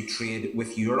Ready to Trade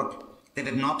with Europe, they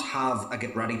did not have a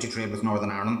Get Ready to Trade with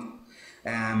Northern Ireland.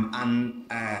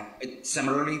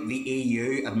 Similarly, the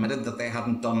EU admitted that they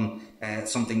hadn't done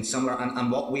something similar,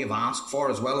 and what we have asked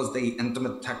for, as well as the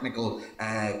intimate technical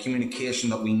communication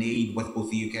that we need with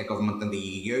both the UK government and the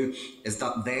EU, is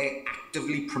that they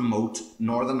actively promote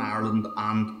Northern Ireland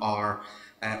and our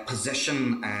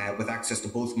position with access to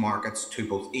both markets, to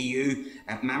both EU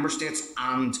member states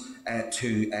and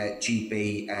to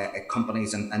GB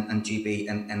companies and GB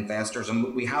investors.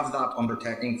 And we have that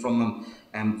undertaking from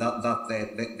them,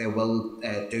 that they will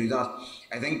do that.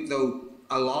 I think, though,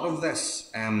 a lot of this,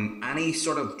 any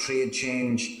sort of trade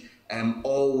change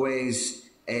always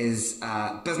is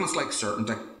business-like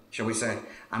certainty, shall we say,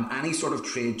 and any sort of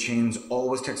trade change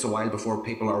always takes a while before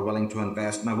people are willing to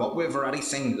invest. Now, what we've already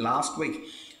seen last week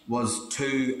was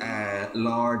 2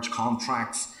 large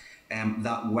contracts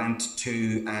that went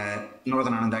to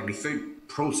Northern Ireland agri-food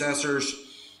processors,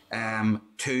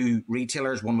 2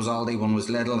 retailers. One was Aldi, one was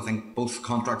Lidl. I think both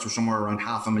contracts were somewhere around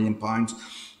 £500,000,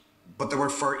 but they were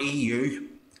for EU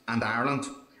and Ireland,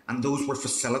 and those were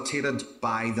facilitated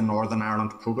by the Northern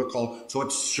Ireland Protocol. So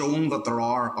it's shown that there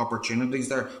are opportunities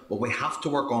there. What we have to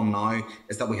work on now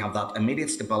is that we have that immediate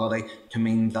stability to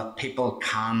mean that people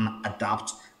can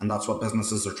adapt, and that's what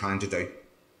businesses are trying to do.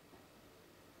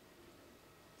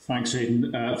 Thanks,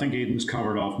 Aidan. I think Aidan's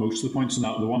covered off most of the points on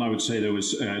that. The one I would say, though,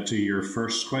 is to your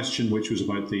first question, which was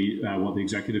about what the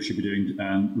executive should be doing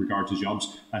in regard to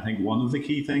jobs. I think one of the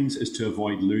key things is to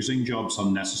avoid losing jobs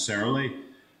unnecessarily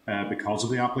because of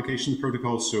the application of the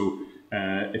protocol. So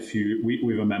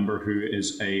we have a member who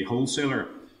is a wholesaler.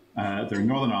 They're a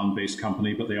Northern Ireland-based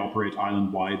company, but they operate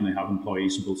island-wide and they have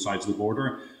employees on both sides of the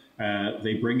border.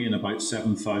 They bring in about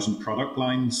 7,000 product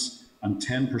lines, and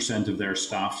 10% of their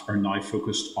staff are now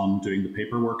focused on doing the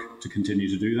paperwork to continue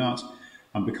to do that.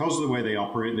 And because of the way they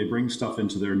operate, they bring stuff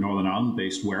into their Northern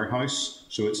Ireland-based warehouse,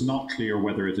 so it's not clear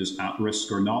whether it is at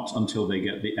risk or not until they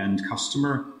get the end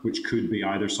customer, which could be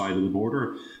either side of the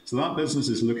border. So that business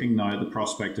is looking now at the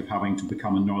prospect of having to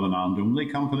become a Northern Ireland-only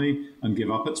company and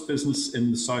give up its business in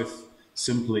the south,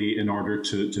 simply in order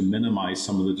to minimise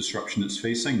some of the disruption it's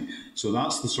facing. So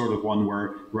that's the sort of one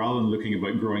where, rather than looking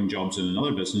about growing jobs in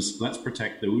another business, let's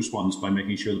protect those ones by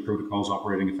making sure the protocol is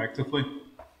operating effectively.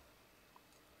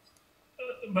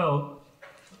 Well,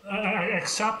 I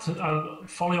accept and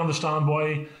fully understand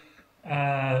why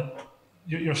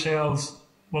yourselves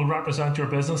will represent your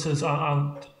businesses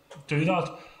and do that.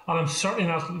 And I'm certainly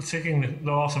not seeking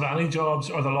the loss of any jobs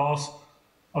or the loss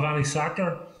of any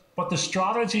sector. But the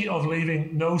strategy of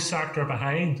leaving no sector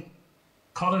behind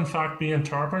could in fact be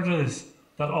interpreted as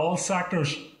that all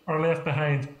sectors are left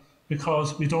behind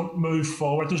because we don't move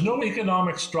forward. There's no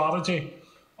economic strategy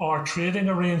or trading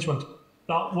arrangement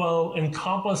that will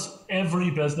encompass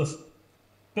every business.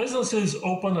 Businesses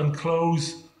open and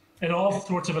close in all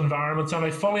sorts of environments, and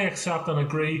I fully accept and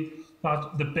agree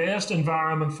that the best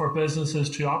environment for businesses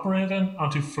to operate in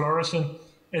and to flourish in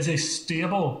is a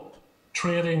stable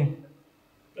trading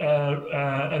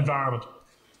environment.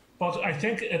 But I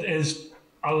think it is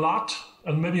a lot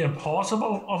and maybe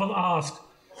impossible of an ask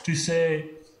to say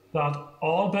that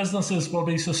all businesses will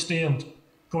be sustained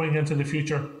going into the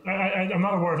future. I'm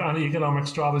not aware of any economic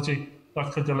strategy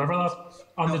that could deliver that.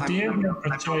 And the danger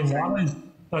of doing that is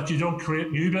that you don't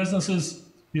create new businesses,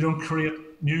 you don't create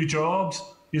new jobs,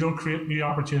 you don't create new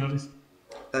opportunities.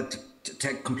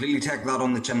 Completely take that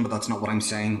on the chin, but that's not what I'm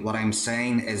saying. What I'm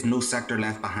saying is no sector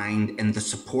left behind in the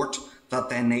support that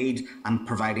they need and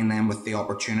providing them with the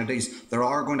opportunities. There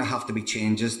are going to have to be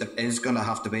changes. There are going to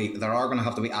have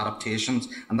to be adaptations,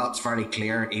 and that's very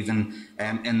clear even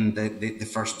in the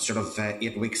first sort of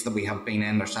 8 weeks that we have been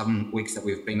in, or 7 weeks that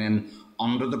we've been in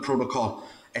under the protocol.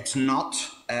 It's not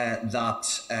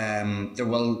that there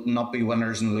will not be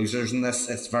winners and losers in this.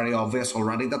 It's very obvious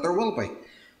already that there will be.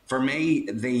 For me,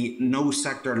 the no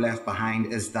sector left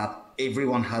behind is that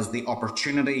everyone has the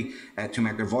opportunity to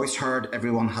make their voice heard.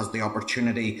 Everyone has the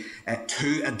opportunity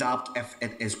to adapt if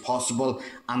it is possible,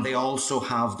 and they also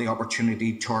have the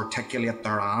opportunity to articulate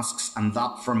their asks. And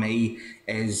that, for me,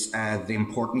 is the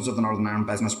importance of the Northern Ireland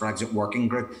Business Brexit Working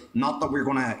Group. Not that we're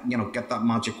going to, get that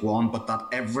magic wand, but that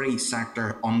every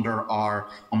sector under our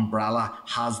umbrella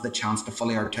has the chance to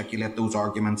fully articulate those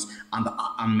arguments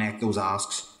and make those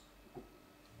asks.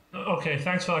 Okay,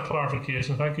 thanks for that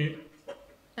clarification. Thank you.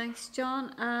 Thanks,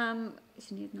 John.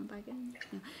 You need no back in.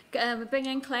 No. Bring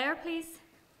in Claire, please.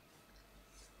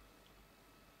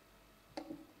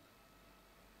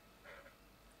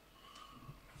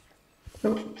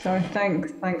 Oh, sorry.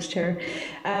 Thanks, Chair.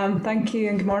 Thank you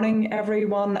and good morning,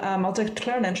 everyone. I'll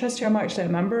declare an interest here. I'm actually a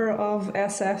member of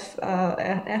FSB.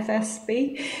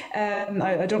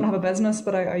 I don't have a business,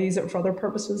 but I use it for other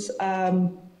purposes.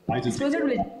 I suppose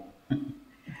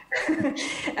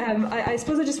I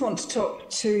suppose I just want to talk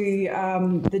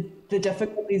to the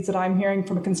difficulties that I'm hearing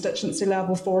from a constituency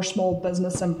level for small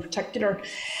business in particular.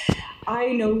 I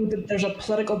know that there's a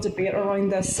political debate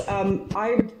around this.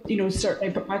 I,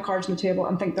 certainly put my cards on the table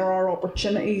and think there are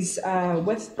opportunities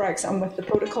with Brexit and with the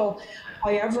protocol.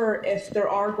 However, if there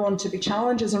are going to be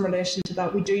challenges in relation to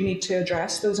that, we do need to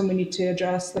address those, and we need to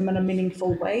address them in a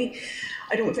meaningful way.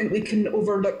 I don't think we can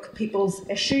overlook people's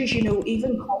issues.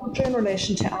 Even commentary in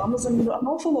relation to Amazon, an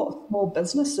awful lot of small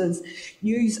businesses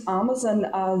use Amazon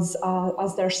as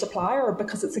their supplier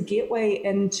because it's a gateway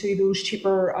into those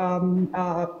cheaper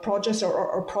produce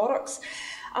or products.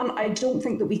 And I don't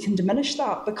think that we can diminish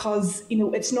that because,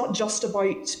 it's not just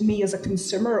about me as a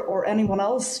consumer or anyone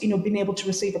else, being able to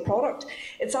receive a product.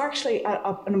 It's actually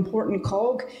an important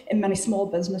cog in many small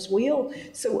business wheel.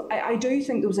 So I do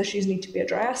think those issues need to be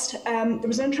addressed. There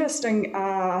was an interesting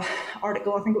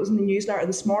article, I think it was in the newsletter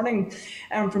this morning,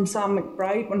 from Sam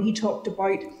McBride when he talked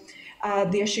about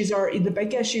the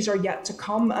big issues are yet to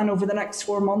come, and over the next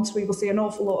 4 months we will see an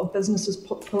awful lot of businesses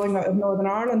pulling out of Northern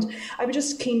Ireland. I was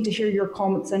just keen to hear your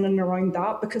comments in and around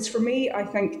that, because for me, I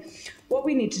think what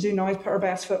we need to do now is put our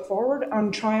best foot forward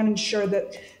and try and ensure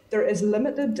that there is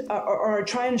limited or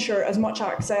try and ensure as much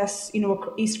access,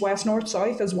 east, west, north,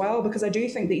 south as well, because I do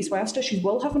think the east, west issues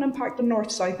will have an impact on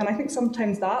north, south, and I think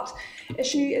sometimes that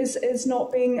issue is not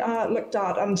being looked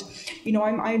at. And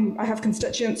I have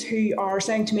constituents who are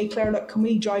saying to me, Claire, look, can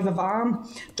we drive a van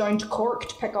down to Cork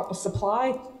to pick up a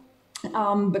supply?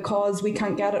 Because we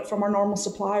can't get it from our normal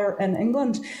supplier in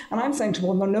England. And I'm saying to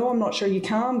them, well, no, I'm not sure you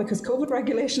can, because COVID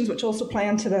regulations, which also play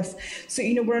into this. So,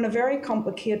 we're in a very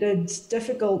complicated,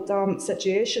 difficult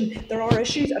situation. There are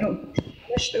issues, I don't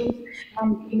wish those,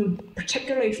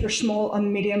 particularly for small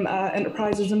and medium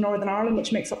enterprises in Northern Ireland,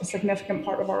 which makes up a significant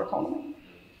part of our economy.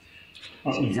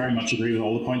 I very much agree with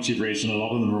all the points you've raised, and a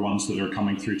lot of them are ones that are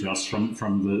coming through to us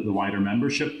from the wider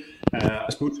membership. I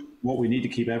suppose what we need to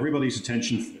keep everybody's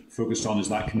attention focused on is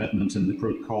that commitment in the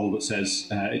protocol that says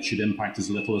it should impact as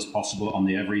little as possible on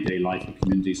the everyday life of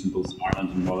communities in both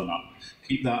Ireland and Northern Ireland.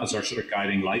 Keep that as our sort of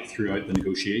guiding light throughout the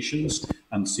negotiations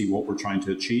and see what we're trying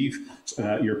to achieve.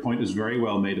 Your point is very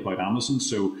well made about Amazon.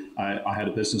 So I had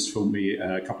a business phone me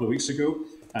a couple of weeks ago.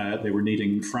 They were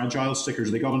needing fragile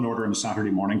stickers. They got an order on a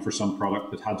Saturday morning for some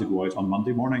product that had to go out on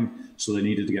Monday morning. So they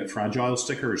needed to get fragile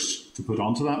stickers to put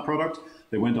onto that product.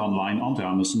 They went online onto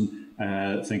Amazon,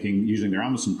 thinking using their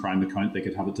Amazon Prime account, they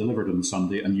could have it delivered on the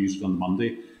Sunday and use it on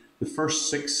Monday. The first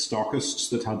 6 stockists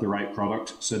that had the right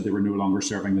product said they were no longer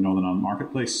serving the Northern Ireland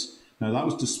marketplace. Now, that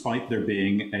was despite there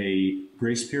being a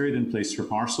grace period in place for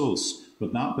parcels.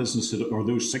 But that business, or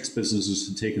those 6 businesses,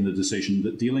 had taken the decision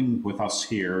that dealing with us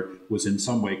here was in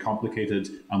some way complicated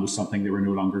and was something they were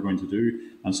no longer going to do.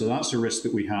 And so that's a risk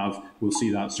that we have. We'll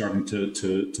see that starting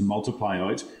to multiply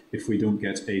out if we don't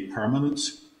get a permanent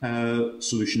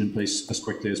solution in place as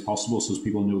quickly as possible, so as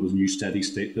people know the new steady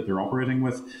state that they're operating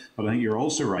with. But I think you're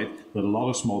also right that a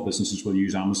lot of small businesses will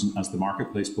use Amazon as the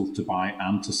marketplace both to buy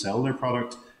and to sell their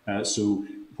product. So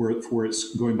where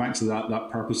it's going back to that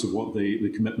purpose of what the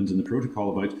commitment in the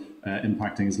protocol about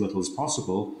impacting as little as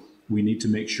possible, we need to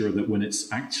make sure that when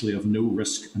it's actually of no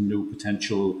risk and no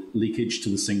potential leakage to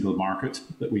the single market,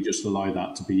 that we just allow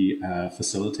that to be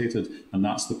facilitated. And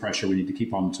that's the pressure we need to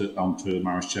keep onto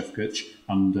Maros Šefčovič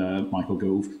and Michael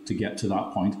Gove to get to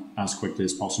that point as quickly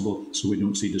as possible, so we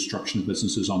don't see destruction of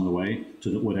businesses on the way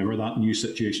to whatever that new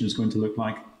situation is going to look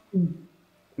like.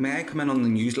 May I come in on the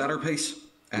newsletter piece?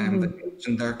 That you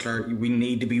mentioned there, Claire, we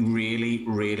need to be really,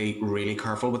 really, really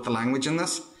careful with the language in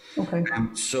this. Okay.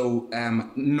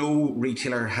 No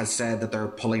retailer has said that they're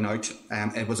pulling out.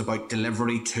 It was about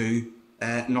delivery to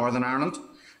Northern Ireland.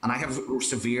 And I have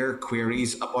severe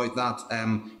queries about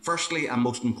that. Firstly, and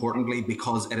most importantly,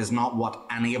 because it is not what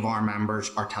any of our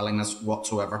members are telling us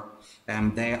whatsoever.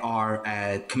 They are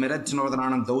committed to Northern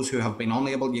Ireland. Those who have been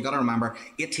unable, you got to remember,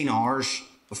 18 hours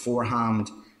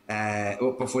beforehand,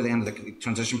 before the end of the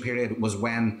transition period, was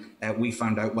when we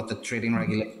found out what the trading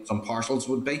regulations on parcels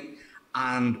would be.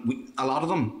 And a lot of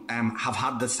them have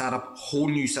had to set up whole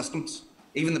new systems.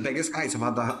 Even the biggest guys have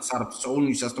had to set up whole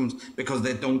new systems because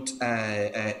they don't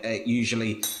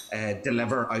usually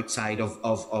deliver outside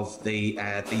of the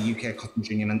UK Customs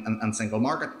Union and single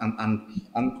market.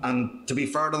 And to be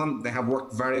fair to them, they have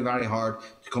worked very, very hard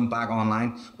to come back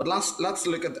online. But let's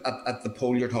look at the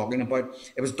poll you're talking about.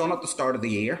 It was done at the start of the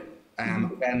year.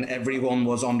 When everyone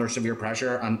was under severe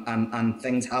pressure and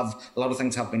a lot of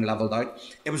things have been levelled out.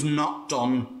 It was not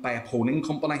done by a polling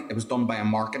company. It was done by a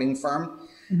marketing firm.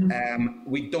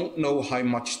 We don't know how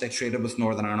much they traded with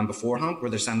Northern Ireland beforehand. Were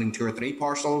they sending 2 or 3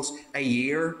 parcels a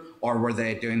year, or were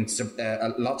they doing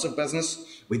lots of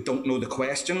business? We don't know the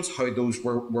questions, how those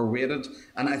were weighted.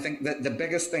 And I think that the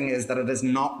biggest thing is that it is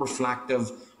not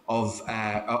reflective of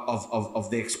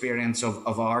the experience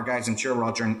of our guys. I'm sure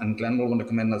Roger and Glenn will want to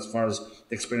come in as far as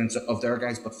the experience of their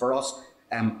guys. But for us,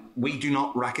 we do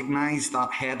not recognise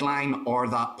that headline or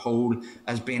that poll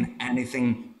as being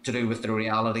anything to do with the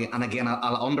reality. And again,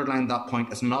 I'll underline that point.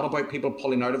 It's not about people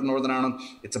pulling out of Northern Ireland.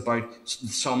 It's about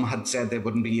some had said they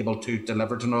wouldn't be able to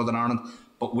deliver to Northern Ireland,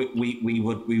 but we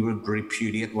would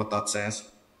repudiate what that says.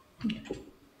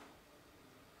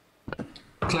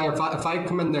 Claire, if I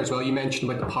come in there as well, you mentioned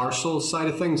about the parcels side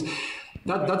of things.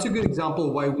 That's a good example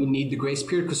of why we need the grace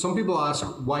period, because some people ask,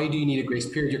 why do you need a grace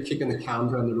period? You're kicking the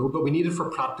can down the road, but we need it for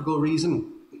practical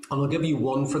reason. And I'll give you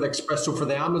one for the Express. So for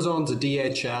the Amazons, the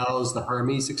DHLs, the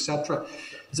Hermes, etc.,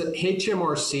 is that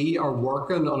HMRC are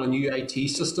working on a new IT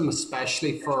system,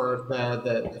 especially for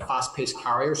the fast-paced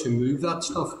carriers who move that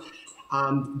stuff.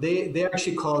 And they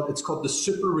actually it's called the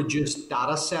Super Reduced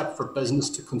Data Set for Business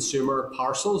to Consumer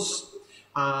Parcels.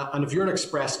 And if you're an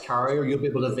express carrier, you'll be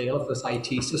able to avail of this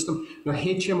IT system. Now,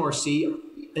 HMRC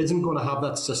isn't going to have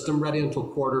that system ready until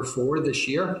Q4 this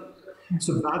year.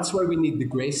 So that's why we need the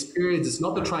grace periods. It's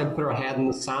not to try and put our head in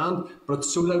the sand, but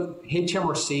it's so that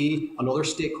HMRC and other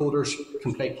stakeholders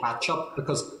can play catch up.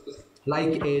 Because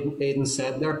like Aidan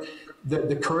said there,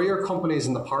 the courier companies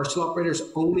and the parcel operators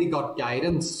only got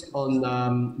guidance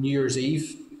on New Year's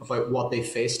Eve about what they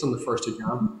faced on the 1st of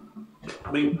Jan.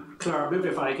 I mean, Claire, maybe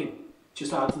if I could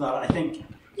just add to that, I think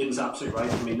Aidan's absolutely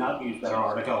right. I mean, that newsletter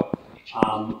article,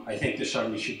 I think there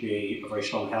certainly should be a very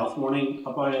strong health warning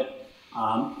about it.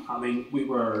 I mean, we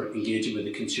were engaging with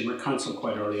the Consumer Council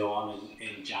quite early on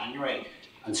in January,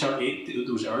 and certainly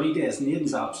those early days, and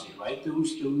Aidan's absolutely right,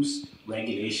 those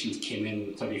regulations came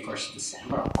in the 31st of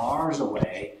December, hours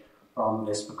away from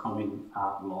this becoming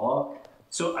law.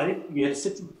 So I think we had a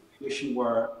situation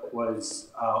where it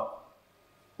was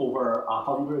over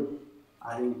 100,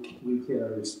 I think,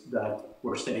 retailers that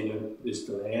were saying that there's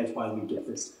delays while we get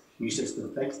this new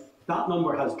system fixed. That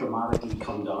number has dramatically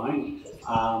come down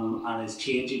and is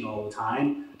changing all the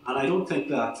time. And I don't think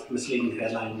that misleading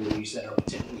headline in the newsletter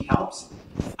particularly helps.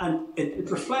 And it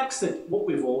reflects that what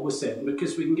we've always said,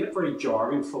 because we can get very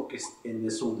jargon focused in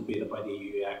this whole debate about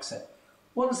EU exit.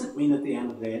 What does it mean at the end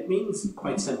of the day? It means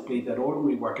quite simply that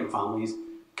ordinary working families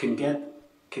can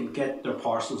get their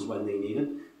parcels when they need it.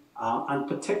 And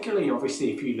particularly,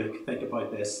 obviously, if you think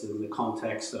about this in the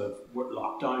context of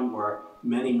lockdown, where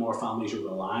many more families are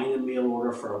relying on mail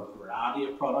order for a variety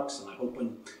of products, and I'm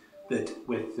hoping that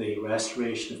with the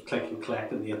restoration of click and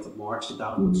collect on the 8th of March,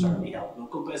 that would certainly help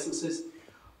local businesses.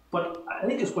 But I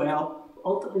think as well,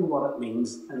 ultimately what it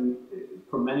means, and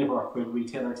for many of our food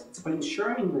retailers, it's about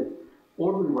ensuring that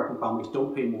ordinary working families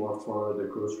don't pay more for their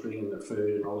grocery and their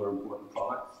food and other important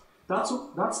products.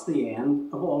 That's the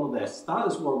end of all of this. That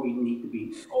is where we need to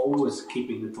be always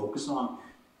keeping the focus on,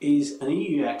 is an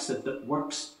EU exit that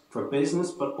works for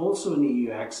business, but also an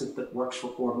EU exit that works for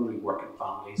ordinary working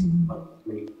families and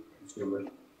consumers.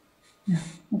 Yeah.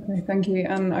 Okay, thank you.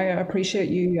 And I appreciate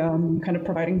you kind of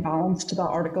providing balance to that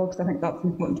article, because I think that's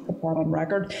important to put that on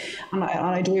record. And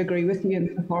I do agree with you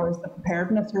insofar as the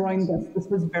preparedness around this. This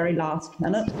was very last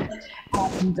minute.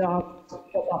 And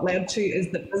what that led to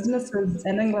is that businesses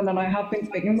in England, and I have been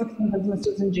speaking with some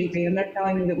businesses in GB, and they're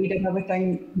telling me that we did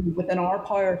everything within our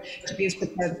power to be as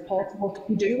prepared as possible.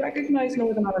 We do recognise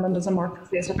Northern Ireland as a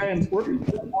marketplace, are very important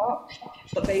for that,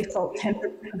 but they felt 10%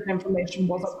 of information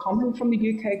wasn't coming from the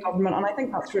UK government, and I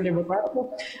think that's really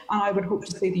regrettable. And I would hope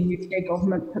to see the UK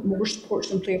government put more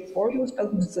supports in place for those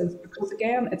businesses, because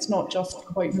again, it's not just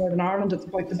about Northern Ireland, it's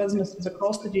about the businesses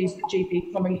across the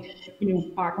GB coming,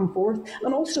 back and forth.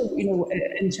 And also,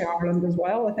 into Ireland as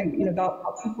well. I think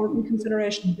that's an important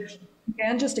consideration.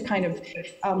 Again, just to kind of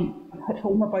hit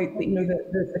home about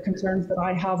the concerns that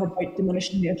I have about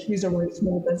diminishing the issues around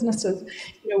small businesses.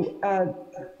 You're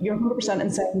 100% in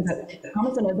saying that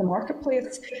Amazon is a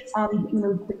marketplace, and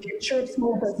the future of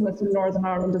small business in Northern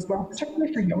Ireland as well,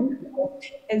 particularly for young people,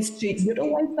 is to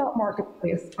utilise that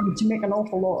marketplace and to make an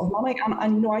awful lot of money.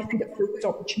 And I think it's those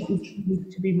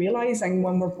opportunities to be realising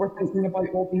when we're thinking about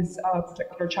all these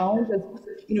particular challenges.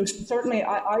 Certainly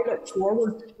I look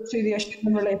forward to the issues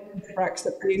in relation to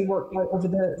Brexit being worked out over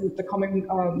the coming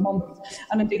months,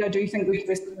 and indeed I do think those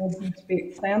risks need to be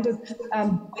extended.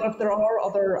 But if there are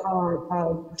other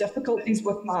difficulties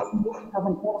with that, we have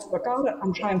an honest look at it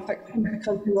and try and fix them,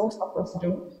 because we all suffer if we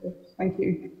don't. So, thank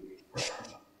you.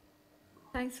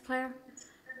 Thanks, Claire.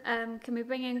 Can we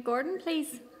bring in Gordon,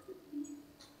 please?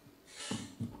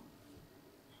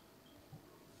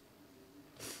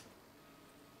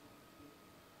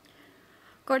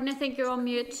 Gordon, I think you're on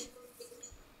mute.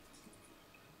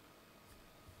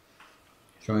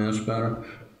 Sorry, that's better.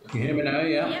 Can you hear me now?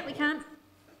 Yeah? Yeah, we can.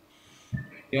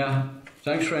 Yeah,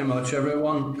 thanks very much,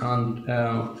 everyone, and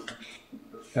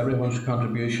everyone's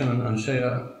contribution. And say,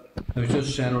 I was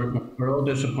just saying, we're all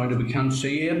disappointed we can't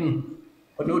see Aidan,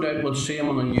 but no doubt we'll see him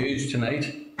on the news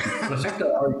tonight. But I think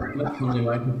that argument from the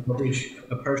amount of coverage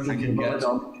a person can get.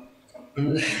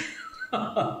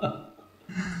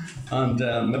 And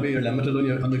maybe you're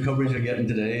limited on the coverage you're getting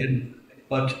today.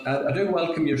 But I do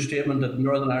welcome your statement that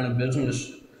Northern Ireland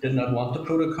Business did not want the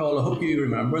protocol. I hope you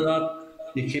remember that.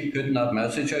 You keep putting that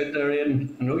message out there,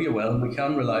 Aidan. I know you will. We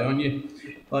can rely on you.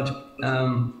 But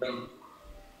on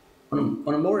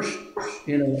a more,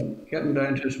 getting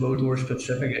down to, I suppose, more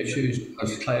specific issues,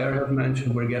 as Claire have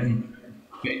mentioned, we're getting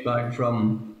feedback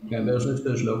from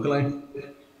businesses locally.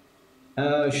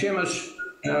 Seamus,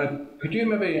 could you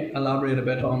maybe elaborate a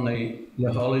bit on the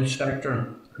haulage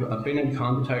sector? I've been in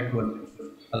contact with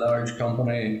a large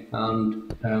company,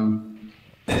 and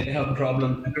they have a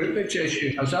problem. The groupage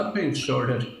issue, has that been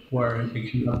sorted where you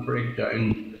cannot break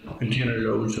down container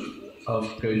loads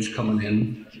of goods coming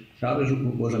in? That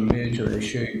was a major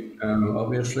issue.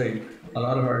 Obviously, a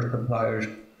lot of our suppliers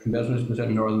and businesses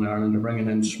in Northern Ireland are bringing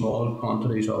in small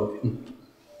quantities often,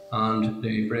 and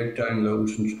they break down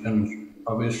loads and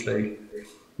obviously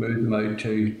move them out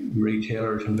to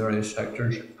retailers in various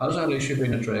sectors. Has that issue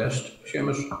been addressed,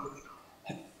 Seamus?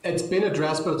 It's been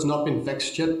addressed, but it's not been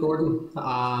fixed yet, Gordon.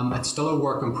 It's still a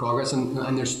work in progress, and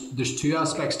there's two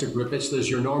aspects to groupage. There's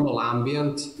your normal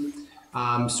ambient,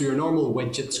 so your normal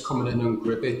widgets coming in on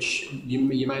groupage.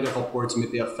 You might have upwards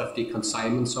maybe of 50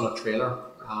 consignments on a trailer.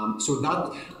 So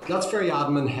that's very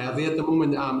admin heavy at the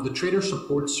moment. The trader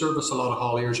support service, a lot of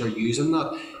hauliers are using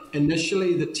that.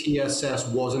 Initially, the TSS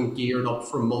wasn't geared up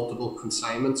for multiple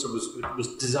consignments. It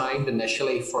was designed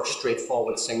initially for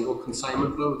straightforward single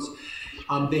consignment loads.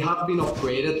 They have been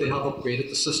upgraded. They have upgraded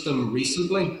the system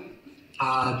recently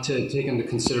to take into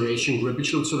consideration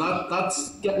groupage loads. So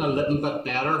that's getting a little bit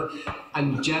better.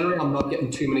 And generally, I'm not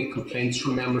getting too many complaints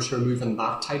from members who are moving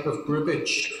that type of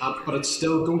groupage. But it's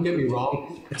still, don't get me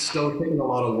wrong, it's still taking a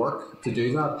lot of work to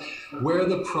do that. Where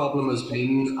the problem has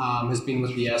been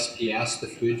with the SPS, the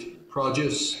food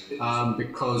produce,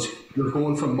 because you're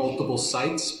going from multiple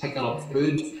sites, picking up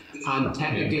food, and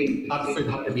technically that food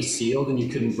had to be sealed and you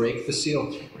couldn't break the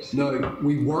seal. Now,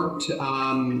 we worked,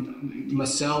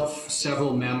 myself,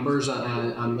 several members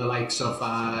and the likes of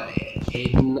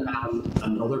Hayden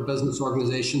and other business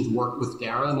organisations worked with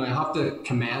DARA, and I have to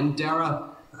commend DARA.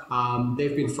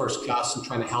 They've been first class in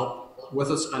trying to help with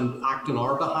us and act on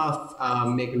our behalf,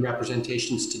 making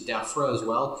representations to DEFRA as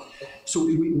well. So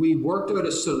we worked out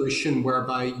a solution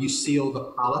whereby you seal the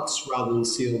pallets rather than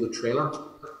seal the trailer.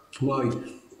 Now,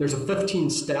 there's a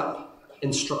 15-step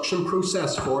instruction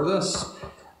process for this,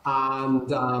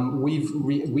 and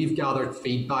we've gathered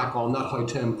feedback on that, how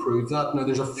to improve that. Now,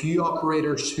 there's a few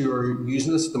operators who are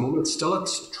using this at the moment. It's still at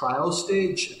trial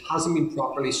stage. It hasn't been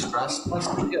properly stress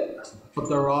tested yet, but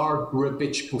there are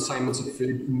groupage consignments of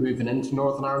food moving into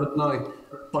Northern Ireland now.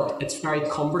 But it's very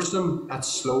cumbersome, it's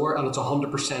slower, and it's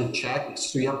 100% checked.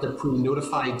 So you have to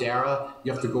pre-notify DARA,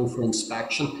 you have to go for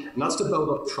inspection. And that's to build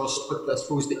up trust with, I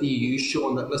suppose, the EU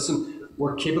showing that, listen,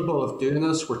 we're capable of doing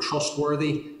this, we're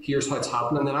trustworthy, here's how it's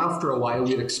happening. And then after a while,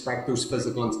 you'd expect those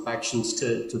physical inspections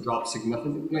to drop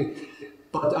significantly.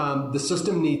 But the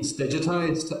system needs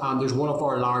digitised. There's one of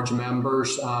our large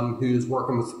members who's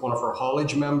working with one of our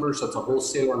haulage members, that's a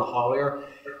wholesaler and a haulier.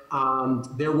 And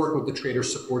they're working with the Trader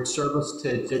Support Service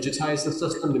to digitise the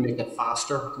system to make it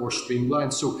faster, more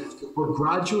streamlined. So we're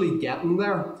gradually getting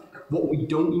there. What we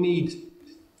don't need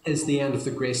is the end of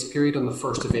the grace period on the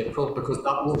 1st of April, because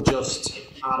that will just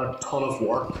add a ton of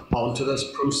work onto this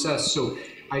process. So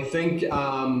I think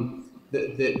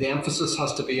the emphasis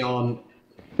has to be on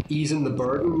easing the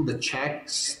burden, the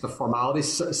checks, the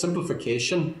formalities,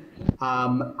 simplification,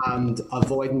 and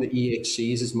avoiding the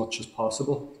EHCs as much as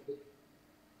possible.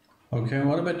 Okay,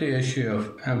 what about the issue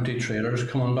of empty trailers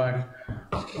coming back?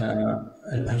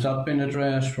 Has that been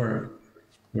addressed where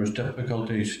there's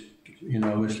difficulties,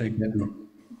 obviously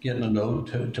getting a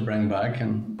load to bring back,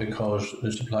 and because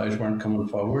the supplies weren't coming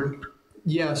forward?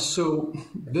 Yeah, so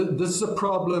this is a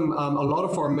problem. A lot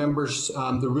of our members,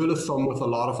 the rule of thumb with a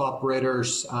lot of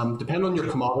operators, depending on your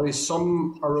commodities,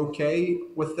 some are okay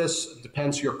with this, it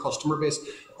depends on your customer base.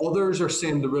 Others are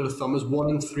saying the rule of thumb is 1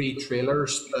 in 3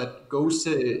 trailers that goes to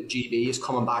GB is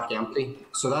coming back empty.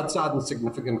 So that's adding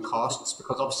significant costs,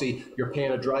 because obviously you're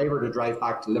paying a driver to drive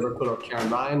back to Liverpool or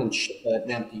Cairnryan and ship an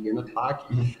empty unit back.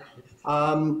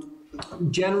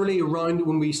 Generally, around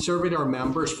when we surveyed our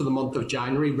members for the month of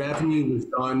January, revenue was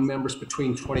down, members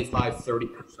between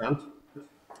 25-30%.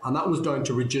 And that was down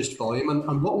to reduced volume.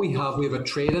 And what we have a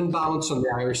trade imbalance on the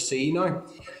Irish Sea now.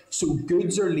 So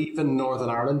goods are leaving Northern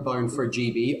Ireland bound for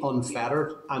GB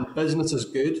unfettered, and business is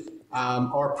good.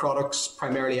 Our products,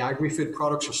 primarily agri-food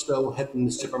products, are still hitting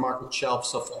the supermarket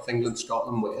shelves of England,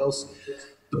 Scotland, Wales.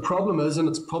 The problem is, and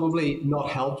it's probably not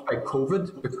helped by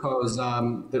COVID, because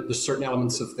there's certain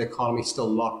elements of the economy still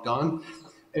locked down,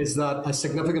 is that a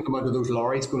significant amount of those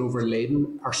lorries going over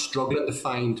laden are struggling to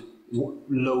find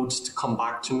loads to come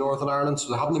back to Northern Ireland. So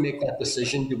they're having to make that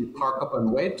decision: do we park up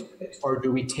and wait, or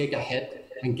do we take a hit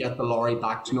and get the lorry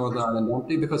back to Northern Ireland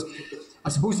empty? Because I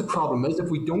suppose the problem is, if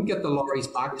we don't get the lorries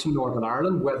back to Northern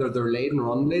Ireland, whether they're laden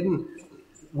or unladen,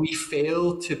 we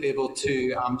fail to be able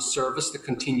to service the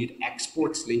continued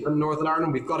exports leaving Northern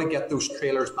Ireland. We've got to get those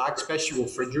trailers back, especially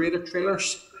refrigerated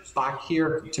trailers, back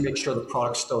here to make sure the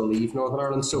products still leave Northern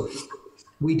Ireland. So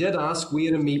we did ask, we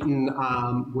had a meeting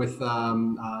with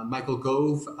Michael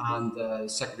Gove and the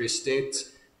Secretary of State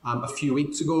a few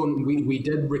weeks ago, and we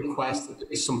did request that there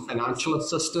be some financial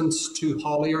assistance to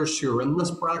hauliers who are in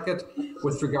this bracket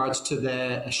with regards to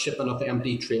the shipping of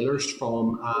empty trailers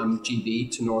from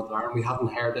GB to Northern Ireland. We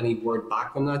haven't heard any word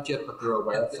back on that yet, but they're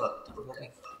aware of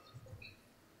that.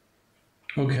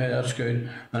 Okay, that's good.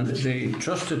 And the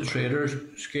Trusted Traders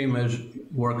scheme is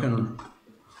working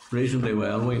reasonably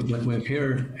well. We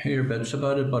hear bits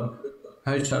about it, but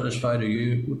how satisfied are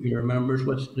your members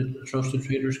with the Trusted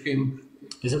Traders scheme?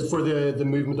 Is it for the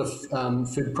movement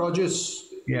of food produce?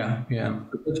 Yeah.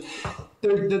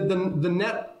 The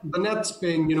net's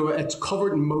been, it's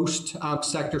covered most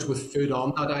sectors with food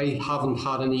on that. I haven't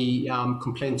had any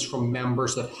complaints from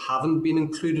members that haven't been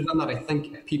included in that. I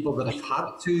think people that have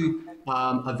had to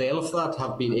avail of that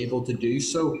have been able to do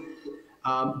so.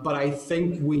 But I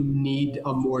think we need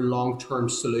a more long-term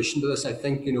solution to this. I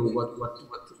think, what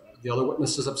the other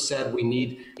witnesses have said, we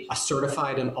need a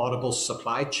certified and audible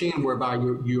supply chain whereby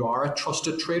you are a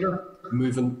trusted trader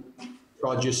moving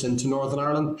produce into Northern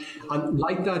Ireland. And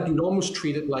like that, you'd almost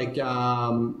treat it like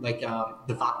the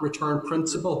VAT return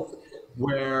principle,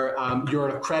 where you're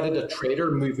an accredited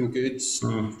trader moving goods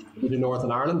to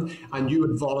Northern Ireland, and you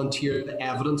would volunteer the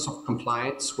evidence of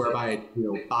compliance, whereby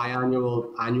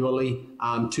annually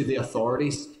to the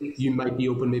authorities. You might be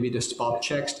open maybe to spot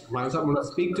checks. When I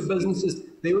speak to businesses,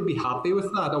 they would be happy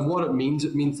with that. And what it means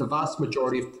the vast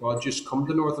majority of produce come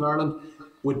to Northern Ireland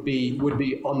would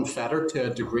be unfettered to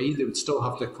a degree. They would still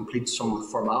have to complete some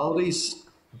formalities,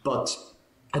 but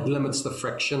it limits the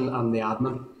friction and the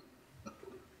admin.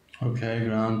 Okay,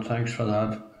 grand. Thanks for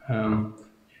that.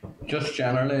 Just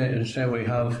generally, say we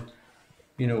have,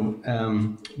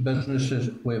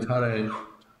 businesses. We've had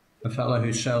a fellow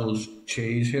who sells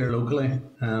cheese here locally.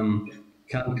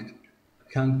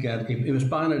 Can't get. He was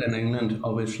buying it in England,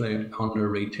 obviously under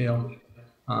retail,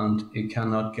 and he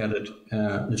cannot get it.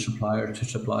 The supplier to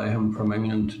supply him from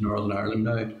England to Northern Ireland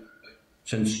now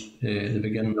since the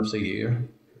beginning of the year.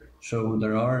 So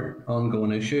there are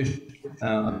ongoing issues.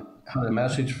 Had a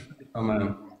message from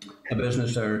a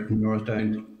business there in North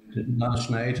Down last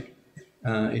night.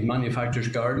 He manufactures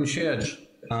garden sheds,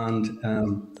 and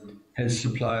his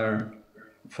supplier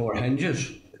for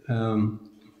hinges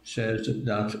says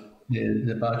that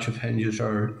the batch of hinges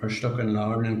are stuck in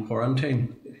Larne in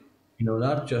quarantine.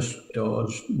 That just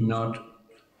does not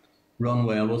run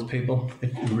well with people.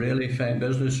 It really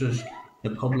businesses, the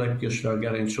public just are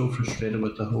getting so frustrated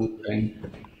with the whole thing,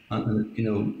 and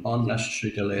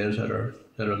unnecessary delays that are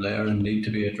there and need to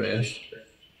be addressed.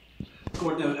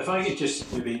 Gordon, if I could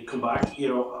just maybe come back,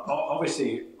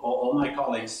 obviously all my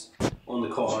colleagues on the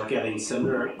call are getting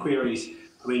similar queries.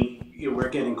 I mean, we're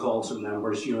getting calls from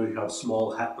members, who have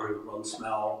small or run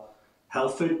small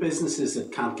health food businesses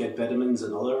that can't get vitamins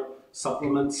and other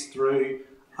supplements through.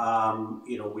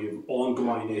 We have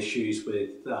ongoing issues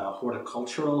with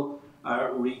horticultural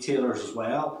retailers as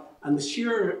well. And the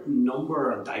sheer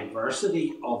number and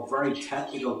diversity of very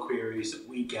technical queries that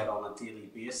we get on a daily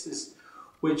basis,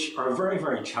 which are very,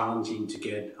 very challenging to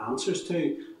get answers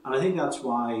to. And I think that's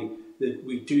why that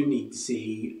we do need to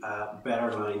see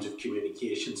better lines of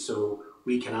communication so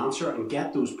we can answer and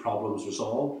get those problems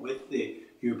resolved with the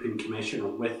European Commission,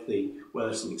 or with whether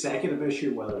it's an executive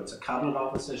issue, whether it's a Cabinet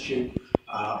Office issue,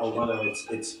 or whether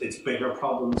it's bigger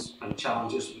problems and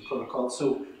challenges with the protocol.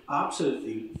 So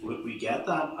absolutely, we get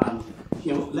that, and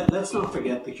let's not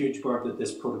forget the huge burden that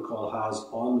this protocol has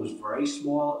on those very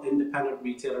small independent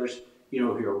retailers, who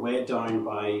are weighed down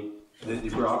by the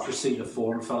bureaucracy, the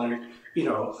form filling.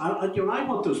 I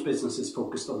want those businesses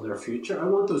focused on their future. I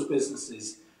want those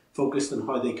businesses focused on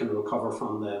how they can recover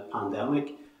from the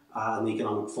pandemic and the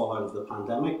economic fallout of the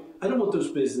pandemic. I don't want those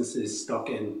businesses stuck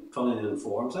in filling in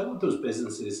forms. I want those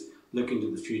businesses looking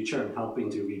to the future and helping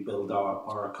to rebuild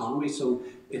our economy. So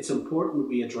it's important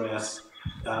we address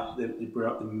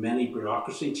the many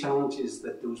bureaucracy challenges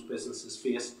that those businesses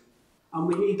face. And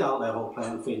we need that level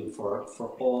playing field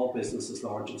for all businesses,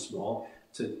 large and small,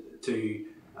 to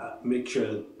make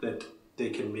sure that they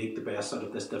can make the best out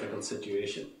of this difficult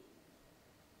situation.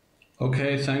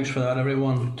 Okay, thanks for that,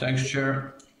 everyone. Thanks,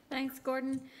 Chair. Thanks,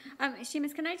 Gordon.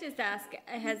 Seamus, can I just ask,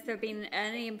 has there been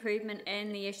any improvement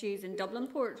in the issues in Dublin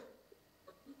Port?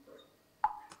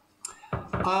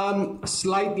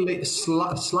 Slight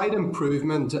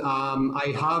improvement.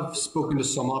 I have spoken to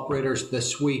some operators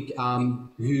this week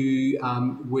who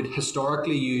would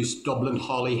historically use Dublin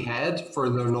Holyhead for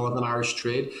their Northern Irish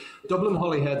trade. Dublin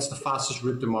Holyhead's the fastest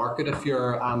route to market if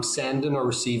you're sending or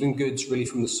receiving goods really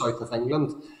from the south of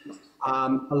England.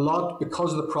 A lot,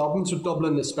 because of the problems with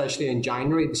Dublin, especially in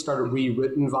January, they started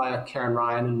rerouting via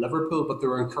Cairnryan and Liverpool, but they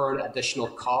were incurring additional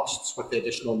costs with the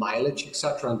additional mileage,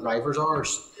 etc., and drivers'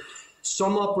 hours.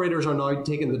 Some operators are now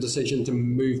taking the decision to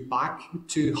move back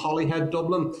to Holyhead,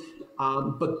 Dublin,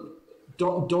 but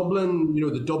Dublin,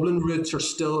 the Dublin routes are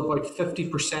still about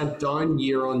 50% down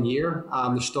year on year.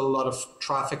 There's still a lot of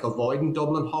traffic avoiding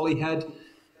Dublin Holyhead.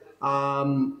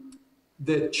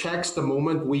 The checks at the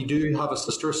moment, we do have a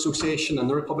sister association in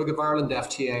the Republic of Ireland,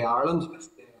 FTA Ireland.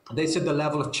 They said the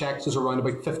level of checks is around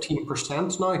about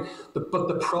 15% now. But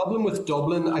the problem with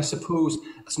Dublin, I suppose,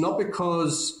 it's not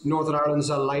because Northern Ireland is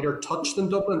a lighter touch than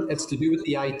Dublin. It's to do with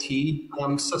the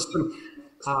IT system.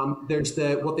 There's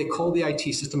what they call the IT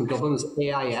system in Dublin is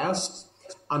AIS.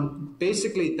 And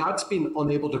basically, that's been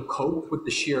unable to cope with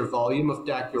the sheer volume of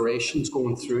declarations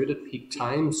going through it at peak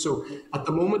times. So at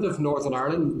the moment of Northern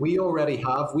Ireland, we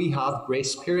have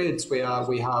grace periods. We have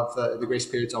the grace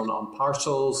periods on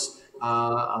parcels,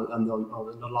 and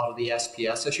a lot of the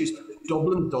SPS issues.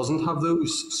 Dublin doesn't have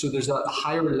those, so there's a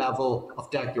higher level of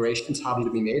declarations having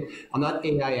to be made, and that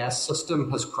AIS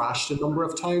system has crashed a number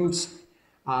of times,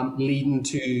 leading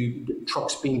to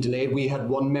trucks being delayed. We had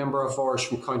one member of ours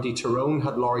from County Tyrone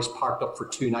had lorries parked up for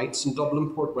 2 nights in Dublin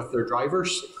Port with their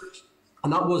drivers,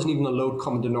 and that wasn't even a load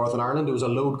coming to Northern Ireland. It was a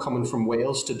load coming from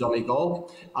Wales to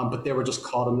Donegal, but they were just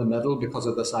caught in the middle because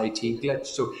of this IT glitch.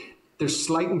 So there's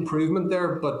slight improvement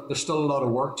there, but there's still a lot of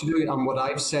work to do. And what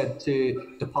I've said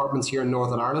to departments here in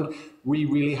Northern Ireland, we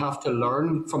really have to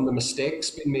learn from the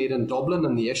mistakes being made in Dublin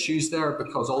and the issues there,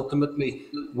 because ultimately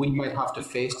we might have to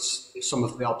face some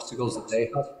of the obstacles that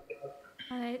they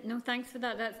have. No, thanks for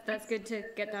that. That's good to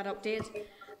get that update.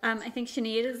 I think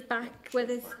Sinead is back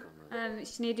with us.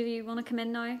 Sinead, do you want to come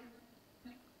in now?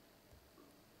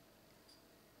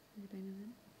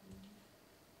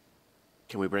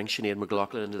 Can we bring Sinead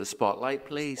McLaughlin into the spotlight,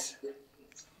 please?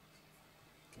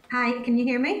 Hi, can you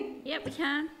hear me? Yep, we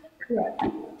can.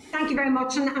 Thank you very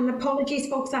much, and apologies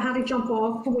folks, I had to jump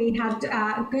off. We had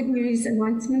good news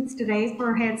announcements today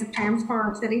for heads of terms for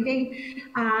our city deal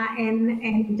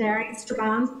in Derry,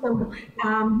 Strabane, so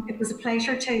it was a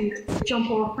pleasure to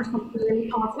jump off for something really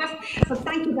positive. But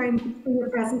thank you very much for your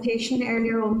presentation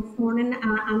earlier on this morning,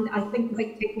 and I think the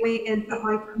big takeaway is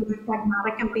about being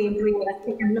pragmatic and being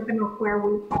realistic and looking at where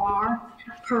we are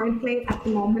currently at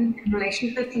the moment in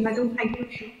relation to this, and I don't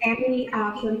think any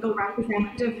political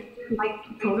representative like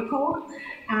the protocol.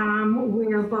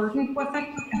 We're burdened with it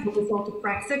as a result of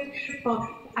Brexit, but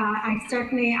I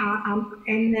certainly am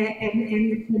in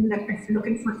the team that is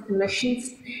looking for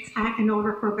solutions in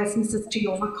order for businesses to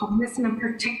overcome this, and I'm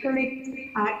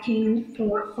particularly keen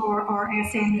for our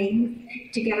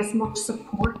SMEs to get as much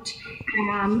support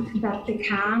that they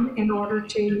can in order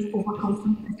to overcome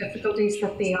some of the difficulties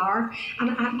that they are.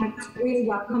 And it's really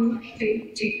welcome to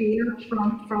hear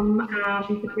from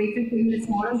the briefing team this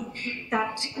morning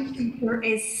that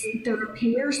there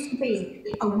appears to be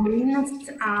a willingness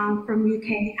from UK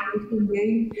and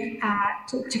EU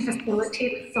to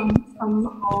facilitate some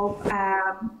of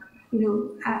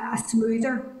a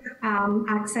smoother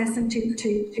access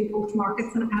into both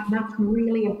markets, and that's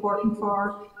really important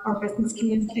for our business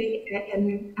community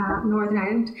in Northern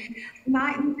Ireland.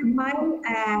 My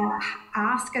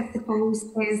ask, I suppose,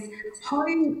 is how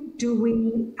do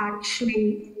we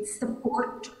actually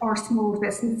support our small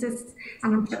businesses?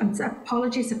 And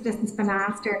apologies if this has been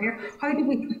asked earlier. How do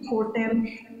we support them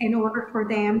in order for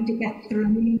them to get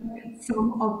through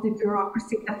some of the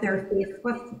bureaucracy that they're faced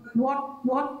with?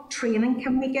 What training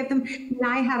can we give them?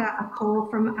 I had a call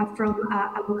from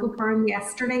a local firm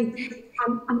yesterday,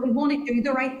 and they want to do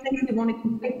the right thing. They want to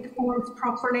complete the forms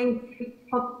properly,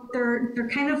 but they're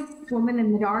kind of swimming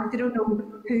in the dark. They don't know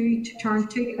who to turn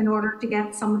to in order to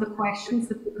get some of the questions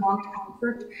that they want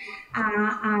answered.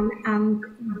 And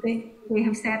they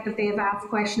have said that they have asked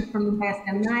questions from Invest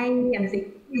NI, and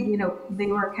they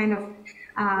were kind of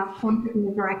pointed in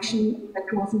the direction that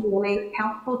wasn't really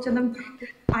helpful to them.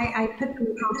 I put them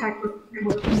in contact with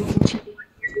the chief of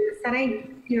the city.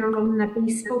 You're running a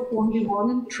bespoke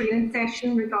 1-to-1 training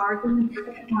session regarding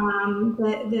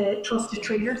the Trusted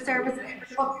Trader service.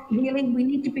 But really, we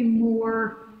need to be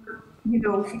more,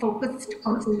 focused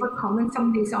on overcoming some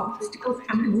of these obstacles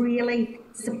and really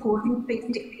supporting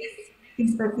face-to-face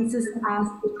these businesses as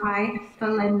they try to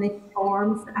fill in the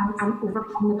forms and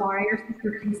overcome the barriers that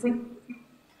they're facing.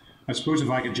 I suppose if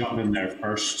I could jump in there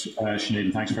first, Sinead,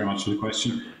 and thanks very much for the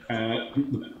question.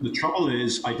 The trouble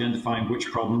is identifying which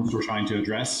problems we're trying to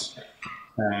address.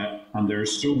 And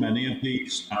there's so many of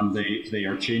these, and they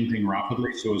are changing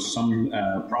rapidly. So as some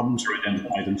problems are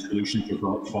identified and solutions are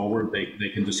brought forward, they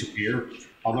can disappear.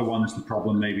 Other ones, the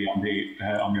problem may be on the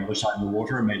other side of the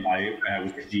water, it may lie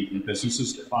with the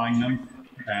businesses buying them.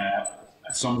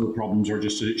 Some of the problems are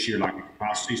just a sheer lack of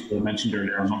capacity. So I mentioned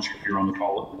earlier, I'm not sure if you're on the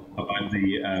call, about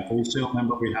the wholesale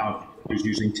member we have who's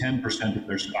using 10% of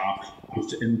their staff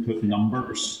to input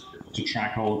numbers to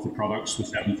track all of the products, the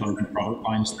 7,000 product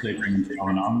lines that they bring into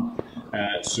R&M.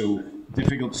 So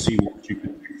difficult to see what you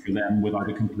could do for them without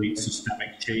a complete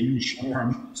systemic change.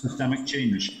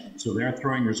 So they're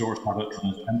throwing resource at it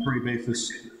on a temporary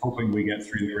basis, hoping we get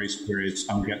through the grace periods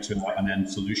and we get to an end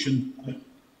solution.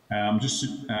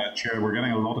 Chair, we're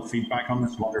getting a lot of feedback on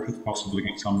this. I wonder if it's possible to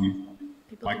get some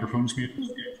microphones muted.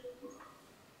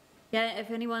 Yeah,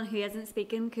 if anyone who isn't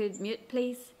speaking could mute,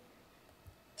 please.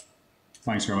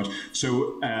 Thanks very much.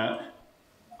 So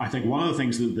I think one of the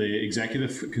things that the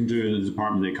executive can do and the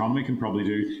Department of the Economy can probably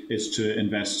do is to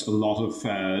invest a lot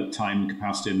of time,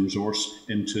 capacity and resource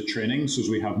into training, so as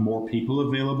we have more people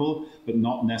available, but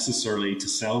not necessarily to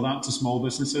sell that to small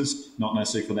businesses, not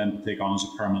necessarily for them to take on as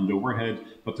a permanent overhead,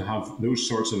 but to have those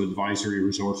sorts of advisory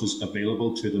resources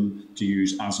available to them to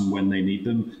use as and when they need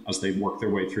them as they work their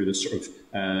way through this sort of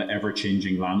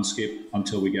ever-changing landscape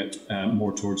until we get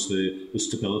more towards the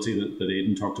stability that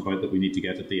Aidan talked about that we need to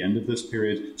get at the end of this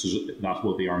period. So that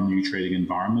will be our new trading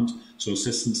environment. So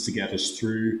assistance to get us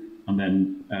through, and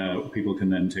then people can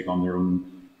then take on their own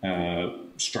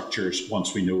structures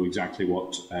once we know exactly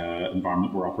what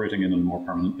environment we're operating in on a more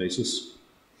permanent basis.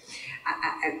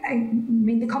 I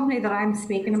mean, the company that I'm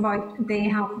speaking about, they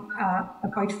have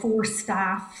about 4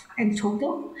 staff in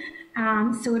total.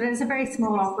 So it is a very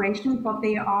small operation, but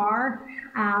they are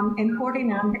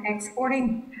importing and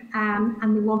exporting,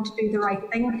 and they want to do the right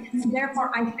thing. So therefore,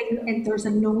 I think there's a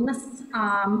onus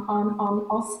on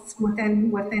us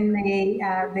within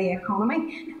the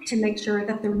economy to make sure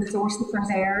that the resources are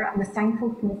there and the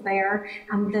signposting is there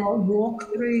and the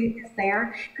walkthrough is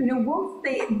there.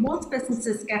 Once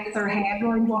businesses get their head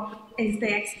around what is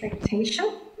the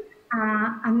expectation,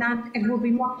 and that it will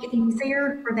be much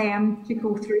easier for them to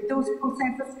go through those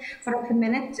processes. But at the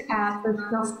minute,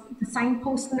 there's just the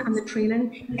signposting and the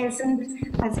training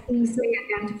isn't as easily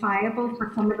identifiable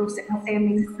for some of those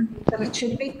SMEs that it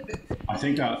should be. I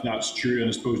think that's true, and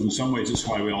I suppose in some ways it's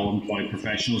why we all employ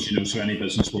professionals. So any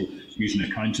business will use an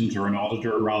accountant or an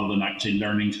auditor rather than actually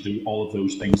learning to do all of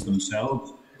those things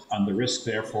themselves. and the risk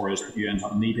therefore is that you end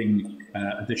up needing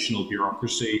additional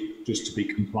bureaucracy just to be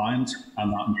compliant,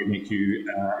 and that may make you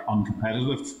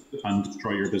uncompetitive and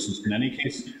destroy your business in any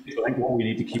case. So I think what we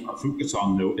need to keep our focus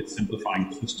on, though, is simplifying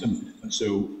the system.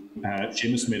 So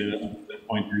Seamus made a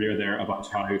point earlier there about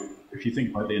how, if you think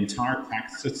about the entire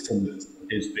tax system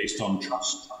is based on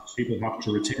trust. People have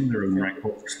to retain their own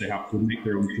records, they have to make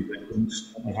their own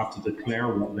predictions, they have to declare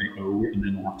what they owe, and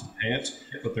then they have to pay it.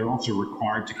 But they're also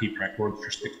required to keep records for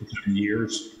 6 to 7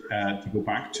 years to go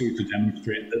back to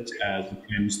demonstrate that the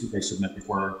claims that they submitted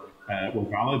were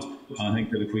valid. And I think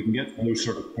that if we can get those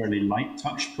sort of fairly light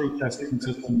touch processing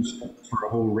systems for a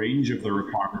whole range of the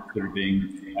requirements that are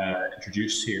being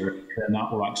introduced here, then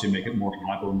that will actually make it more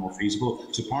viable and more feasible.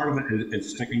 So part of it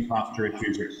is sticking faster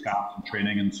issues like staff and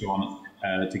training and so on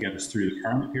to get us through the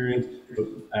current period, but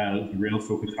the real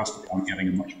focus has to be on getting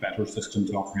a much better system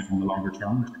to operate on the longer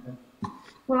term.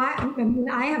 Well,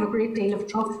 I have a great deal of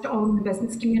trust on the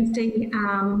business community.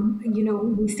 You know,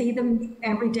 we see them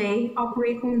every day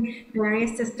operating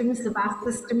various systems, the VAT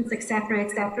systems, etc.,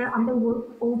 and they will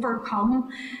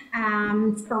overcome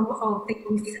some of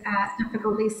these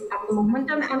difficulties at the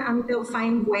moment, and they'll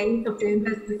find ways of doing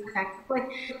business effectively.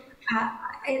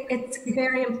 It's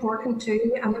very important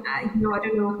too, and you know, I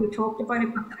don't know if we talked about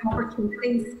it, but the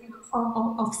opportunities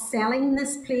of selling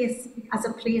this place as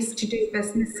a place to do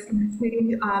business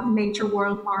into major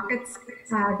world markets,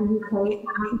 the UK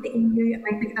and the EU.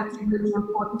 I think that's really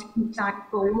important to keep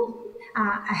that goal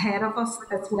ahead of us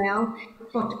as well.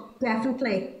 But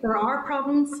definitely, there are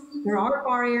problems, there are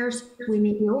barriers, we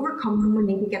need to overcome them, we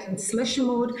need to get in solution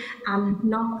mode and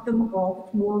knock them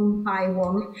off one by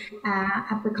one,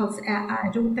 because I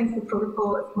don't think the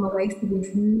protocol is going to waste. We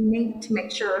need to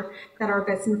make sure that our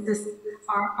businesses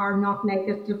are not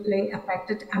negatively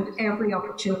affected, and every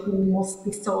opportunity must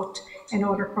be sought in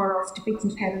order for us to be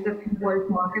competitive in world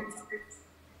markets.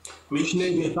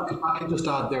 Sinead, if I could just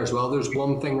add there as well, there's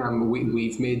one thing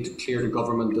we've made clear to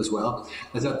government as well,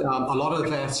 is that a lot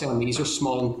of SMEs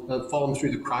are falling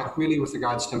through the crack really with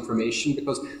regards to information,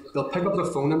 because they'll pick up the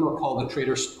phone and they'll call the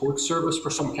Trader Support Service for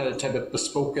some kind of type of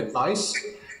bespoke advice.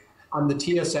 And the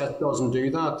TSS doesn't do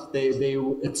that.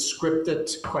 It's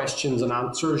scripted questions and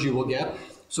answers you will get.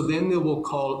 So then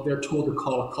they're told to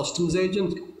call a customs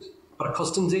agent. But a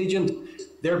customs agent,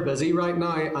 they're busy right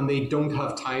now and they don't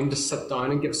have time to sit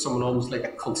down and give someone almost like a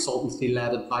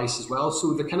consultancy-led advice as well.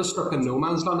 So they're kind of stuck in no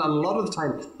man's land. And a lot of the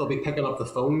time they'll be picking up the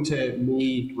phone to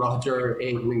me, Roger,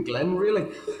 Aidan and Glenn, really.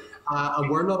 And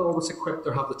we're not always equipped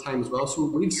or have the time as well. So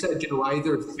we've said,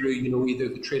 either through, either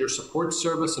the Trader Support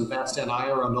Service, InvestNI,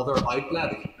 or another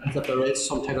outlet, that there is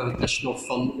some type of additional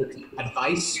funded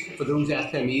advice for those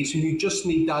SMEs who just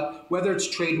need that, whether it's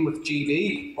trading with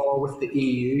GB or with the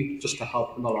EU, just to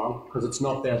help them along, because it's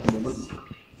not there at the moment.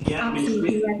 Yeah,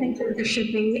 absolutely. I think that there should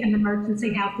be an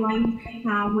emergency helpline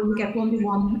where you get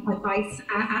one-to-one advice,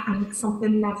 and it's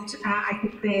something that I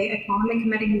think the Economy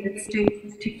Committee needs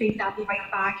to feed that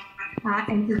right back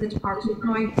into the department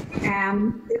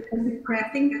now. It's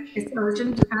pressing, it's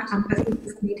urgent, and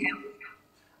businesses need help.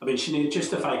 I mean, Sinead,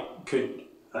 just if I could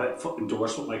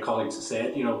endorse what my colleagues have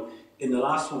said, in the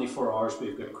last 24 hours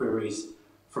we've got queries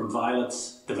from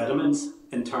Violet's to Vitamins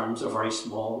in terms of very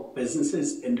small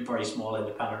businesses and very small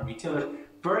independent retailers.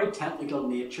 Very technical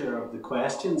nature of the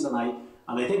questions, and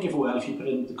I think if you put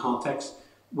it into context,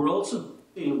 we're also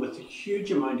dealing with a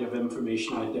huge amount of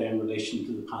information out there in relation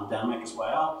to the pandemic as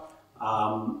well.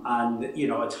 And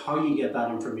it's how you get that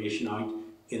information out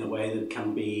in a way that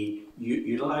can be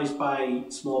utilised by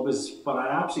small business. But I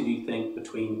absolutely think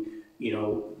between the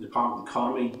Department of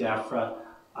Economy, DEFRA,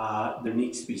 there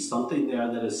needs to be something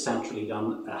there that is centrally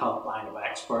done, a helpline of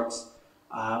experts,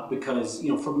 because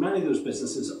for many of those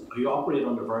businesses who operate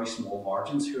under very small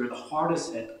margins, who are the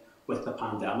hardest hit with the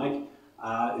pandemic,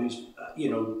 who's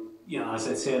as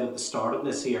I said at the start of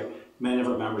this here, many of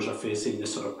our members are facing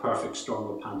this sort of perfect storm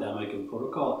of pandemic and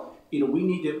protocol. We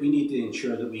need to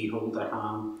ensure that we hold their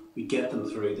hand, we get them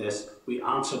through this, we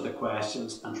answer the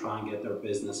questions and try and get their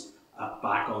business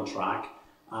back on track.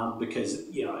 Because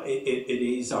it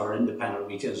is our independent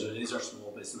retailers, it is our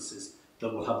small businesses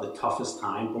that will have the toughest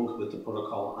time, both with the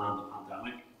protocol and the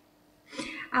pandemic.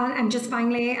 And just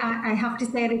finally, I have to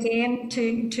say it again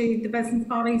to the business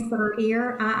bodies that are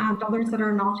here and others that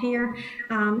are not here.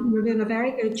 You're doing a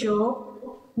very good job.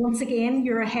 Once again,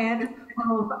 you're ahead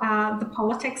of the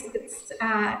politics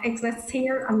that exists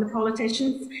here and the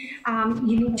politicians.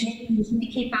 You need to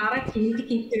keep at it, you need to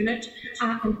keep doing it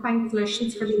and find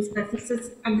solutions for these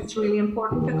businesses, and it's really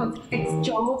important because it's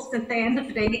jobs. At the end of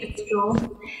the day, it's jobs.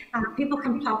 People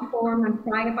can platform and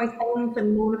cry about things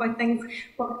and moan about things,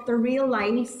 but the real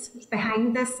lives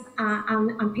behind this,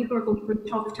 and people are going through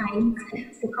tough times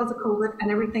because of COVID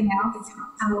and everything else,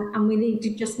 and we need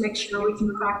to just make sure we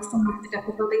can crack some of the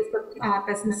difficulties that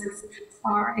businesses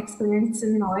are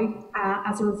experiencing now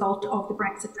as a result of the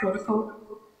Brexit protocol.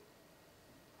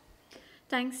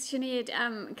 Thanks, Sinead.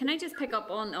 Can I just pick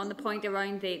up on the point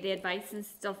around the advice and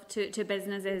stuff to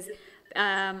businesses?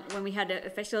 When we had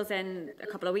officials in a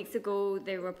couple of weeks ago,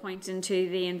 they were pointing to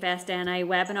the Invest NI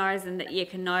webinars and that you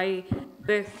can now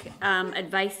book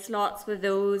advice slots with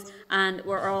those, and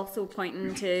we're also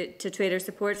pointing to Trader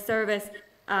Support Service.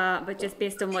 But just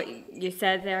based on what you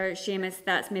said there, Seamus,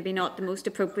 that's maybe not the most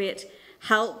appropriate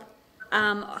help.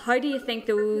 How do you think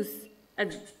those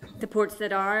supports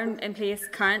that are in place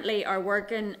currently are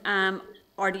working,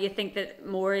 or do you think that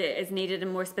more is needed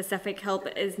and more specific help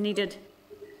is needed?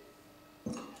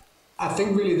 I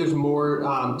think really there's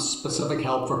more specific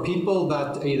help for people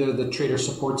that either the Trader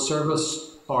Support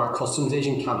Service or a customs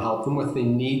agent can't help them with. They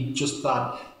need just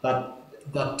that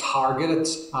targeted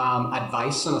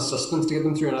advice and assistance to get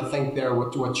them through. And I think there,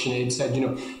 what Sinead said,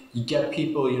 you get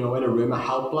people, in a room, a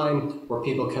helpline where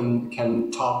people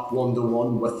can talk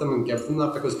one-to-one with them and give them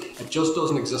that, because it just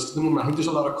doesn't exist at the moment. I think there's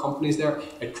a lot of companies there.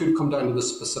 It could come down to the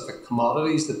specific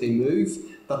commodities that they move,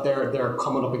 that they're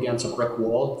coming up against a brick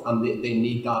wall and they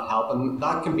need that help. And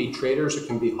that can be traders, it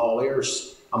can be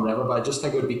hauliers and whatever, but I just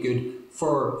think it would be good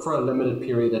for a limited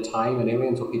period of time anyway,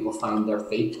 until people find their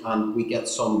feet and we get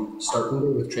some certainty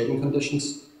with trading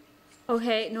conditions.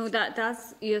 Okay, no,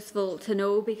 that's useful to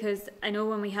know, because I know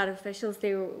when we had officials,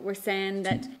 they were saying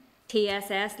that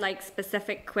TSS likes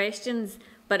specific questions,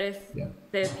 but if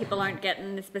the people aren't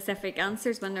getting the specific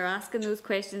answers when they're asking those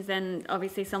questions, then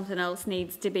obviously something else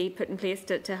needs to be put in place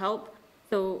to help.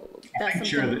 So that's I'm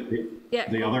sure that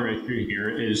the other issue here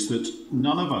is that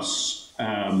none of us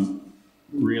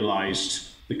realised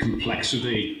the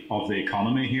complexity of the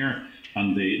economy here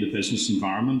and the business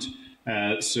environment.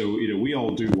 So we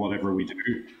all do whatever we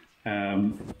do,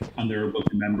 and there are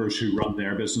members who run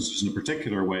their businesses in a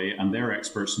particular way, and they're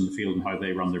experts in the field and how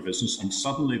they run their business. And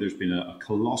suddenly there's been a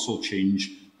colossal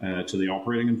change to the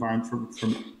operating environment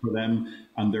for them,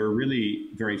 and there are really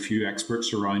very few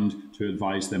experts around to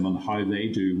advise them on how they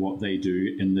do what they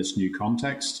do in this new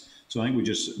context. So I think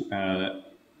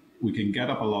we can get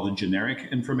up a lot of generic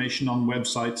information on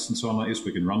websites and so on like this.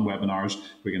 We can run webinars.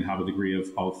 We can have a degree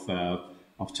of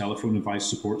telephone advice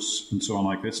supports and so on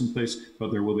like this in place.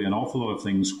 But there will be an awful lot of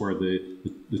things where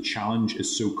the challenge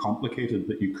is so complicated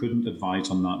that you couldn't advise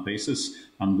on that basis.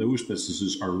 And those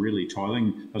businesses are really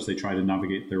toiling as they try to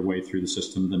navigate their way through the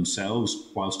system themselves,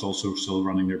 whilst also still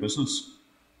running their business.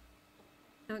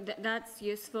 No, that's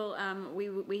useful. We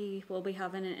will be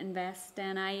having an Invest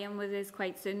NI in with us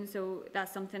quite soon, so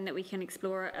that's something that we can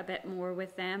explore a bit more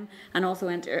with them, and also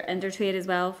Intertrade as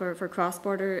well for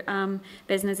cross-border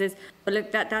businesses. But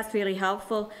look, that's really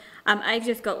helpful. I've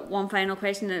just got one final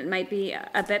question, and it might be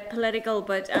a bit political,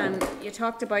 but you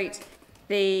talked about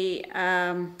the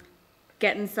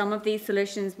getting some of these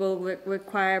solutions will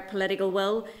require political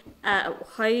will.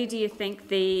 How do you think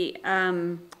the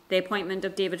appointment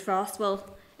of David Frost will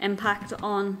impact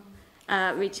on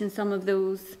reaching some of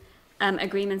those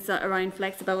agreements around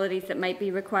flexibilities that might be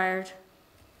required?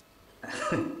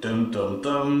 Dum dum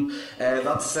dum.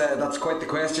 That's quite the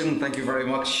question. Thank you very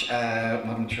much,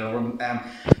 Madam Chairwoman.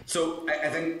 So I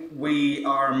think we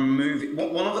are moving.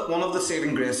 One of the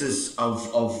saving graces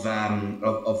of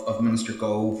Minister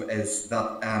Gove is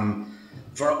that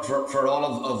for all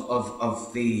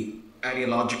of the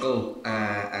ideological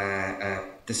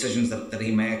decisions that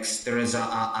he makes, there is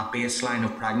a baseline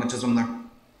of pragmatism there.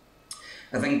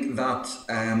 I think that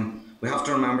we have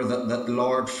to remember that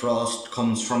Lord Frost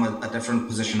comes from a different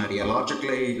position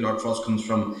ideologically. Lord Frost comes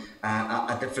from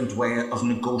a different way of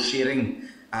negotiating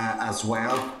as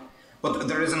well. But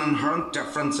there is an inherent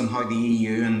difference in how the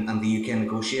EU and the UK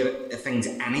negotiate things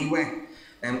anyway.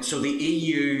 So the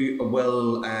EU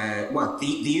will,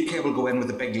 the UK will go in with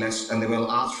a big list and they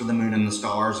will ask for the moon and the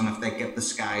stars, and if they get the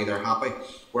sky, they're happy.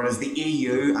 Whereas the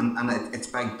EU, and it's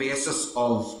by basis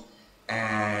of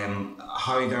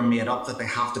how they're made up, that they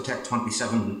have to take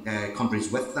 27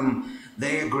 countries with them,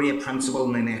 they agree a principle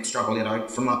and then they extrapolate out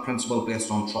from that principle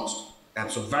based on trust.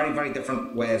 So very, very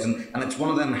different ways, and it's one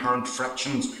of the inherent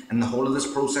frictions in the whole of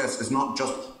this process, is not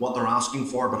just what they're asking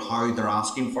for, but how they're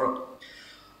asking for it.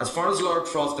 As far as Lord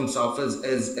Frost himself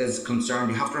is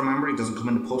concerned, you have to remember he doesn't come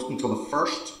into post until the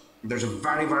 1st. There's a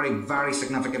very, very, very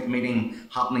significant meeting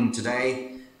happening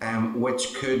today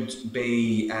which could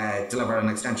be deliver an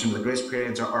extension of the grace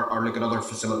periods or look at other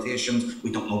facilitations.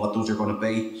 We don't know what those are going to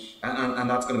be. And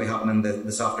that's going to be happening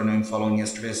this afternoon following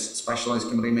yesterday's specialised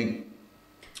committee meeting.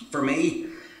 For me,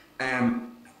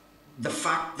 the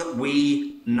fact that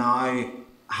we now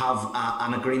have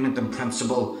an agreement in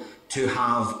principle to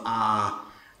have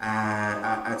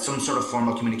some sort of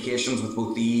formal communications with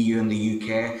both the EU and the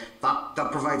UK,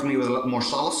 that provides me with a little more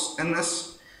solace in this.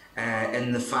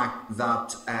 In the fact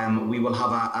that we will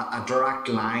have a direct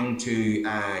line to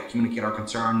communicate our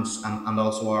concerns and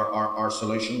also our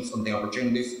solutions and the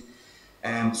opportunities.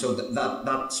 So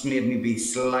that's made me be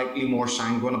slightly more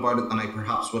sanguine about it than I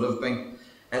perhaps would have been.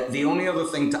 The only other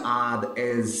thing to add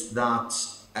is that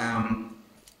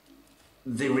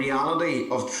the reality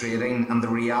of trading and the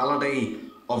reality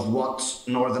of what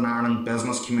Northern Ireland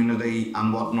business community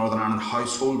and what Northern Ireland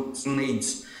households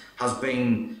needs has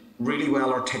been really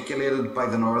well articulated by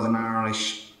the Northern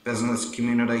Irish business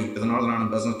community, the Northern Ireland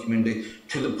business community,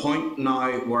 to the point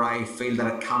now where I feel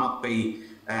that it cannot be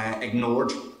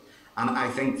ignored. And I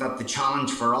think that the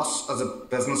challenge for us as a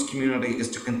business community is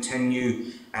to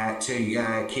continue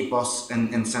to keep us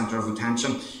in centre of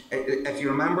attention. If you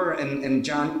remember, in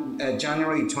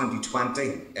January 2020,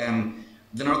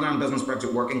 the Northern Ireland Business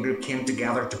Brexit Working Group came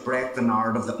together to break the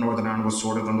narrative that Northern Ireland was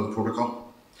sorted under the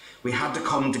protocol. We had to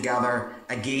come together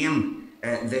again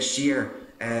this year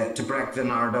to break the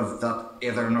narrative that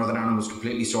either Northern Ireland was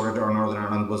completely sorted or Northern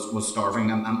Ireland was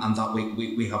starving, and that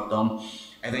we have done.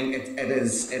 I think it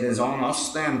is on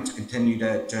us then to continue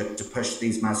to push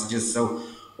these messages. So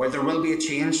while there will be a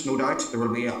change, no doubt, there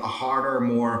will be a harder,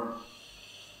 more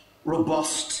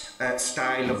robust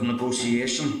style of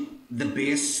negotiation. The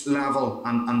base level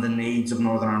and the needs of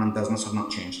Northern Ireland business have not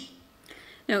changed.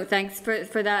 No, thanks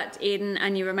for that, Aidan.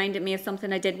 And you reminded me of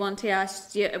something I did want to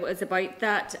ask you. It was about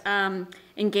that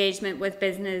engagement with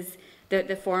business,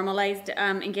 the formalised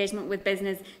engagement with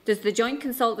business. Does the Joint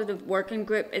Consultative Working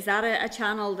Group, is that a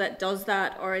channel that does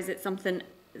that, or is it something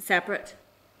separate?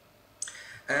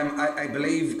 I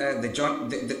believe the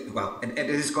joint. It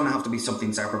is going to have to be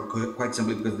something separate, quite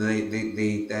simply because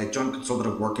the Joint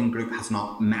Consultative Working Group has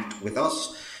not met with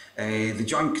us. The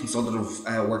Joint Consultative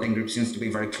Working Group seems to be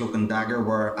very cloak and dagger,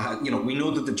 where we know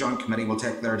that the Joint Committee will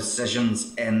take their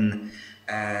decisions in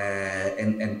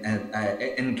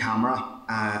camera,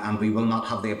 and we will not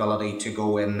have the ability to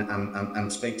go in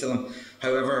and speak to them.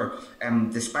 However,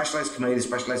 the Specialised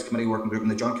Committee Working Group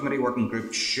and the Joint Committee Working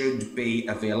Group should be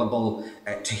available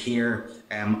to hear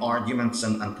arguments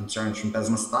and concerns from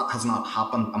business. That has not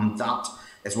happened, and that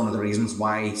is one of the reasons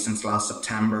why since last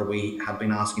September we had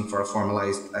been asking for a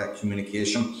formalised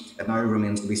communication. It now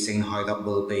remains to be seen how that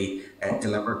will be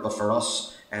delivered, but for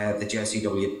us, the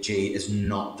JCWG is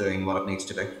not doing what it needs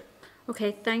to do.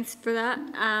 Okay, thanks for that.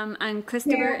 And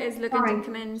Christopher is looking to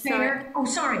come in.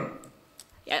 Sorry.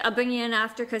 Yeah, I'll bring you in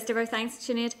after Christopher. Thanks,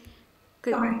 Sinead.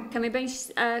 Can we bring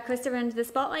Christopher into the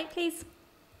spotlight, please?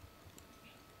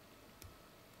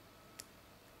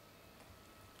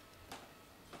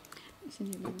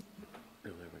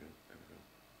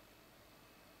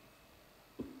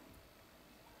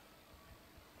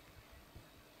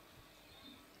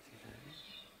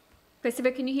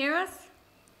 Christopher, can you hear us?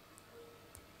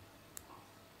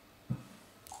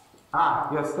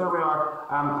 Yes, there we are.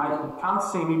 I can't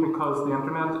see me because the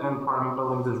internet in Parliament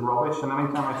buildings is rubbish, and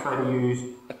anytime I try to use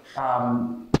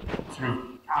sort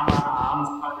of camera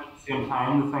and at the same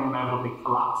time, the thing inevitably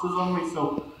collapses on me.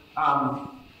 So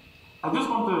I just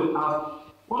want to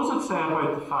ask, what does it say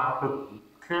about the fact that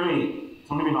clearly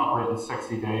it's only been operating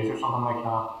 60 days or something like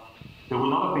that? There will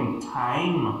not have been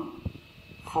time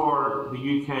for the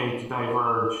UK to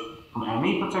diverge from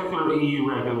any particular EU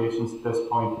regulations at this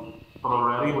point, but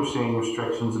already we're seeing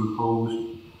restrictions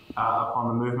imposed upon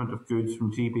the movement of goods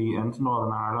from GB into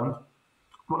Northern Ireland.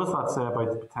 What does that say about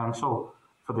the potential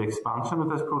for the expansion of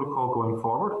this protocol going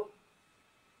forward?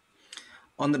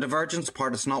 On the divergence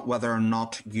part, it's not whether or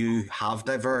not you have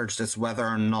diverged, it's whether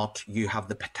or not you have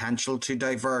the potential to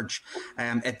diverge.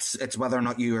 It's whether or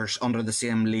not you are under the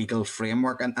same legal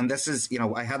framework. And this is,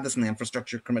 I had this in the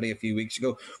Infrastructure Committee a few weeks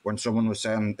ago when someone was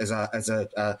saying, is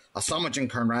a sandwich in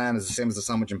Kernryan is the same as a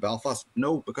sandwich in Belfast?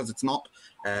 No, because it's not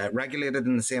regulated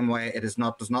in the same way. It does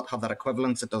not have that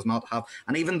equivalence. It does not have,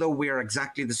 and even though we are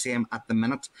exactly the same at the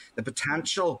minute, the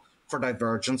potential for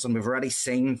divergence, and we've already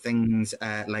seen things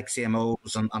like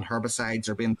CMOs and herbicides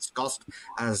are being discussed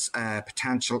as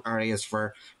potential areas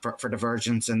for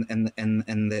divergence in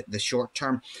the short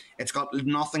term. It's got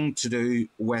nothing to do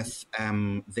with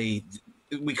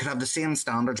we could have the same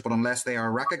standards, but unless they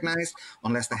are recognised,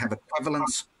 unless they have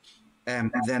equivalence,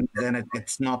 then it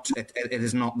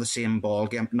is not the same ball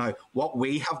game. Now, what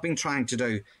we have been trying to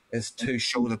do is to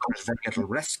show that there's very little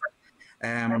risk.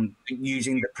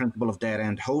 Using the principle of dead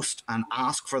end host and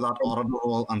ask for that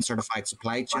auditable and certified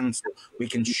supply chain, so we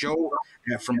can show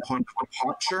from point of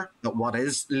departure that what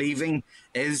is leaving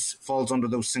falls under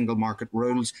those single market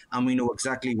rules, and we know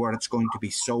exactly where it's going to be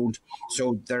sold.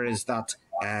 So there is that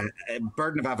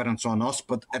burden of evidence on us,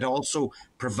 but it also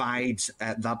provides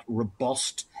that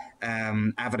robust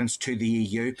evidence to the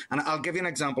EU. And I'll give you an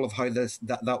example of how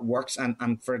that works.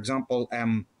 And for example,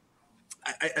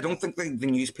 I don't think the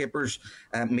newspapers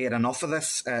made enough of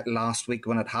this last week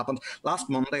when it happened.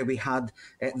 Last Monday, we had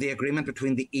the agreement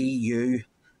between the EU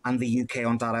and the UK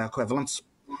on data equivalence.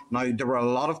 Now, there were a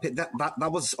lot of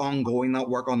that was ongoing. That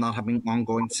work on that had been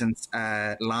ongoing since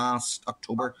last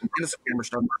October, end of September,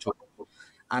 start of October,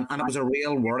 and it was a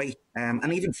real worry.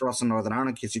 And even for us in Northern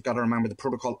Ireland, because you've got to remember the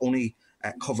protocol only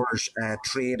covers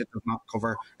trade; it does not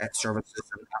cover services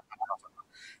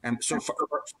and so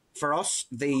for us,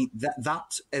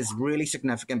 that is really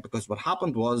significant, because what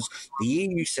happened was the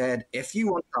EU said, if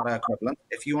you want data equivalent,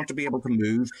 if you want to be able to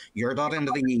move your data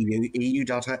into the EU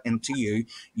data into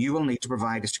you will need to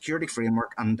provide a security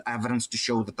framework and evidence to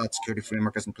show that that security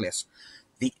framework is in place.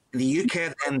 The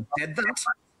UK then did that.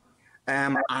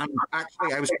 And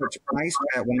actually, I was quite surprised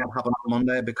when that happened on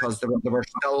Monday, because there were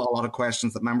still a lot of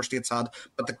questions that member states had.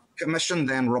 But the Commission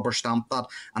then rubber stamped that,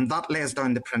 and that lays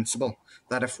down the principle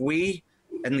that if we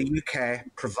in the UK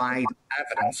provide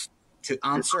evidence to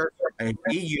answer a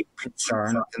EU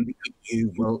concern, then the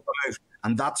EU will move.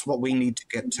 And that's what we need to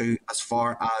get to as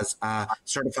far as a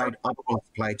certified auditable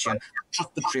supply chain,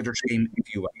 just the trader scheme,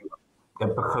 if you will. Yeah,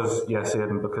 because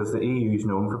Aidan, because the EU is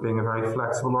known for being a very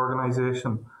flexible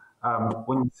organisation.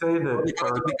 When you say that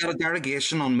we got a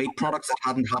derogation on meat products that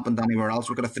hadn't happened anywhere else.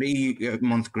 We've got a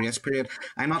 3-month grace period.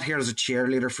 I'm not here as a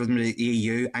cheerleader for the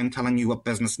EU. I'm telling you what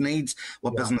business needs,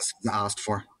 what business has asked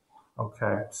for.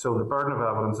 Okay, so the burden of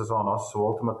evidence is on us. So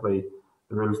ultimately,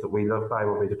 the rules that we live by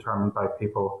will be determined by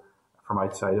people from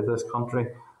outside of this country.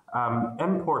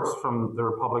 Imports from the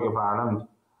Republic of Ireland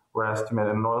were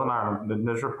estimated in Northern Ireland. The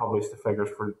NISR published the figures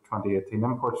for 2018.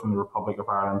 Imports from the Republic of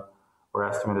Ireland were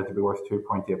estimated to be worth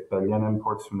 2.8 billion.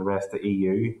 Imports from the rest of the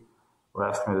EU were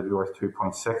estimated to be worth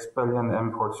 2.6 billion.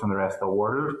 Imports from the rest of the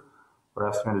world were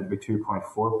estimated to be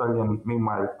 2.4 billion.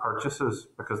 Meanwhile, purchases,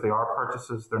 because they are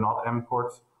purchases, they're not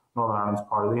imports. Northern Ireland's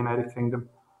part of the United Kingdom.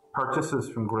 Purchases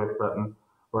from Great Britain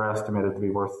were estimated to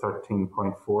be worth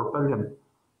 13.4 billion.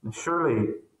 And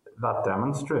surely that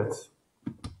demonstrates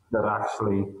that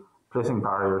actually placing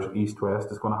barriers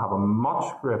east-west is going to have a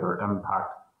much greater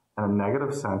impact in a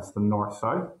negative sense than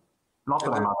north-south. Not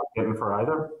that I'm advocating for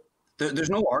either. There's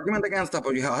no argument against that,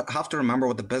 but you have to remember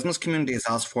what the business community has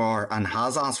asked for and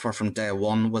has asked for from day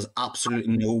one was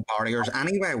absolutely no barriers.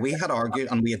 Anyway, we had argued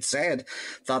and we had said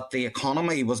that the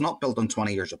economy was not built on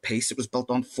 20 years of peace. It was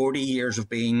built on 40 years of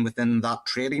being within that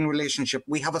trading relationship.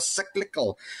 We have a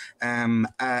cyclical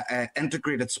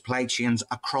integrated supply chains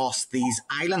across these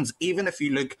islands. Even if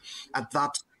you look at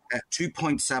that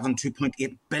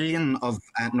 2.8 billion of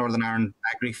Northern Ireland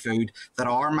agri-food that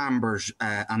our members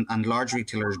and large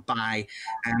retailers buy.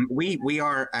 We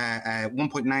are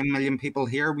 1.9 million people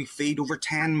here. We feed over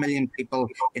 10 million people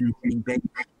in big.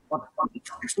 But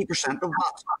 60% of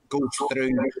that goes through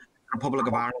the Republic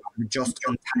of Ireland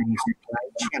just-in-time supply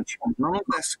chain. None of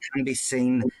this can be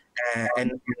seen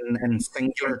in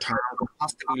singular terms. It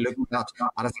has to be looked at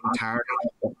as entirety.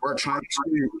 What we're trying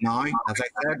to do now, as I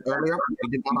said earlier, we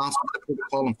did not ask for the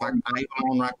protocol. In fact, I am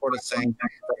on record as saying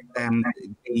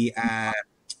the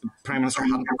Prime Minister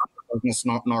hadn't business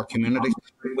nor communities.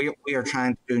 What we are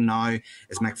trying to do now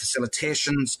is make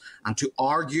facilitations and to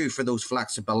argue for those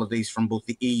flexibilities from both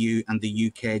the EU and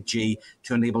the UKG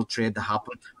to enable trade to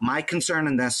happen. My concern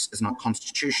in this is not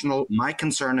constitutional. My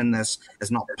concern in this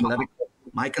is not political.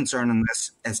 My concern in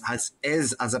this is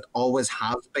as it always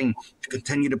has been, to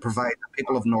continue to provide the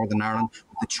people of Northern Ireland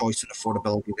with the choice and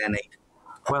affordability they need.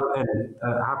 Well, I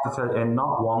have to tell you, in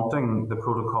not wanting the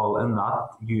protocol in that,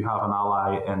 you have an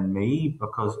ally in me,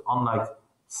 because unlike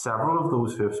several of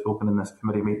those who have spoken in this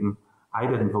committee meeting, I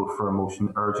didn't vote for a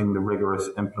motion urging the rigorous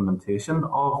implementation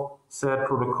of said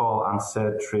protocol and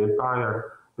said trade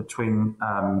barrier between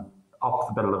up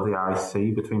the middle of the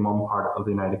IC, between one part of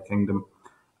the United Kingdom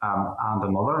and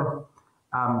another.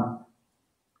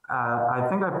 I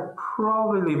think I'd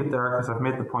probably leave it there because I've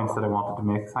made the points that I wanted to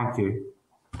make. Thank you.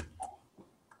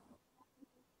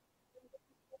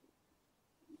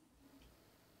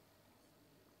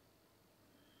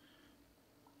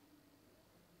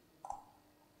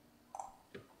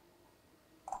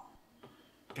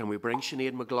 can we bring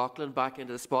Sinead McLaughlin back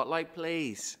into the spotlight,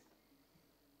 please?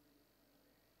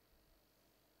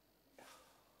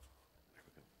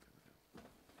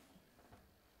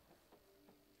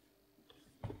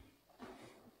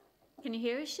 Can you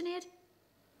hear us, Sinead?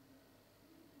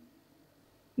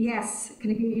 Yes,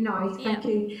 can I hear you now? Thank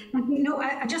you. No,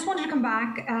 I just wanted to come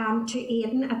back to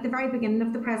Aidan. At the very beginning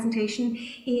of the presentation,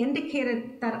 he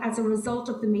indicated that as a result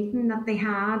of the meeting that they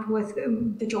had with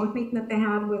the joint meeting that they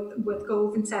had with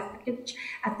Gove and Sefcovic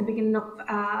at the beginning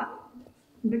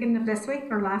of this week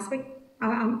or last week,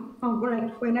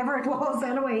 whenever it was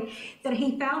anyway, that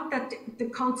he felt that the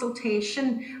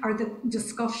consultation or the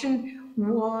discussion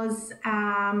was,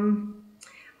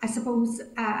 I suppose,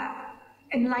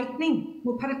 enlightening.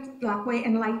 We'll put it that way,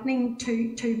 enlightening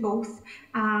to both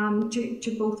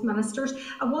ministers.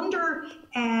 I wonder.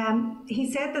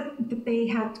 He said that they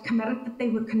had committed that they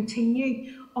would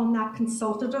continue on that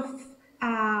consultative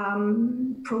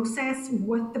process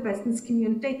with the business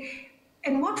community.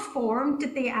 In what form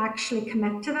did they actually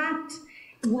commit to that?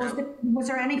 Was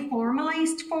there any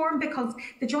formalised form? Because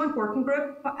the joint working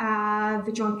group,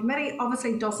 the joint committee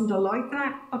obviously doesn't allow for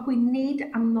that, but we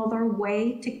need another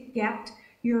way to get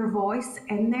your voice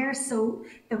in there so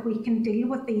that we can deal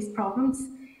with these problems.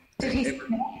 It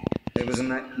was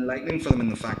enlightening for them in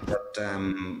the fact that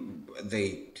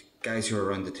the guys who were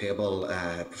around the table,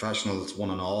 professionals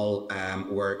one and all,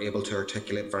 were able to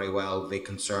articulate very well the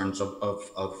concerns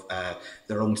of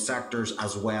their own sectors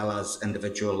as well as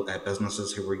individual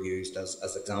businesses who were used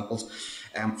as examples.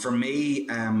 For me,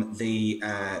 the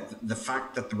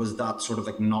fact that there was that sort of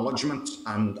acknowledgement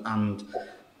and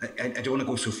I don't want to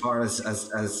go so far as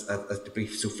to be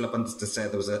so flippant as to say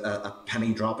there was a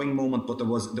penny dropping moment, but there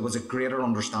was a greater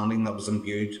understanding that was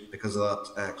imbued because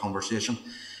of that conversation.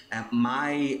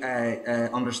 My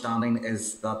understanding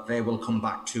is that they will come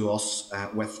back to us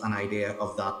with an idea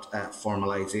of that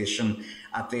formalisation.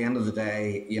 At the end of the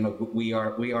day, we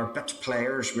are bit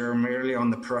players. We are merely on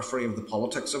the periphery of the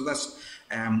politics of this.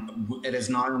 It is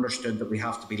now understood that we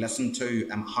have to be listened to,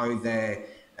 and how they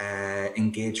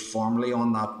engage formally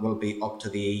on that will be up to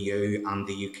the EU and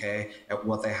the UK.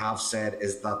 What they have said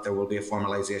is that there will be a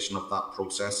formalisation of that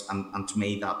process, and to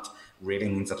me that really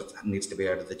means that it needs to be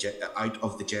out of the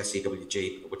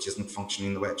JCWG, which isn't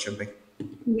functioning the way it should be.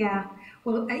 Yeah,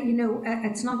 well,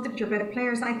 it's not that you're better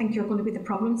players. I think you're going to be the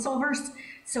problem solvers.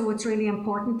 So it's really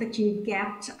important that you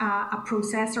get a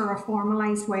process or a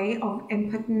formalised way of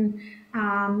inputting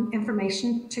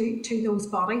information to those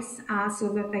bodies so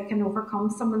that they can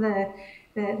overcome some of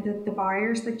the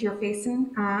barriers that you're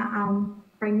facing and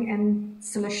bring in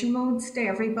solution modes to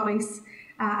everybody's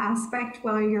aspect,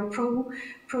 whether you're pro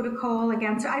protocol,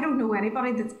 against. I don't know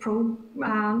anybody that's pro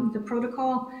the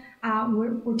protocol.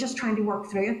 We're just trying to work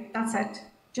through it. That's it.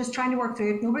 Just trying to work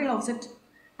through it. Nobody loves it.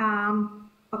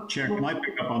 Chair, can I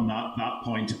pick up on that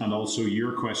point, and also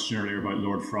your question earlier about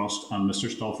Lord Frost and Mr.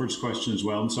 Stalford's question as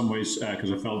well in some ways,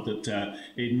 because I felt that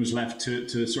Aidan was left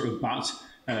to sort of bat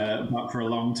for a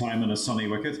long time in a sunny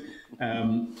wicket.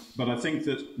 But I think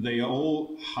that they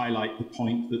all highlight the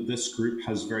point that this group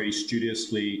has very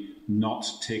studiously not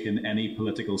taken any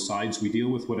political sides. We deal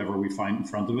with whatever we find in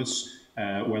front of us,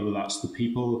 whether that's the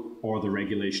people or the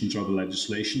regulations or the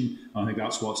legislation. And I think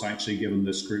that's what's actually given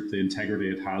this group the integrity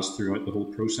it has throughout the whole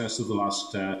process of the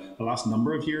last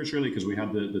number of years, really, because we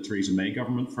had the Theresa May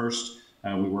government first.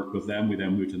 We worked with them. We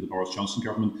then moved to the Boris Johnson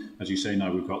government. As you say,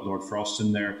 now we've got Lord Frost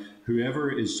in there.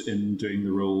 Whoever is in doing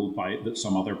the role that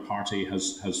some other party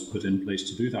has put in place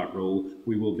to do that role,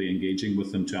 we will be engaging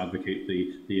with them to advocate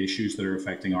the issues that are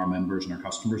affecting our members and our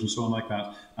customers and so on like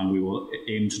that. And we will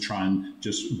aim to try and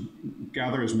just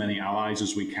gather as many allies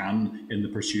as we can in the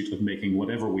pursuit of making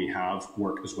whatever we have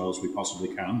work as well as we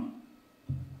possibly can.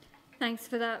 Thanks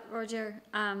for that, Roger.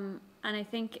 And I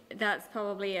think that's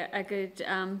probably a good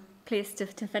place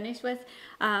to finish with.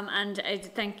 And I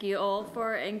thank you all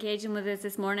for engaging with us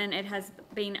this morning. It has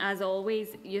been, as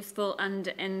always, useful and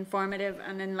informative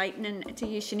and enlightening, to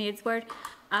use Sinead's word.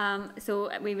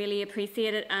 So we really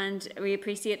appreciate it, and we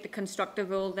appreciate the constructive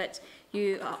role that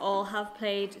you all have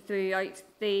played throughout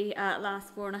the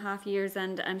last 4.5 years,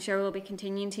 and I'm sure we'll be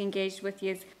continuing to engage with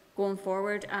you going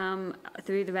forward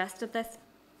through the rest of this.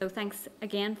 So thanks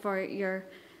again for your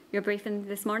briefing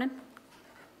this morning.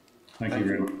 Thank you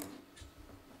very much.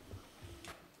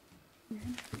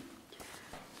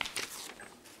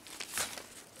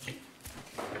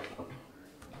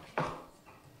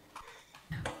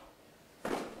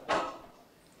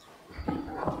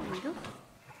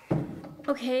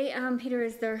 Okay, Peter,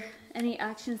 is there any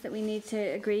actions that we need to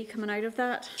agree coming out of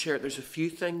that? Chair, there's a few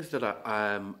things that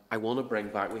I want to bring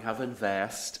back. We have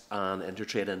Invest and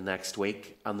Intertrade in next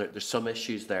week, and there's some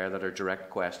issues there that are direct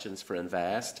questions for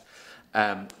Invest.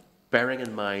 Bearing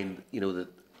in mind, that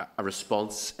a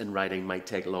response in writing might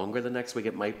take longer than next week,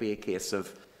 it might be a case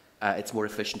of it's more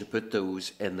efficient to put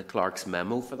those in the clerk's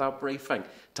memo for that briefing,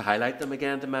 to highlight them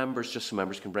again to members, just so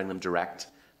members can bring them direct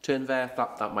to Invest.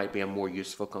 That might be a more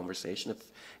useful conversation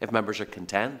if members are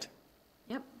content.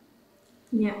 Yep.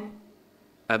 Yeah.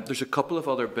 There's a couple of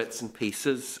other bits and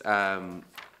pieces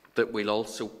that we'll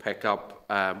also pick up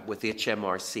with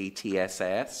HMRC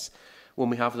TSS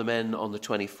when we have them in on the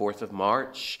 24th of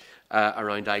March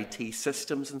around IT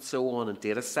systems and so on and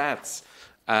data sets.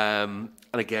 And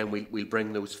again, we'll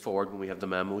bring those forward when we have the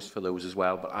memos for those as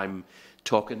well. But I'm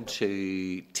talking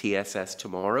to TSS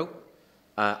tomorrow,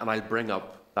 and I'll bring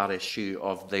up that issue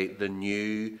of the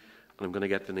new, and I'm going to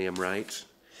get the name right,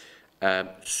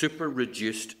 super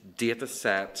reduced data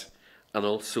set, and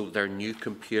also their new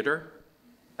computer.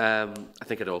 I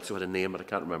think it also had a name, but I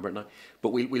can't remember it now. But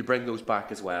we'll bring those back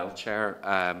as well,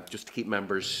 Chair, just to keep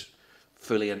members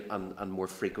fully and more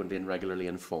frequently and regularly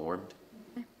informed.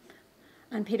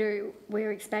 And Peter,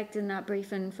 we're expecting that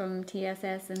briefing from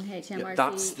TSS and HMRC. Yeah,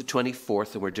 that's the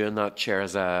 24th, and we're doing that, Chair,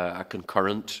 as a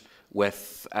concurrent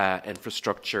with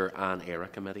infrastructure and ERA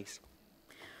committees.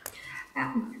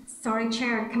 Sorry,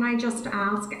 Chair, can I just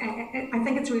ask, I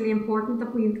think it's really important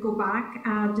that we go back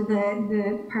to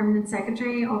the Permanent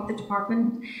Secretary of the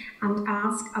Department and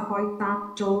ask about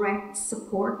that direct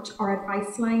support or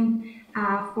advice line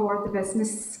for the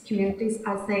business communities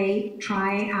as they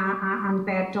try and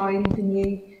bed down the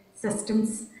new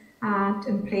systems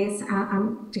in place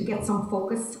and to get some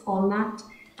focus on that.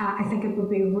 I think it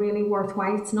would be really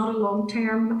worthwhile. It's not a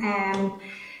long-term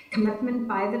commitment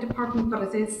by the department, but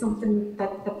it is something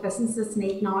that the businesses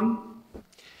need now.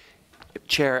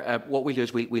 Chair, what we'll do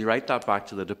is we'll write that back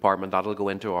to the department. That'll go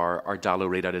into our DALO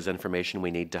readout as information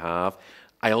we need to have.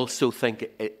 I also think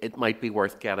it might be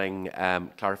worth getting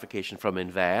clarification from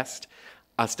Invest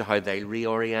as to how they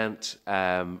reorient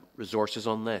resources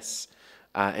on this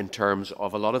in terms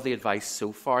of a lot of the advice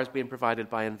so far has been provided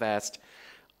by Invest.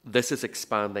 This is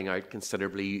expanding out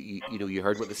considerably. You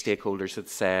heard what the stakeholders had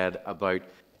said about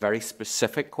very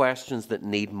specific questions that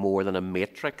need more than a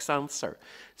matrix answer.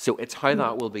 So it's how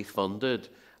that will be funded.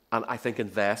 And I think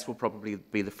Invest will probably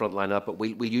be the front line up, but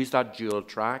we'll use that dual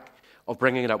track of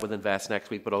bringing it up with Invest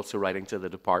next week, but also writing to the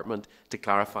department to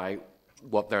clarify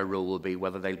what their role will be,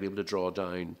 whether they'll be able to draw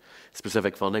down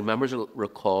specific funding. Members will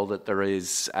recall that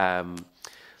there's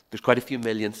quite a few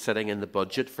million sitting in the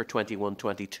budget for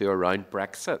 21-22 around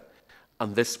Brexit.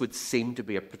 And this would seem to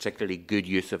be a particularly good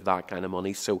use of that kind of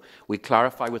money. So we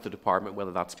clarify with the department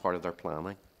whether that's part of their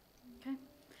planning.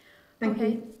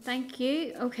 Thank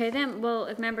you. Okay then, well,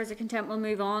 if members are content, we'll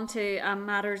move on to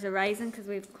matters arising because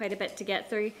we've quite a bit to get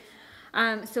through.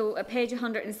 So at page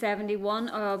 171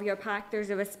 of your pack, there's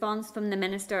a response from the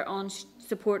Minister on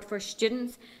support for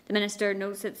students. The Minister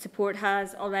notes that support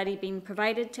has already been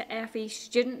provided to FE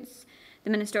students. The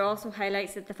Minister also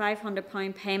highlights that the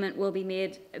 £500 payment will be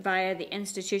made via the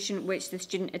institution which the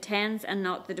student attends and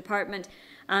not the department,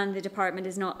 and the department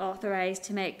is not authorised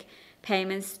to make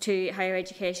payments to higher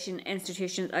education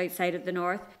institutions outside of the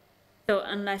North. So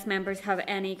unless members have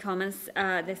any comments,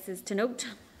 this is to note.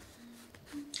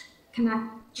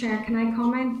 Chair, can I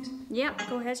comment? Yeah,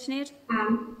 go ahead, Sinead.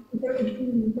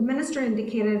 The Minister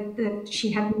indicated that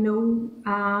she had no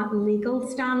legal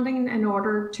standing in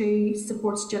order to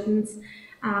support students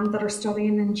that are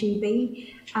studying in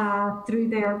GB through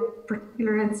their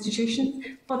particular institutions,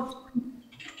 but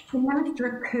the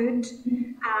Minister could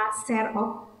set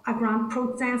up a grant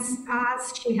process,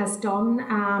 as she has done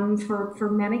for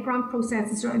many grant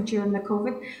processes during the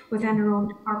COVID within her own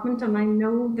department. And I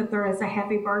know that there is a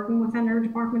heavy burden within her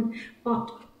department,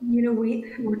 but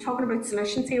we're talking about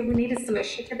solutions here. We need a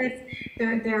solution to this.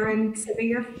 They're in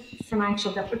severe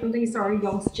financial difficulties, our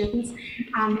young students,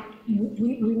 and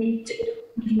we need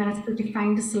the Minister to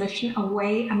find a solution, a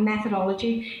way, a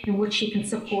methodology in which she can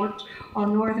support our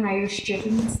Northern Irish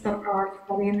students that are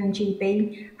studying in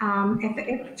GB.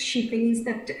 If she feels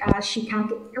that she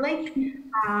can't legally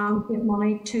give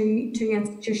money to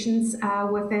institutions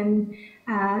within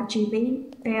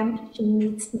GB, then she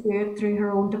needs to do it through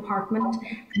her own department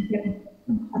and get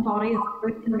a body of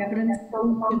proof and evidence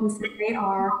from students that they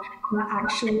are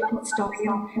actually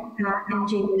studying in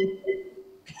GB.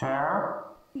 Chair?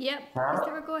 Yep, Chair?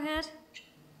 Mr. Go ahead.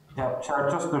 Yeah, Chair,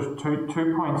 just there's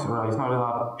two points arising out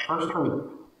of that. Firstly,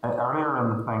 earlier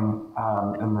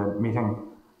in the meeting,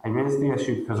 I raised the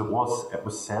issue because it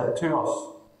was said to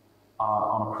us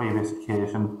on a previous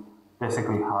occasion,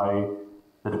 basically how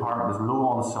the department is low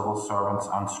on civil servants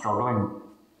and struggling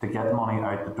to get money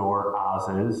out the door as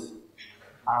is.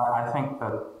 I think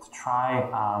that to try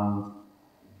and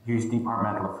use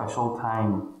departmental official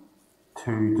time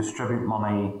to distribute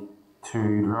money to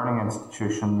learning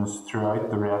institutions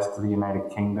throughout the rest of the United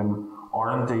Kingdom,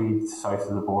 or indeed south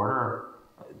of the border,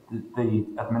 the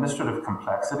administrative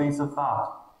complexities of that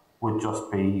would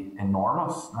just be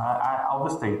enormous. Now, I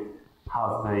obviously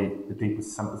have the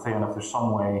deepest sympathy, and if there's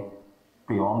some way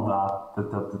beyond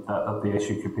that the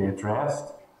issue could be addressed.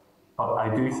 But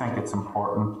I do think it's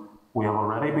important. We've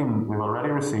already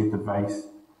received advice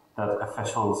that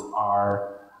officials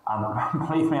are, and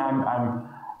believe me, I'm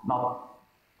not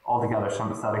altogether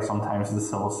sympathetic sometimes to the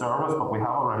civil service, but we have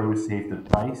already received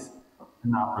advice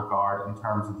in that regard in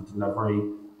terms of the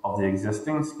delivery of the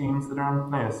existing schemes that are in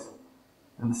place.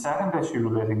 And the second issue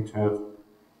relating to it,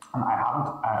 and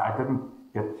I didn't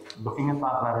get looking at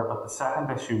that letter, but the second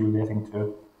issue relating to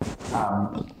it,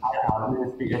 I had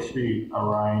raised the issue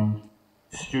around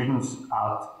students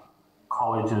at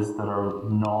colleges that are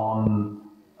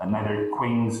neither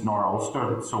Queen's nor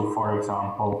Ulster. So, for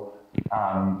example,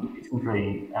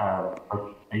 recently, a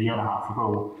year and a half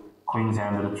ago, Queen's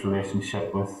ended its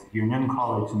relationship with Union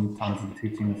College in terms of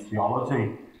teaching of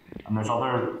theology, and there's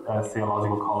other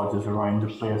theological colleges around the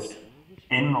place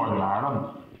in Northern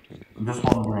Ireland. I'm just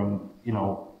wondering,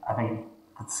 I think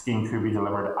the scheme could be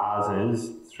delivered as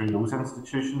is through those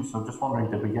institutions, so just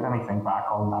wondering, did we get anything back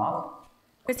on that?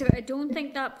 Christopher, I don't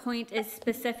think that point is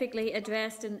specifically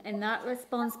addressed in that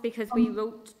response, because we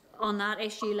wrote on that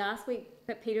issue last week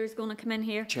that Peter's going to come in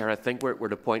here. Chair, I think we're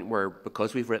at a point where,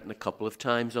 because we've written a couple of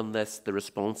times on this, the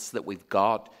response that we've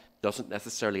got doesn't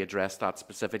necessarily address that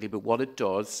specifically, but what it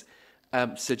does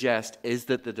suggest is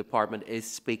that the department is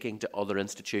speaking to other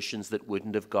institutions that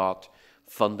wouldn't have got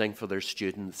funding for their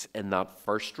students in that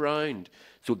first round.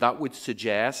 So that would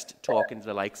suggest talking to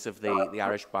the likes of the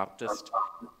Irish Baptist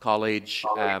College,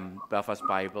 Belfast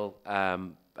Bible,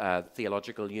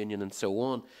 Theological Union and so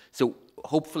on. So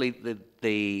hopefully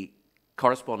the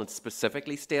correspondence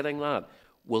specifically stating that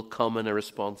will come in a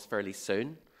response fairly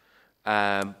soon.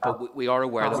 But we are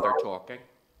aware that they're talking.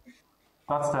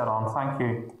 That's dead on. Thank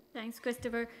you. Thanks,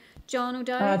 Christopher. John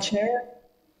O'Dowd. Chair.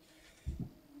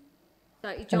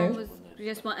 Sorry, John was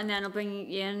just one, and then I'll bring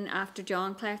you in after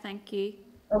John. Claire, thank you.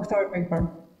 Oh, sorry, big pardon.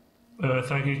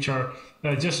 Thank you, Chair.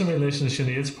 Just in relation to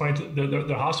Sinead's point,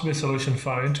 there has to be a solution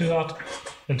found to that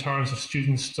in terms of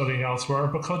students studying elsewhere,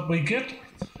 because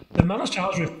the Minister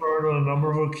has referred on a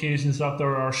number of occasions that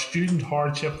there are student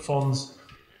hardship funds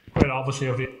quite obviously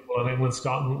available in England,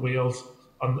 Scotland, Wales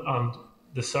and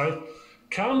the South.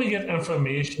 Can we get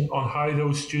information on how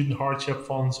those student hardship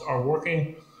funds are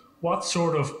working, what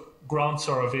sort of grants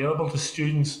are available to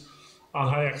students and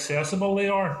how accessible they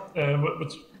are,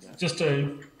 just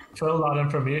to fill that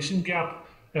information gap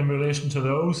in relation to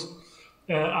those.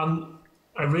 And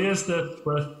I raised it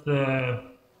with the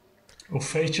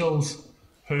officials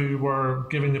who were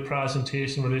giving the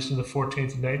presentation in relation to the 14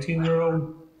 to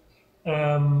 19-year-old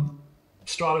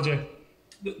strategy.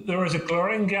 There is a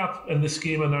glaring gap in the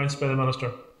scheme announced by the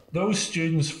Minister. Those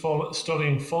students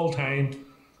studying full-time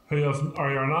who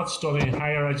are not studying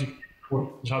higher education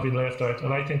have been left out,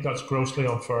 and I think that's grossly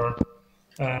unfair.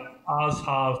 As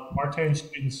have part-time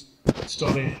students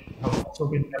studying have also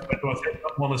been left out. I think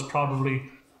that one is probably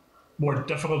more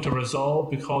difficult to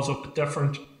resolve because of the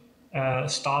different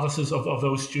statuses of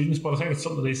those students, but I think it's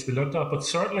something that needs to be looked at. But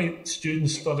certainly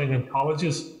students studying in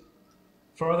colleges,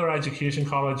 further education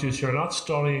colleges who are not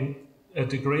studying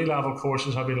degree level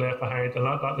courses have been left behind, and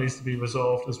that needs to be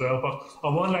resolved as well. But I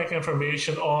would like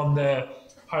information on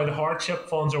how the hardship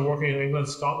funds are working in England,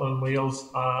 Scotland, Wales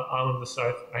and in the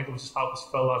South. I think it would just help us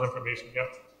fill that information gap.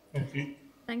 Thank you.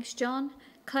 Thanks, John.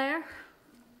 Claire?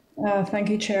 Thank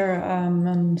you, Chair,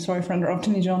 and sorry for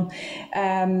interrupting you, John.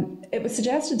 It was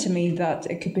suggested to me that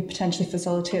it could be potentially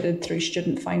facilitated through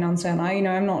Student Finance NI.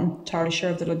 Now, I'm not entirely sure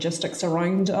of the logistics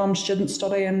around student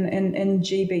study in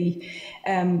GB.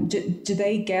 Do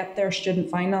they get their student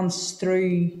finance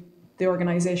through the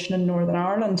organisation in Northern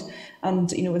Ireland?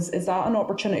 And, is that an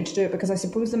opportunity to do it? Because I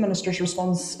suppose the Minister's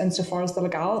response insofar as the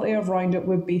legality around it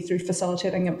would be through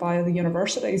facilitating it via the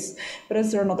universities. But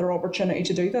is there another opportunity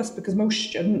to do this? Because most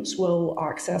students will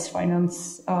access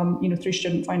finance, through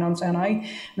Student Finance NI.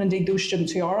 And indeed, those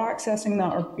students who are accessing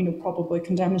that are, probably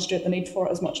can demonstrate the need for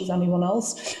it as much as anyone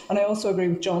else. And I also agree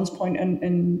with John's point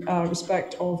in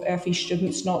respect of FE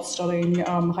students not studying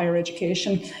higher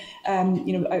education.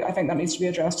 I think that needs to be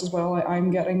addressed as well. well.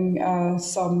 I'm getting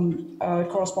some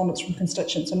correspondence from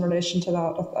constituents in relation to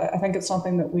that. I think it's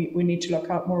something that we need to look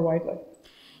at more widely.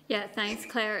 Yeah, thanks,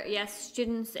 Claire. Yes,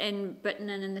 students in Britain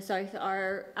and in the South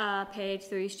are paid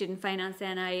through Student Finance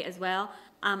NI as well.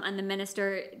 And the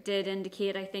Minister did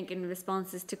indicate, I think, in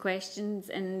responses to questions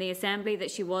in the Assembly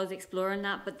that she was exploring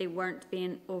that, but they weren't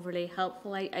being overly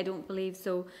helpful. I don't believe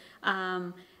so.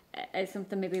 It's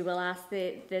something maybe we'll ask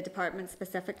the department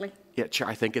specifically. Yeah, Chair,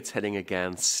 I think it's hitting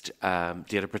against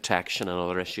data protection and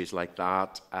other issues like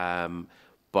that.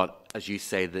 But as you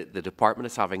say, the department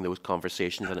is having those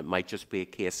conversations, and it might just be a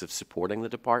case of supporting the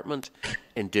department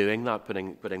in doing that,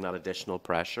 putting that additional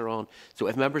pressure on. So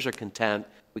if members are content,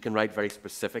 we can write very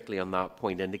specifically on that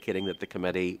point, indicating that the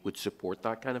committee would support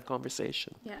that kind of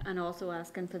conversation. Yeah, and also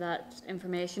asking for that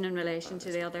information in relation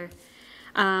to the other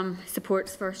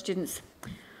supports for students.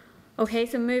 Okay,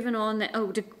 so moving on.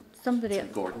 Oh, did somebody else?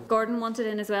 Gordon wanted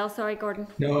in as well. Sorry, Gordon.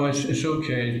 No, it's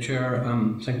okay, Chair.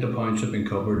 I think the points have been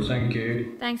covered. Thank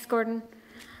you. Thanks, Gordon.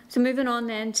 So moving on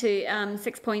then to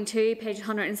 6.2, page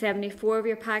 174 of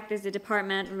your pack, there's a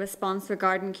departmental response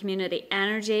regarding community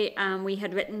energy. We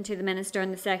had written to the Minister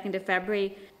on the 2nd of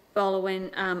February following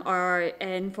our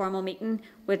informal meeting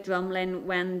with Drumlin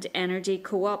Wind Energy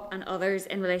Co-op and others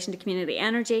in relation to community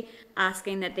energy,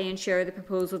 asking that they ensure the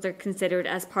proposals are considered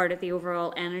as part of the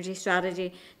overall energy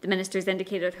strategy. The Minister's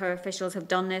indicated her officials have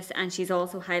done this, and she's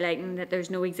also highlighting that there's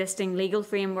no existing legal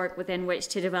framework within which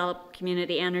to develop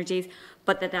community energies,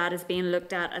 but that is being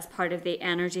looked at as part of the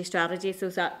energy strategy. So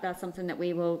that's something that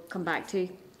we will come back to.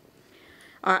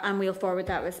 And we'll forward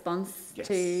that response to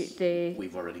the...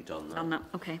 We've already done that.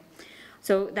 Okay.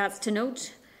 So that's to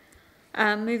note.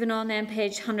 Moving on then,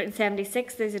 page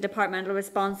 176, there's a departmental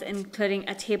response including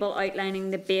a table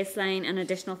outlining the baseline and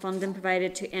additional funding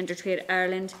provided to Intertrade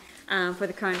Ireland for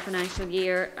the current financial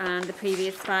year and the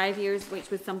previous 5 years, which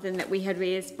was something that we had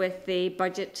raised with the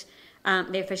budget,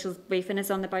 the officials briefing us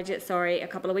on the budget, a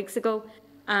couple of weeks ago.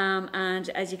 And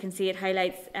as you can see, it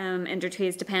highlights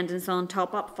Intertrade's dependence on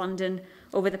top-up funding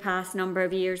over the past number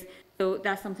of years. So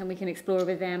that's something we can explore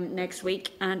with them next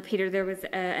week. And Peter, there was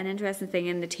an interesting thing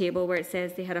in the table where it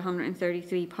says they had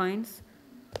 £133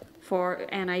 for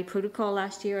NI protocol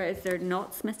last year. Is there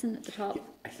knots missing at the top? Yeah,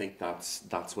 I think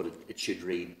that's what it should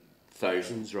read,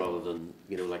 thousands rather than,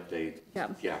 like they... Yeah.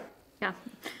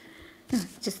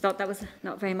 Just thought that was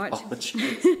not very much.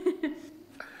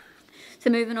 So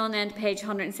moving on then to page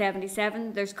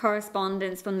 177, there's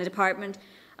correspondence from the department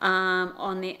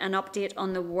on an update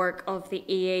on the work of the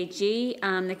EAG.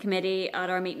 The committee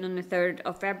at our meeting on the 3rd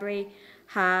of February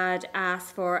had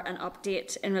asked for an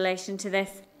update in relation to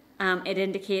this. It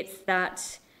indicates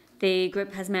that the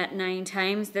group has met 9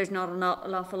 times. There's not an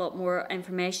awful lot more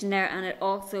information there, and it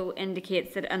also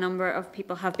indicates that a number of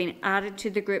people have been added to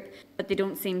the group, but they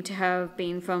don't seem to have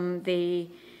been from the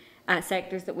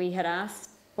sectors that we had asked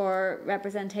for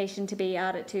representation to be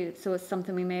added to, so it's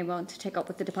something we may want to take up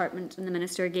with the department and the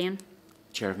Minister again.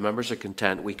 Chair, if members are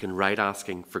content, we can write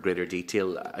asking for greater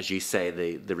detail. As you say,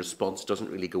 the response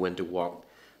doesn't really go into what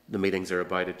the meetings are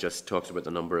about, it just talks about the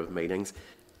number of meetings.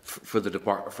 For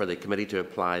the committee to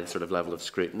apply the sort of level of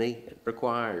scrutiny it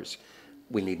requires,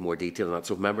 we need more detail on that.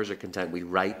 So if members are content, we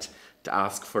write to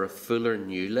ask for a fuller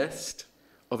new list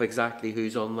of exactly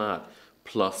who's on that,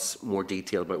 plus more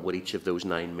detail about what each of those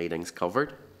 9 meetings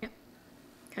covered. Yep.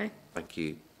 Okay. Thank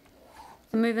you.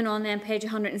 So moving on then, page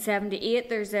 178,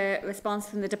 there's a response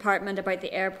from the department about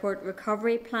the airport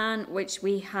recovery plan, which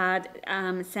we had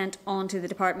sent on to the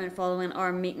department following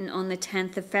our meeting on the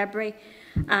 10th of February.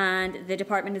 And the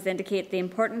department has indicated the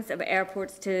importance of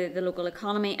airports to the local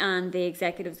economy and the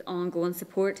executive's ongoing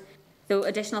support. So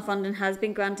additional funding has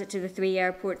been granted to the 3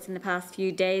 airports in the past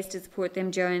few days to support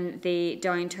them during the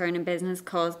downturn in business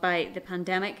caused by the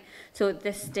pandemic. So at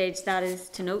this stage, that is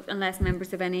to note, unless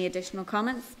members have any additional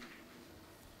comments.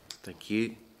 Thank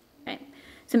you. Okay.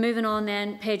 So moving on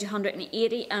then, page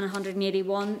 180 and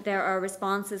 181, there are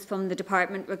responses from the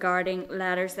department regarding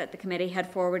letters that the committee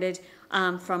had forwarded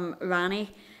from RANI.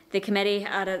 The committee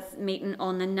at its meeting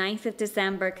on the 9th of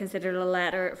December considered a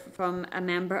letter from a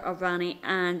member of RANI,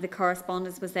 and the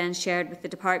correspondence was then shared with the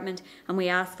department, and we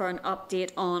asked for an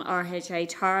update on RHI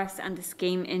tariffs and the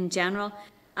scheme in general.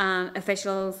 The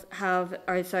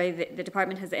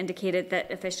department has indicated that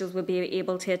officials will be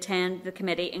able to attend the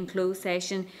committee in closed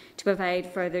session to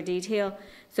provide further detail.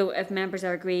 So if members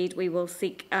are agreed, we will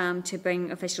seek to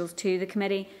bring officials to the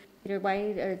committee. Peter, why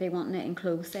are they wanting it in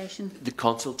closed session? The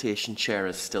consultation, Chair,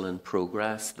 is still in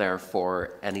progress.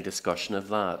 Therefore, any discussion of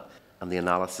that and the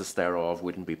analysis thereof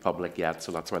wouldn't be public yet,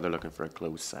 so that's why they're looking for a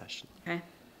closed session. Okay.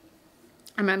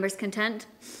 Are members content?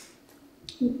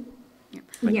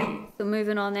 Yeah. So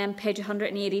moving on then, page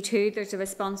 182, there's a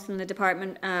response from the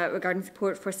department regarding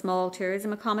support for small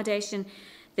tourism accommodation.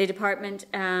 The department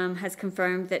has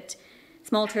confirmed that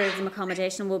small tourism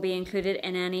accommodation will be included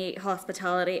in any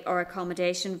hospitality or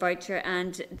accommodation voucher,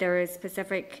 and there is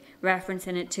specific reference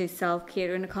in it to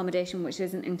self-catering accommodation, which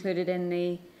isn't included in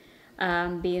the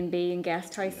B&B and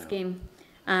guest house scheme.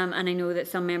 And I know that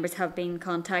some members have been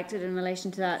contacted in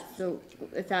relation to that, so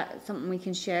is that something we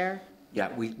can share?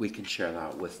 Yeah, we can share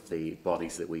that with the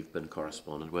bodies that we've been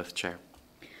corresponding with, Chair.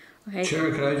 Okay.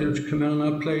 Chair, could I just come in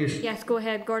on that, please? Yes, go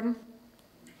ahead, Gordon.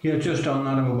 Yeah, just on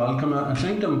that, I would welcome that. I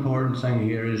think the important thing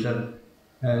here is that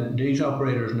these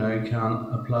operators now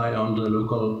can apply under the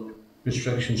local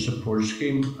restriction support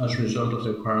scheme as a result of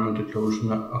the requirement to close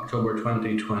in October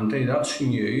 2020. That's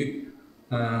new.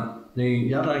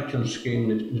 That actual scheme,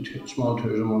 the small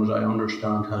tourism one, as I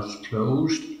understand, has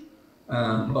closed,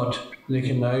 but they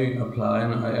can now apply,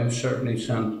 and I've certainly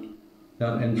sent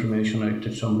that information out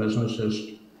to some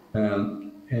businesses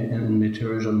in the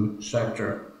tourism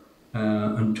sector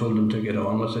and told them to get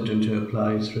on with it and to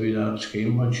apply through that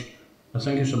scheme, which I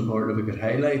think it's important if we could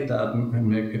highlight that and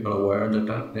make people aware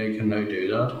that they can now do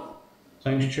that.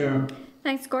 Thanks, Chair.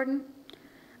 Thanks, Gordon.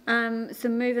 So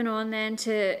moving on then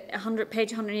to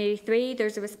page 183,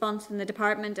 there's a response from the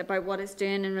department about what it's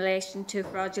doing in relation to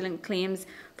fraudulent claims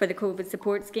for the COVID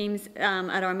support schemes.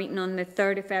 At our meeting on the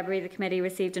 3rd of February, the committee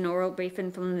received an oral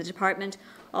briefing from the department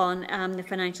on the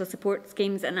financial support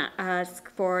schemes and asked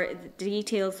for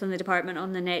details from the department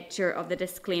on the nature of the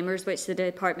disclaimers which the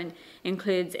department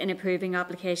includes in approving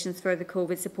applications for the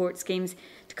COVID support schemes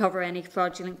to cover any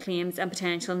fraudulent claims and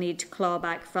potential need to claw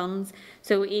back funds.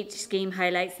 So each scheme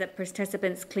highlights that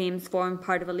participants' claims form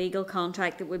part of a legal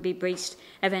contract that would be breached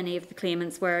if any of the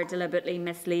claimants were deliberately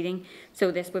misleading.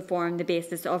 So this would form the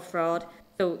basis of fraud.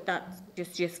 So that's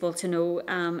just useful to know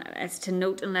as to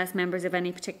note, unless members have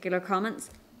any particular comments.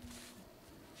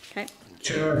 Okay.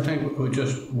 Chair, I think we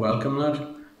just welcome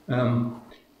that.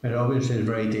 It obviously is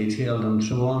very detailed and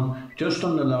so on. Just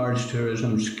on the large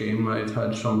tourism scheme, I've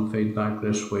had some feedback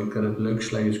this week that it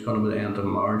looks like it's going to be the end of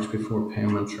March before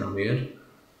payments are made.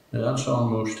 Now, that's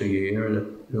almost a year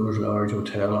that those large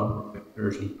hotel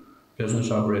operators and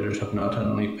business operators have not had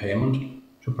any payment.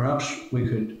 So perhaps we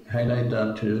could highlight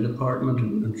that to the department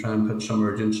and try and put some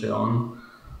urgency on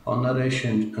that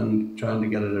issue and trying to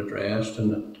get it addressed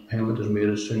and that payment is made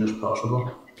as soon as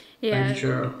possible. Yeah. Thanks,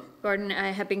 Chair. Gordon, I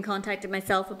have been contacted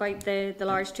myself about the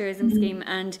large tourism scheme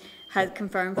and has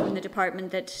confirmed from the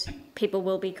department that people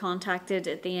will be contacted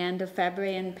at the end of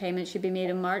February and payment should be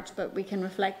made in March, but we can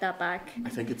reflect that back. I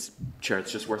think it's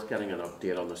just worth getting an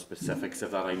update on the specifics of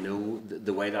that. I know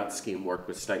the way that scheme worked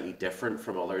was slightly different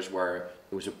from others where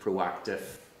it was a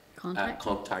proactive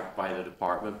contact by the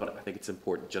department, but I think it's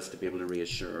important just to be able to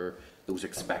reassure those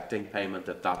expecting payment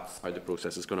that that's how the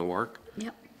process is going to work.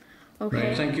 Yep. Okay.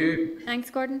 Right, thank you. Thanks,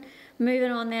 Gordon.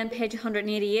 Moving on then, page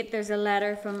 188, there's a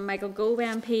letter from Michael Gove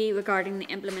MP regarding the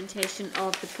implementation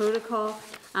of the protocol.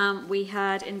 We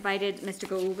had invited Mr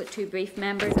Gove to brief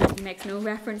members and he makes no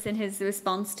reference in his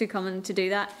response to coming to do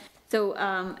that.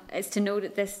 So it's to note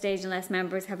at this stage, unless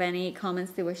members have any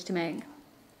comments they wish to make.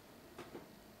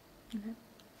 Okay.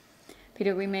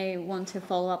 Peter, we may want to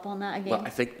follow up on that again. Well, I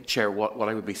think, Chair, what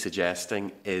I would be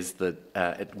suggesting is that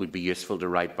it would be useful to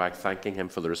write back thanking him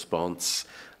for the response,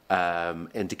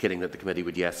 indicating that the committee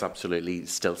would, yes, absolutely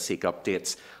still seek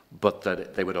updates, but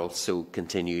that they would also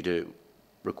continue to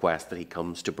request that he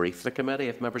comes to brief the committee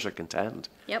if members are content.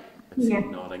 Yep.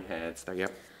 Nodding heads there,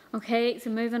 yep. Okay,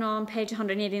 so moving on, page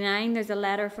 189, there's a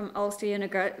letter from Ulster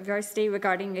University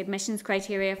regarding admissions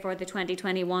criteria for the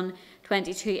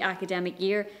 2021-22 academic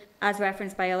year. As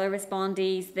referenced by other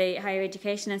respondees, the higher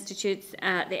education institutes,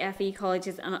 the FE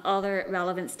colleges and other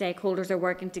relevant stakeholders are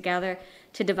working together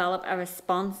to develop a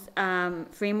response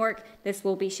framework. This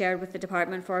will be shared with the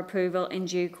department for approval in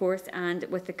due course and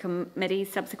with the committee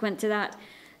subsequent to that.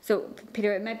 So,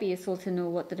 Peter, it might be useful to know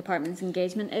what the department's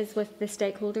engagement is with the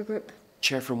stakeholder group.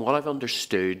 Chair, from what I've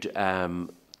understood,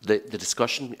 the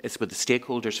discussion is with the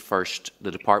stakeholders first.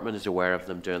 The department is aware of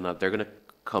them doing that. They're going to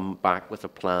come back with a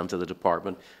plan to the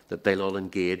department that they'll all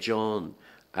engage on.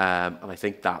 And I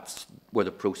think that's where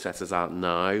the process is at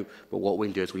now. But what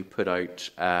we'll do is we put out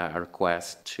a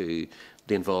request to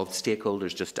the involved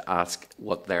stakeholders just to ask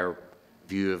what their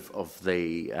view of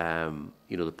the,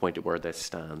 the point at where this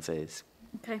stands is.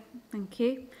 Okay, thank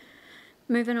you.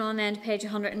 Moving on then to page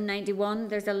 191,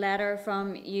 there's a letter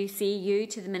from UCU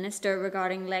to the Minister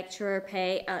regarding lecturer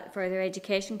pay at further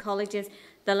education colleges.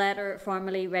 The letter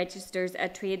formally registers a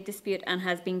trade dispute and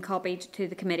has been copied to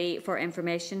the committee for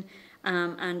information.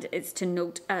 and it's to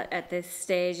note at this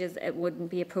stage as it wouldn't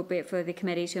be appropriate for the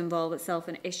committee to involve itself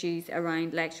in issues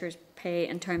around lecturers' pay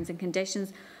and terms and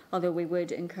conditions, although we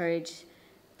would encourage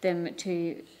them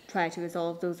to try to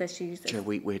resolve those issues. Chair,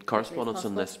 we had correspondence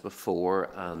on this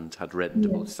before and had written to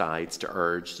both sides to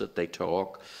urge that they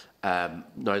talk. Now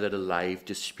that a live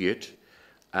dispute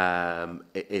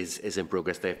is in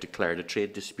progress, they have declared a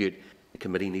trade dispute. The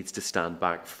committee needs to stand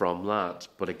back from that,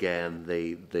 but again,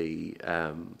 the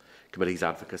committee's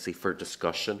advocacy for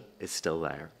discussion is still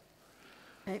there.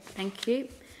 Okay, thank you.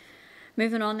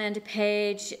 Moving on then to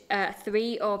page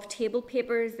 3 of table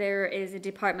papers, there is a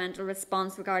departmental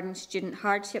response regarding Student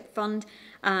Hardship Fund,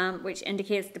 which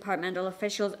indicates departmental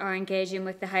officials are engaging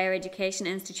with the higher education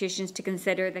institutions to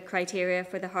consider the criteria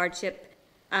for the hardship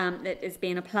that is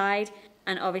being applied.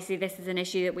 And obviously this is an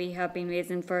issue that we have been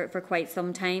raising for quite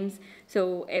some time,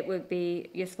 so it would be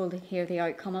useful to hear the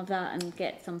outcome of that and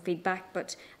get some feedback,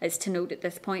 but it's to note at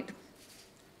this point.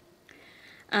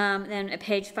 Then at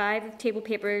page 5 of table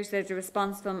papers, there's a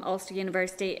response from Ulster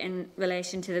University in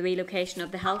relation to the relocation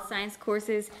of the health science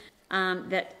courses,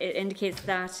 that it indicates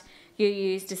that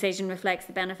UU's decision reflects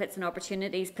the benefits and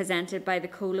opportunities presented by the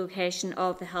co-location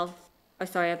of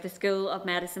the School of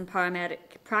Medicine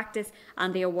Paramedic Practice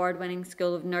and the award-winning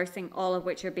School of Nursing, all of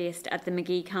which are based at the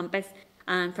Magee campus.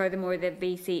 And furthermore, the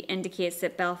VC indicates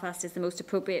that Belfast is the most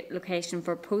appropriate location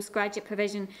for postgraduate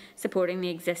provision, supporting the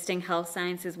existing health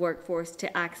sciences workforce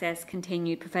to access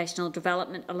continued professional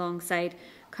development alongside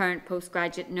current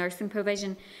postgraduate nursing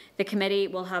provision. The committee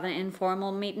will have an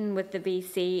informal meeting with the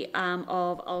VC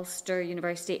of Ulster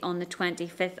University on the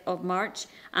 25th of March,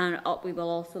 and we will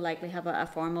also likely have a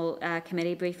formal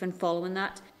committee briefing following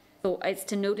that. So it's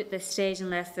to note at this stage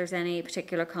unless there's any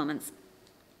particular comments.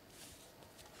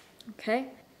 Okay,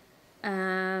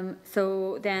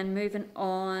 so then moving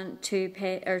on to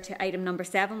item number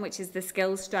 7, which is the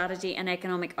Skills Strategy and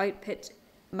Economic Output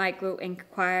Micro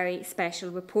Inquiry Special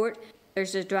Report.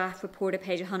 There's a draft report at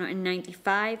page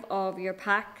 195 of your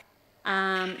pack.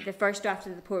 The first draft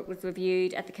of the report was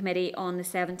reviewed at the committee on the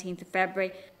 17th of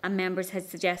February, and members had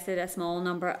suggested a small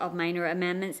number of minor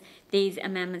amendments. These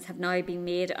amendments have now been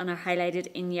made and are highlighted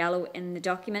in yellow in the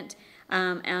document.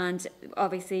 And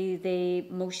obviously the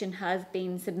motion has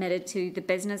been submitted to the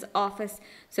Business Office,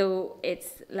 so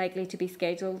it's likely to be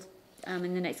scheduled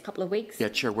in the next couple of weeks. Yeah,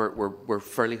 Chair, we're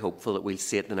fairly hopeful that we'll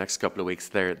see it in the next couple of weeks.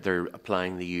 They're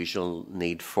applying the usual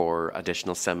need for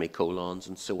additional semicolons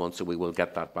and so on, so we will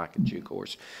get that back in due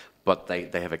course. But they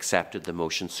have accepted the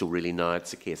motion, so really now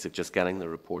it's a case of just getting the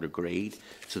report agreed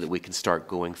so that we can start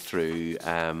going through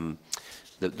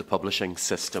the publishing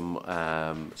system,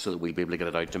 so that we'll be able to get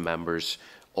it out to members,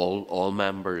 all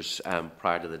members,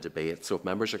 prior to the debate. So if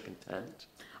members are content.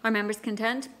 Are members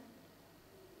content?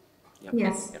 Yep.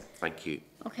 Yes. Yep. Thank you.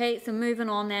 Okay, so moving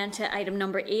on then to item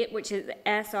number 8, which is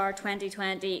SR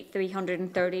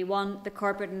 2020-331, the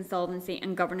Corporate Insolvency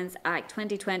and Governance Act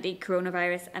 2020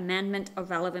 Coronavirus Amendment of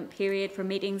Relevant Period for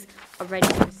Meetings of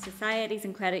Registered Societies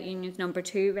and Credit Unions Number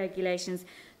 2 Regulations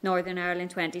Northern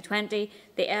Ireland 2020.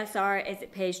 The SR is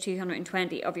at page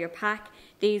 220 of your pack.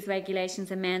 These regulations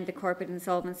amend the Corporate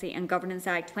Insolvency and Governance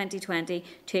Act 2020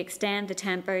 to extend the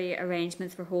temporary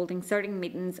arrangements for holding certain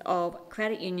meetings of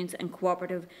credit unions and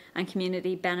cooperative and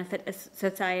community benefit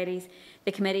societies.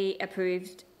 The committee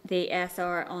approved the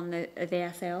SR on the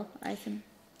SL item.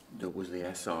 That was the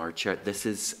SR, Chair. This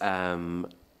is,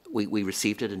 we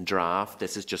received it in draft.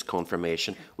 This is just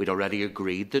confirmation. We'd already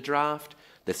agreed the draft.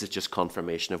 This is just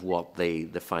confirmation of what the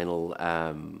final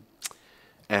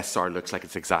SR looks like.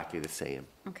 It's exactly the same.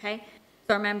 Okay.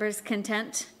 So are members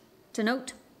content to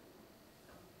note?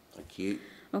 Thank you.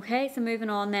 Okay, so moving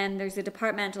on then, there's a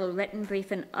departmental written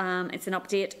briefing. It's an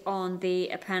update on the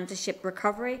apprenticeship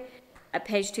recovery. At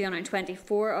page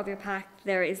 224 of your pack,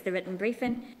 there is the written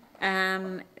briefing.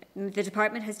 The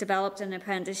department has developed an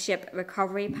apprenticeship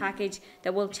recovery package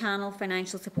that will channel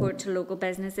financial support to local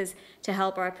businesses to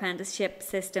help our apprenticeship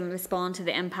system respond to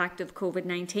the impact of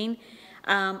COVID-19.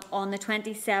 On the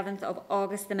 27th of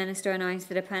August, the Minister announced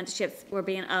that apprenticeships were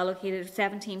being allocated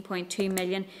 17.2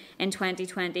 million in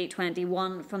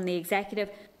 2020-21 from the Executive,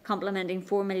 complementing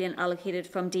 4 million allocated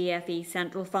from DFE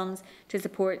central funds to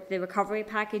support the recovery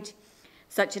package.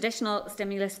 Such additional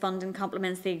stimulus funding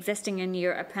complements the existing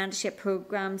in-year apprenticeship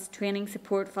programmes training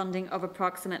support funding of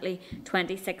approximately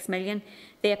 26 million.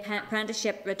 The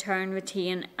Apprenticeship Return,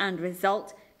 Retain and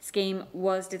Result scheme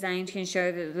was designed to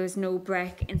ensure that there was no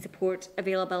break in support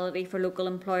availability for local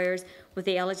employers, with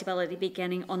the eligibility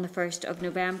beginning on the 1st of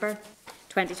November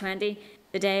 2020,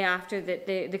 the day after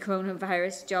the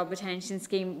coronavirus job retention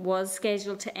scheme was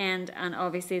scheduled to end, and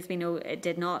obviously, as we know, it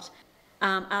did not.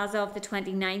 As of the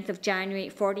 29th of January,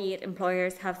 48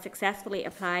 employers have successfully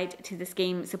applied to the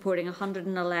scheme, supporting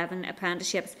 111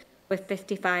 apprenticeships with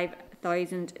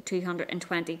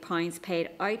 £55,220 paid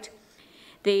out.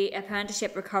 The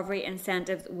apprenticeship recovery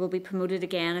incentives will be promoted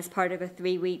again as part of a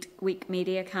 3-week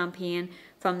media campaign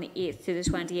from the 8th to the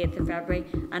 28th of February.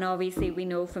 And obviously we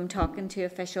know from talking to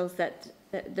officials that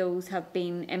those have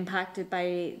been impacted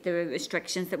by the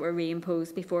restrictions that were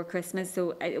reimposed before Christmas.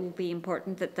 So it will be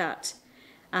important that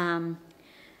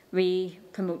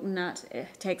re-promoting that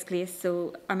takes place.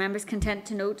 So are members content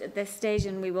to note at this stage,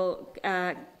 and we will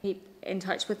keep in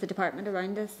touch with the department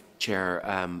around this? Chair,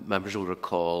 members will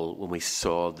recall when we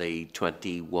saw the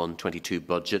 21-22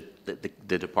 budget that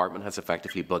the department has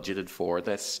effectively budgeted for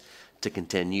this to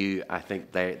continue. I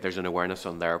think there's an awareness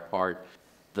on their part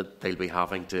that they'll be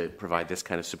having to provide this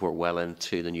kind of support well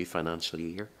into the new financial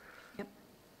year. Yep.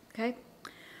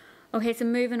 Okay, so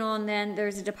moving on then,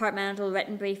 there's a departmental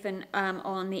written briefing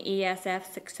on the ESF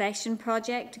succession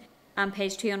project.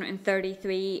 Page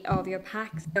 233 of your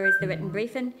packs, there is the written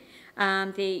briefing.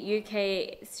 The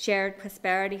UK Shared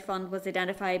Prosperity Fund was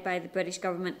identified by the British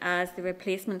Government as the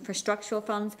replacement for structural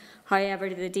funds. However,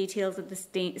 the details of the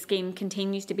scheme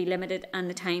continues to be limited, and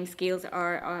the timescales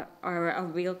are a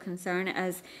real concern,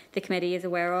 as the committee is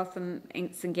aware of from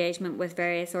its engagement with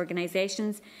various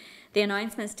organisations. The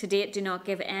announcements to date do not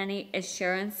give any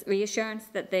reassurance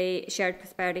that the Shared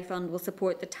Prosperity Fund will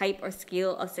support the type or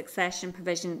scale of succession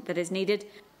provision that is needed.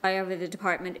 However, the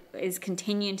department is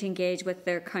continuing to engage with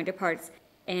their counterparts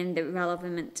in the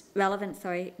relevant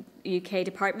UK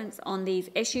departments on these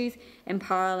issues in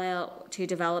parallel to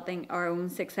developing our own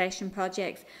succession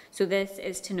projects. So this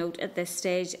is to note at this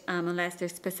stage, unless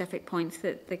there's specific points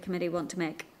that the committee want to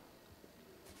make.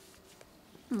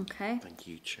 Okay. Thank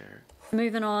you, Chair.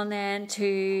 Moving on then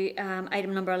to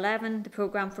item number 11, the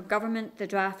programme for government, the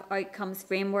draft outcomes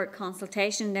framework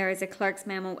consultation. There is a clerk's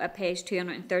memo at page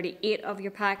 238 of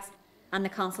your packs and the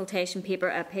consultation paper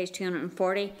at page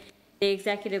 240. The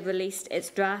executive released its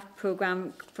draft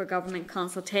programme for government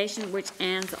consultation, which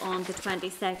ends on the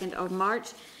 22nd of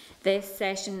March. This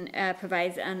session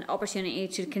provides an opportunity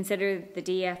to consider the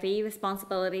DFE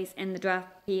responsibilities in the draft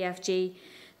PFG.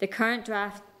 The current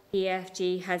draft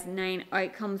PFG has 9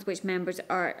 outcomes which members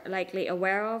are likely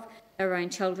aware of around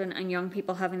children and young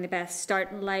people having the best start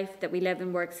in life, that we live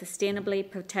and work sustainably,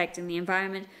 protecting the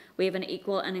environment, we have an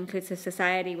equal and inclusive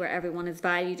society where everyone is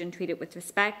valued and treated with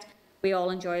respect, we all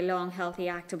enjoy long, healthy,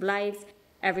 active lives,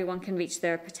 everyone can reach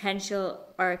their potential,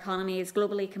 our economy is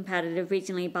globally competitive,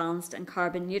 regionally balanced and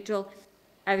carbon neutral,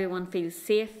 everyone feels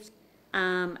safe.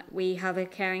 We have a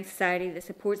caring society that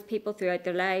supports people throughout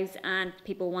their lives, and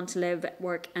people want to live,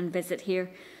 work and visit here.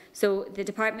 So the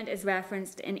department is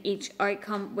referenced in each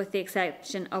outcome with the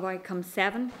exception of outcome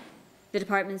 7. The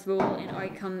department's role in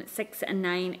outcome 6 and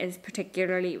 9 is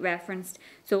particularly referenced.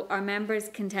 So are members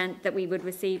content that we would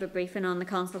receive a briefing on the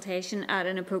consultation at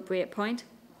an appropriate point?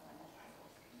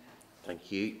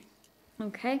 Thank you.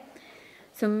 Okay.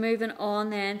 So moving on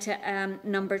then to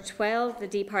number 12, the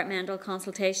departmental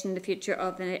consultation, the future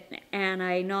of the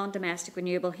NI non-domestic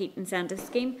renewable heat incentive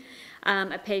scheme.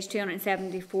 At page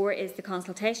 274 is the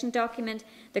consultation document.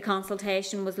 The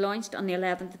consultation was launched on the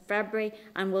 11th of February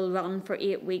and will run for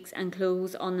 8 weeks and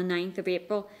close on the 9th of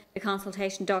April. The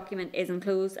consultation document is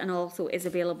enclosed and also is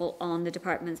available on the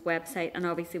department's website, and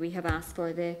obviously we have asked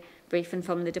for the briefing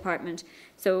from the department.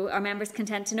 So are members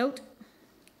content to note?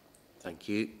 Thank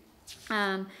you.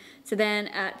 So then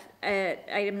at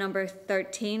item number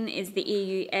 13 is the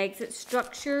EU exit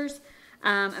structures.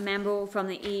 A memo from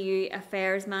the EU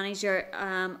Affairs Manager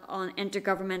on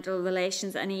intergovernmental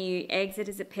relations and EU exit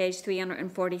is at page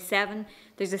 347.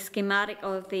 There's a schematic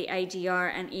of the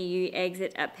IGR and EU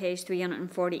exit at page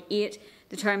 348.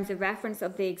 The terms of reference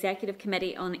of the Executive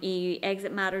Committee on EU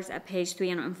exit matters at page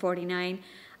 349.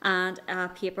 And a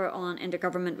paper on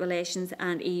intergovernment relations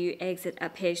and EU exit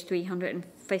at page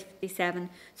 357.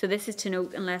 So this is to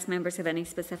note unless members have any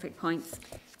specific points.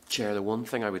 Chair, the one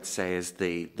thing I would say is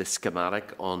the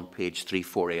schematic on page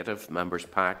 348 of members'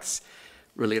 packs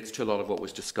relates to a lot of what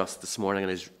was discussed this morning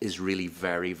and is really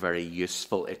very, very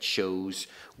useful. It shows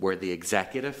where the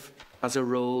executive has a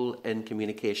role in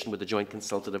communication with the Joint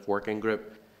Consultative Working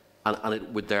Group, and it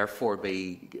would therefore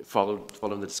be,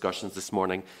 following the discussions this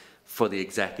morning, for the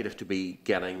executive to be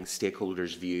getting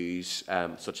stakeholders' views,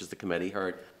 such as the committee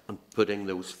heard, and putting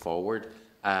those forward.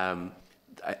 I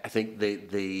think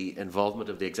the involvement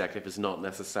of the executive is not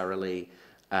necessarily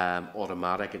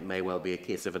automatic. It may well be a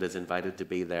case if it is invited to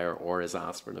be there or is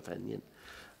asked for an opinion.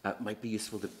 It might be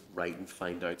useful to write and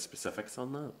find out specifics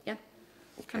on that. Yeah.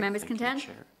 Okay, Are members content?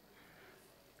 Chair.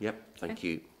 Yep, thank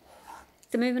you.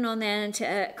 So moving on then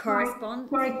to correspondence.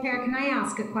 Sorry, Claire, can I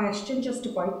ask a question just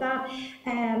about that?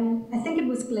 I think it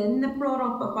was Glyn that brought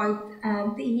up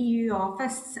about the EU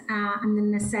office and the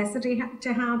necessity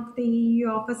to have the EU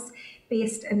office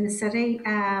based in the city,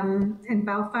 in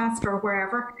Belfast or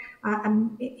wherever,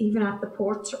 even at the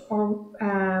ports. Or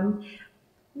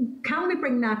can we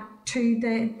bring that to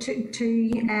the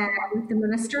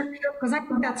minister? Because I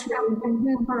think that's really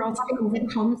important for us to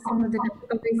overcome some of the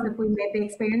difficulties that we may be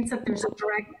experiencing if there's a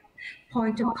direct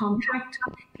point of contact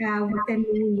within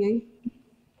the EU.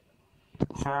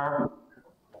 Chair.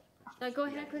 Go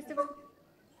ahead, Christopher.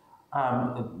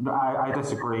 I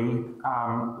disagree.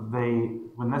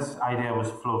 When this idea was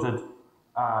floated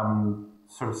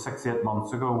sort of 6-8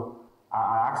 months ago,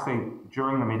 I actually,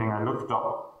 during the meeting, I looked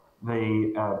up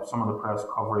some of the press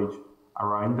coverage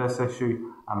around this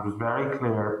issue, and it was very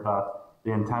clear that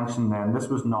the intention then, this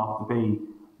was not to be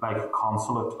like a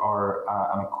consulate or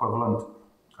an equivalent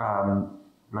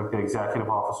like the executive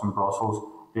office in Brussels.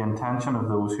 The intention of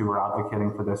those who were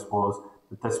advocating for this was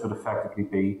that this would effectively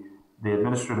be the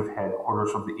administrative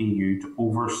headquarters of the EU to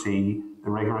oversee the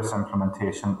rigorous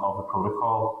implementation of the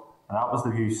protocol. And that was the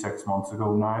view 6 months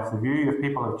ago. Now, if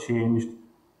people have changed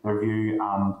their view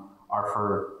and are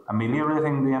for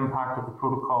ameliorating the impact of the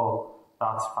protocol,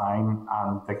 that's fine,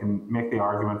 and they can make the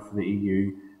argument for the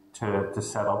EU to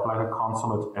set up like a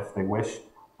consulate if they wish.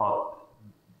 But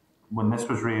when this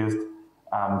was raised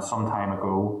some time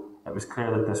ago, it was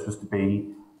clear that this was to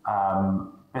be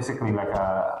basically like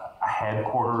a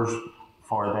headquarters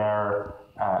for their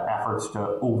efforts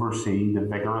to oversee the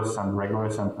vigorous and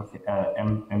rigorous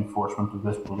enforcement of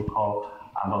this protocol.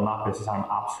 And on that basis, I'm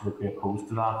absolutely opposed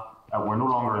to that. We're no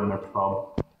longer in their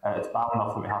club. It's bad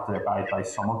enough that we have to abide by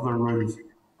some of their rules,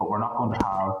 but we're not going to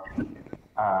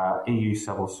have EU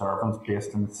civil servants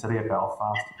based in the city of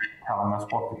Belfast telling us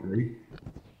what to do.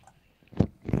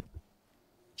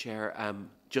 Chair,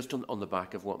 just on the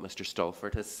back of what Mr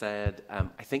Stalford has said,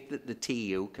 I think that the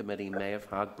TEO committee may have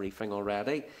had briefing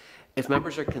already. If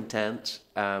members are content,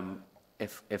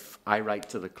 if I write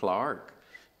to the clerk,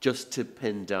 just to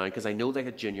pin down, because I know they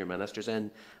had junior ministers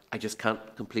in, I just can't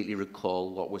completely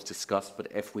recall what was discussed, but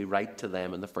if we write to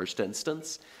them in the first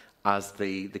instance as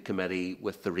the committee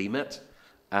with the remit,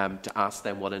 to ask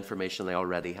them what information they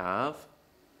already have,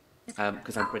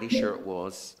 because I'm pretty sure it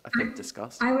was, I think,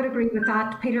 discussed. I would agree with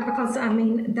that, Peter, because I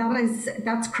mean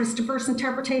that's Christopher's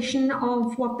interpretation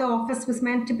of what the office was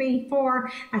meant to be for.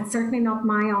 It's certainly not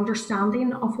my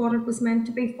understanding of what it was meant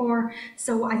to be for.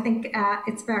 So I think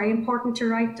it's very important to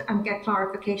write and get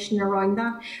clarification around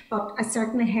that. But I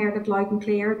certainly heard it loud and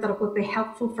clear that it would be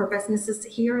helpful for businesses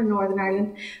here in Northern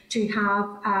Ireland to have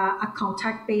a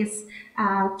contact base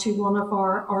to one of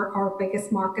our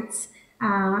biggest markets.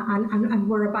 And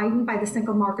we're abiding by the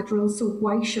single market rules, so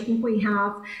why shouldn't we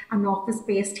have an office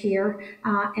based here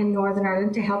in Northern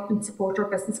Ireland to help and support our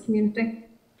business community?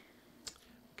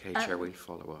 Okay, Chair, we'll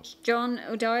follow up. John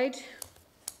O'Dowd.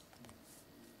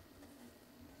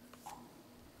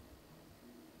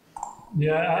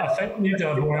 Yeah, I think we need to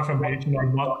have more information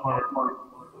on what we're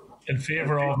in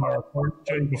favour of our report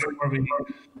before we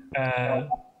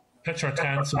pitch our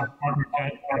tents and partner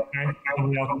tent and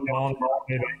we have to on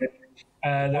maybe.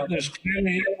 There's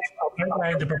clearly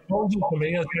outlined, the proposal to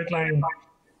me is outlined,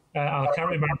 I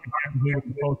can't remember who the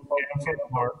proposal came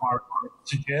from, or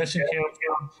suggestion came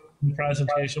from in the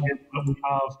presentation. But we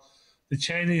have the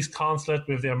Chinese consulate,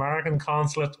 we have the American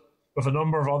consulate, with a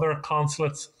number of other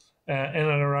consulates in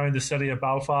and around the city of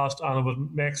Belfast, and it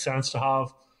would make sense to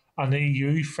have an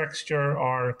EU fixture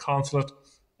or consulate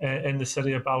in the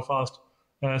city of Belfast.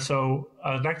 So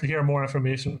I'd like to hear more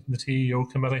information from the TEO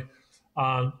committee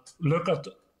and look at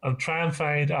and try and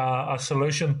find a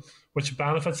solution which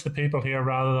benefits the people here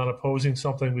rather than opposing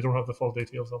something we don't have the full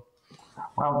details of.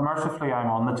 Well, mercifully, I'm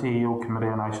on the TEO committee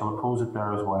and I shall oppose it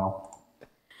there as well.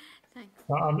 Thanks.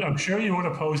 I'm sure you won't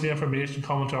oppose the information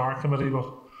coming to our committee,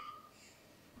 but...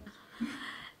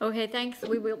 Okay, thanks.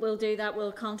 We'll do that.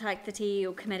 We'll contact the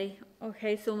TEO committee.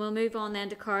 Okay, so we'll move on then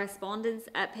to correspondence.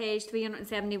 At page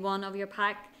 371 of your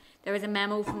pack, there is a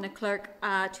memo from the clerk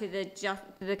to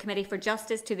the Committee for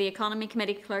Justice, to the Economy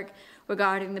Committee clerk,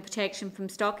 regarding the Protection from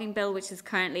Stalking Bill, which is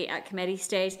currently at committee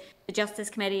stage. The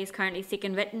Justice Committee is currently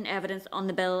seeking written evidence on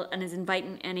the bill and is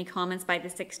inviting any comments by the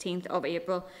 16th of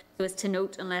April, so as to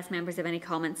note unless members have any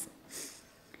comments.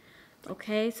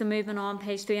 Okay, so moving on,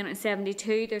 page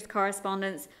 372, there's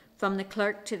correspondence from the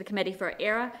clerk to the Committee for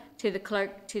ERA, to the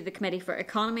clerk to the Committee for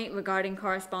Economy regarding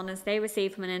correspondence they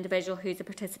received from an individual who's a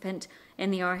participant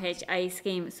in the RHI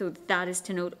scheme, so that is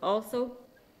to note also.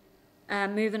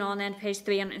 Moving on then to page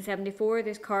 374,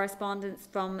 there's correspondence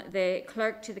from the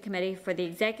clerk to the committee for the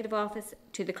Executive Office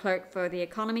to the clerk for the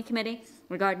Economy Committee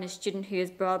regarding a student who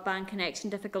has broadband connection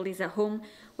difficulties at home,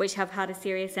 which have had a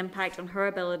serious impact on her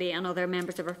ability and other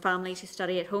members of her family to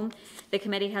study at home. The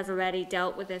committee has already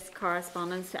dealt with this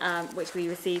correspondence, which we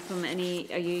received from a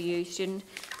UU student.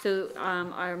 So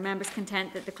our members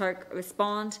content that the clerk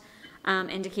respond,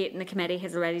 indicating the committee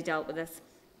has already dealt with this.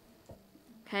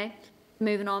 Okay.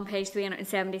 Moving on, page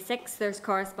 376, there's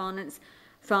correspondence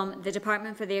from the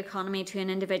Department for the Economy to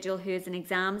an individual who is an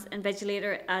exams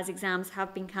invigilator. As exams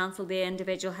have been cancelled, the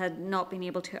individual had not been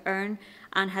able to earn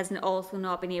and has also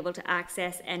not been able to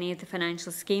access any of the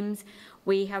financial schemes.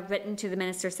 We have written to the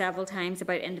Minister several times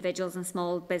about individuals and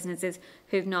small businesses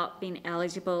who have not been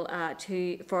eligible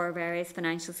for various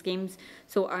financial schemes.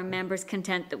 So our members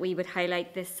content that we would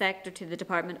highlight this sector to the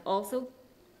Department also.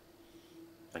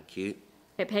 Thank you.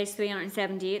 At page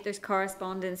 378, there's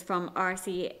correspondence from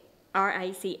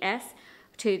RICS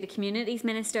to the Communities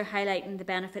Minister highlighting the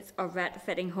benefits of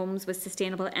retrofitting homes with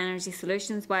sustainable energy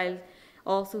solutions while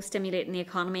also stimulating the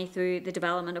economy through the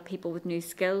development of people with new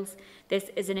skills. This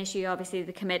is an issue, obviously,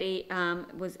 the committee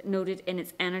was noted in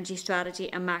its energy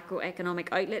strategy and macroeconomic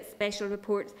outlet special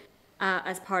reports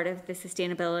as part of the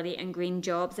sustainability and green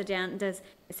jobs agendas.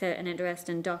 It's an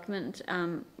interesting document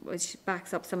which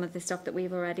backs up some of the stuff that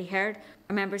we've already heard.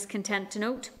 Are members content to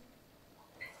note?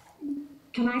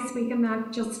 Can I speak on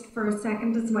that just for a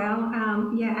second as well?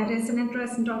 Yeah, it is an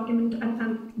interesting document,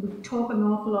 and we talk an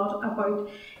awful lot about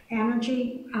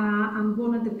energy, and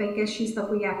one of the big issues that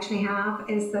we actually have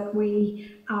is that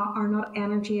we are not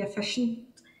energy efficient.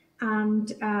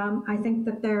 And I think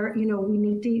that we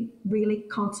need to really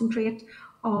concentrate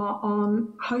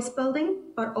on house building,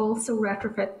 but also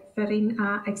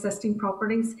retrofitting existing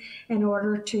properties in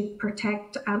order to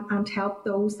protect and help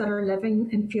those that are living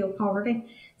in fuel poverty.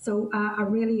 So a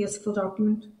really useful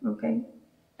document. Okay.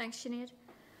 Thanks, Sinead.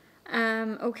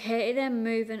 Okay, then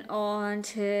moving on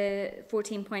to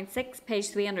 14.6, page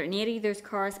 380, there's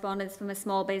correspondence from a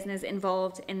small business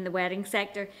involved in the wedding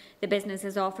sector. The business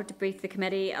has offered to brief the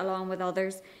committee, along with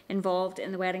others involved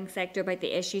in the wedding sector, about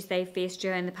the issues they faced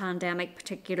during the pandemic,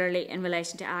 particularly in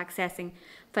relation to accessing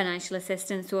financial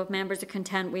assistance. So if members are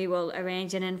content, we will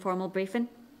arrange an informal briefing.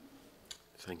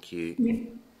 Thank you. Yeah.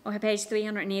 On page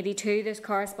 382, there's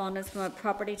correspondence from a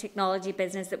property technology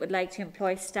business that would like to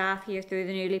employ staff here through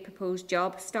the newly proposed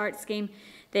Job Start scheme.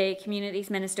 The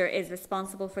Communities Minister is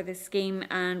responsible for this scheme,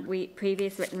 and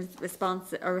previous written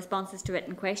responses to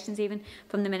written questions even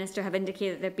from the Minister have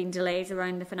indicated that there have been delays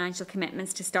around the financial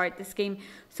commitments to start the scheme.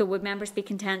 So would members be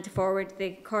content to forward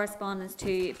the correspondence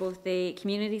to both the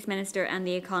Communities Minister and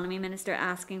the Economy Minister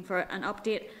asking for an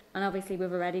update? And obviously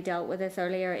we've already dealt with this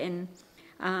earlier in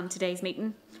today's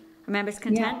meeting. Are members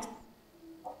content?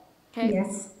 Yeah. Okay.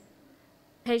 Yes.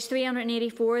 Page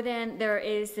 384 then, there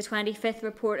is the 25th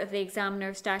report of the Examiner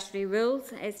of Statutory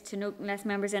Rules. Is to note unless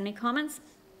members have any comments.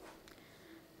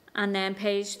 And then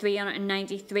page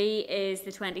 393 is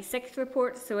the 26th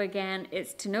report, so again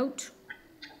it's to note.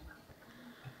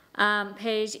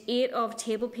 Page 8 of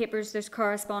table papers, there's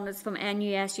correspondence from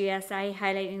NUS-USI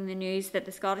highlighting the news that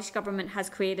the Scottish Government has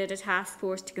created a task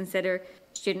force to consider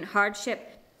student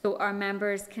hardship. So are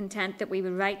members content that we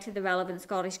would write to the relevant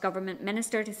Scottish Government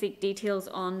Minister to seek details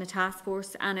on the task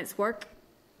force and its work?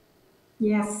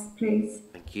 Yes, please.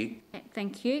 Thank you. Okay,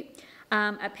 thank you.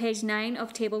 At page 9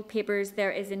 of table papers,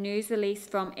 there is a news release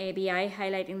from ABI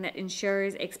highlighting that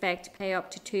insurers expect to pay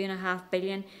up to $2.5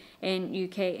 billion in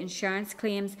UK insurance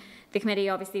claims. The committee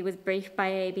obviously was briefed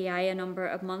by ABI a number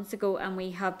of months ago, and we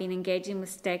have been engaging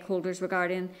with stakeholders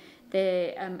regarding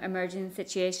the emerging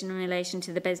situation in relation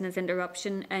to the business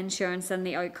interruption insurance and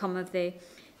the outcome of the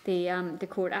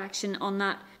court action on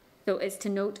that. So it's to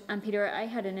note, and Peter, I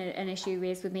had an issue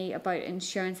raised with me about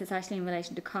insurance. It's actually in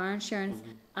relation to car insurance,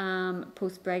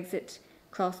 post-Brexit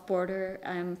cross-border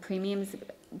premiums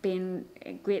being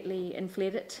greatly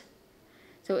inflated.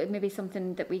 So it may be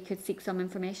something that we could seek some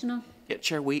information on. Yeah,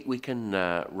 Chair, we can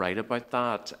write about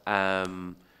that.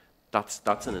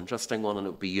 That's an interesting one, and it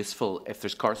would be useful if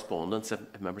there's correspondence, if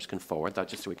members can forward that,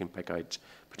 just so we can pick out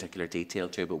particular detail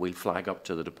too. But we'll flag up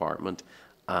to the department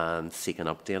and seek an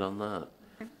update on that.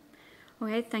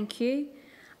 Okay, thank you.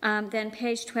 Then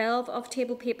page 12 of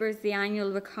table papers, the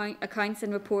annual accounts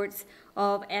and reports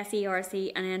of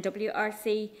SERC and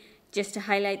NWRC. Just to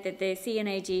highlight that the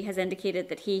CNAG has indicated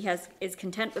that he is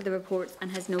content with the reports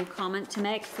and has no comment to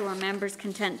make. So are members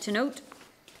content to note?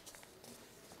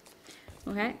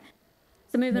 Okay.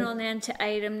 So moving on then to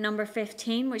item number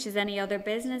 15, which is any other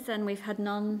business, and we've had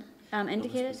none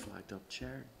indicated. Flagged up,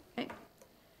 Chair. Okay.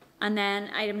 And then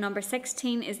item number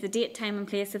 16 is the date, time and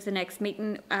place of the next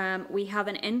meeting. We have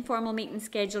an informal meeting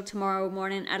scheduled tomorrow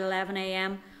morning at 11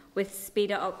 a.m. with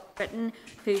Speed Up Britain,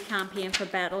 who campaign for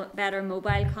better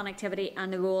mobile connectivity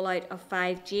and the rollout of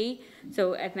 5G.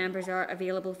 So if members are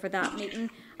available for that meeting.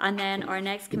 And then our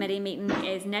next committee meeting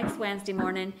is next Wednesday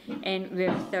morning in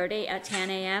room 30 at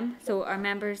 10 a.m. So are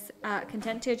members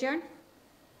content to adjourn?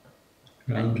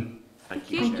 Grand. Thank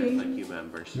you, Chair. Thank you,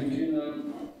 members. Thank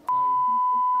you.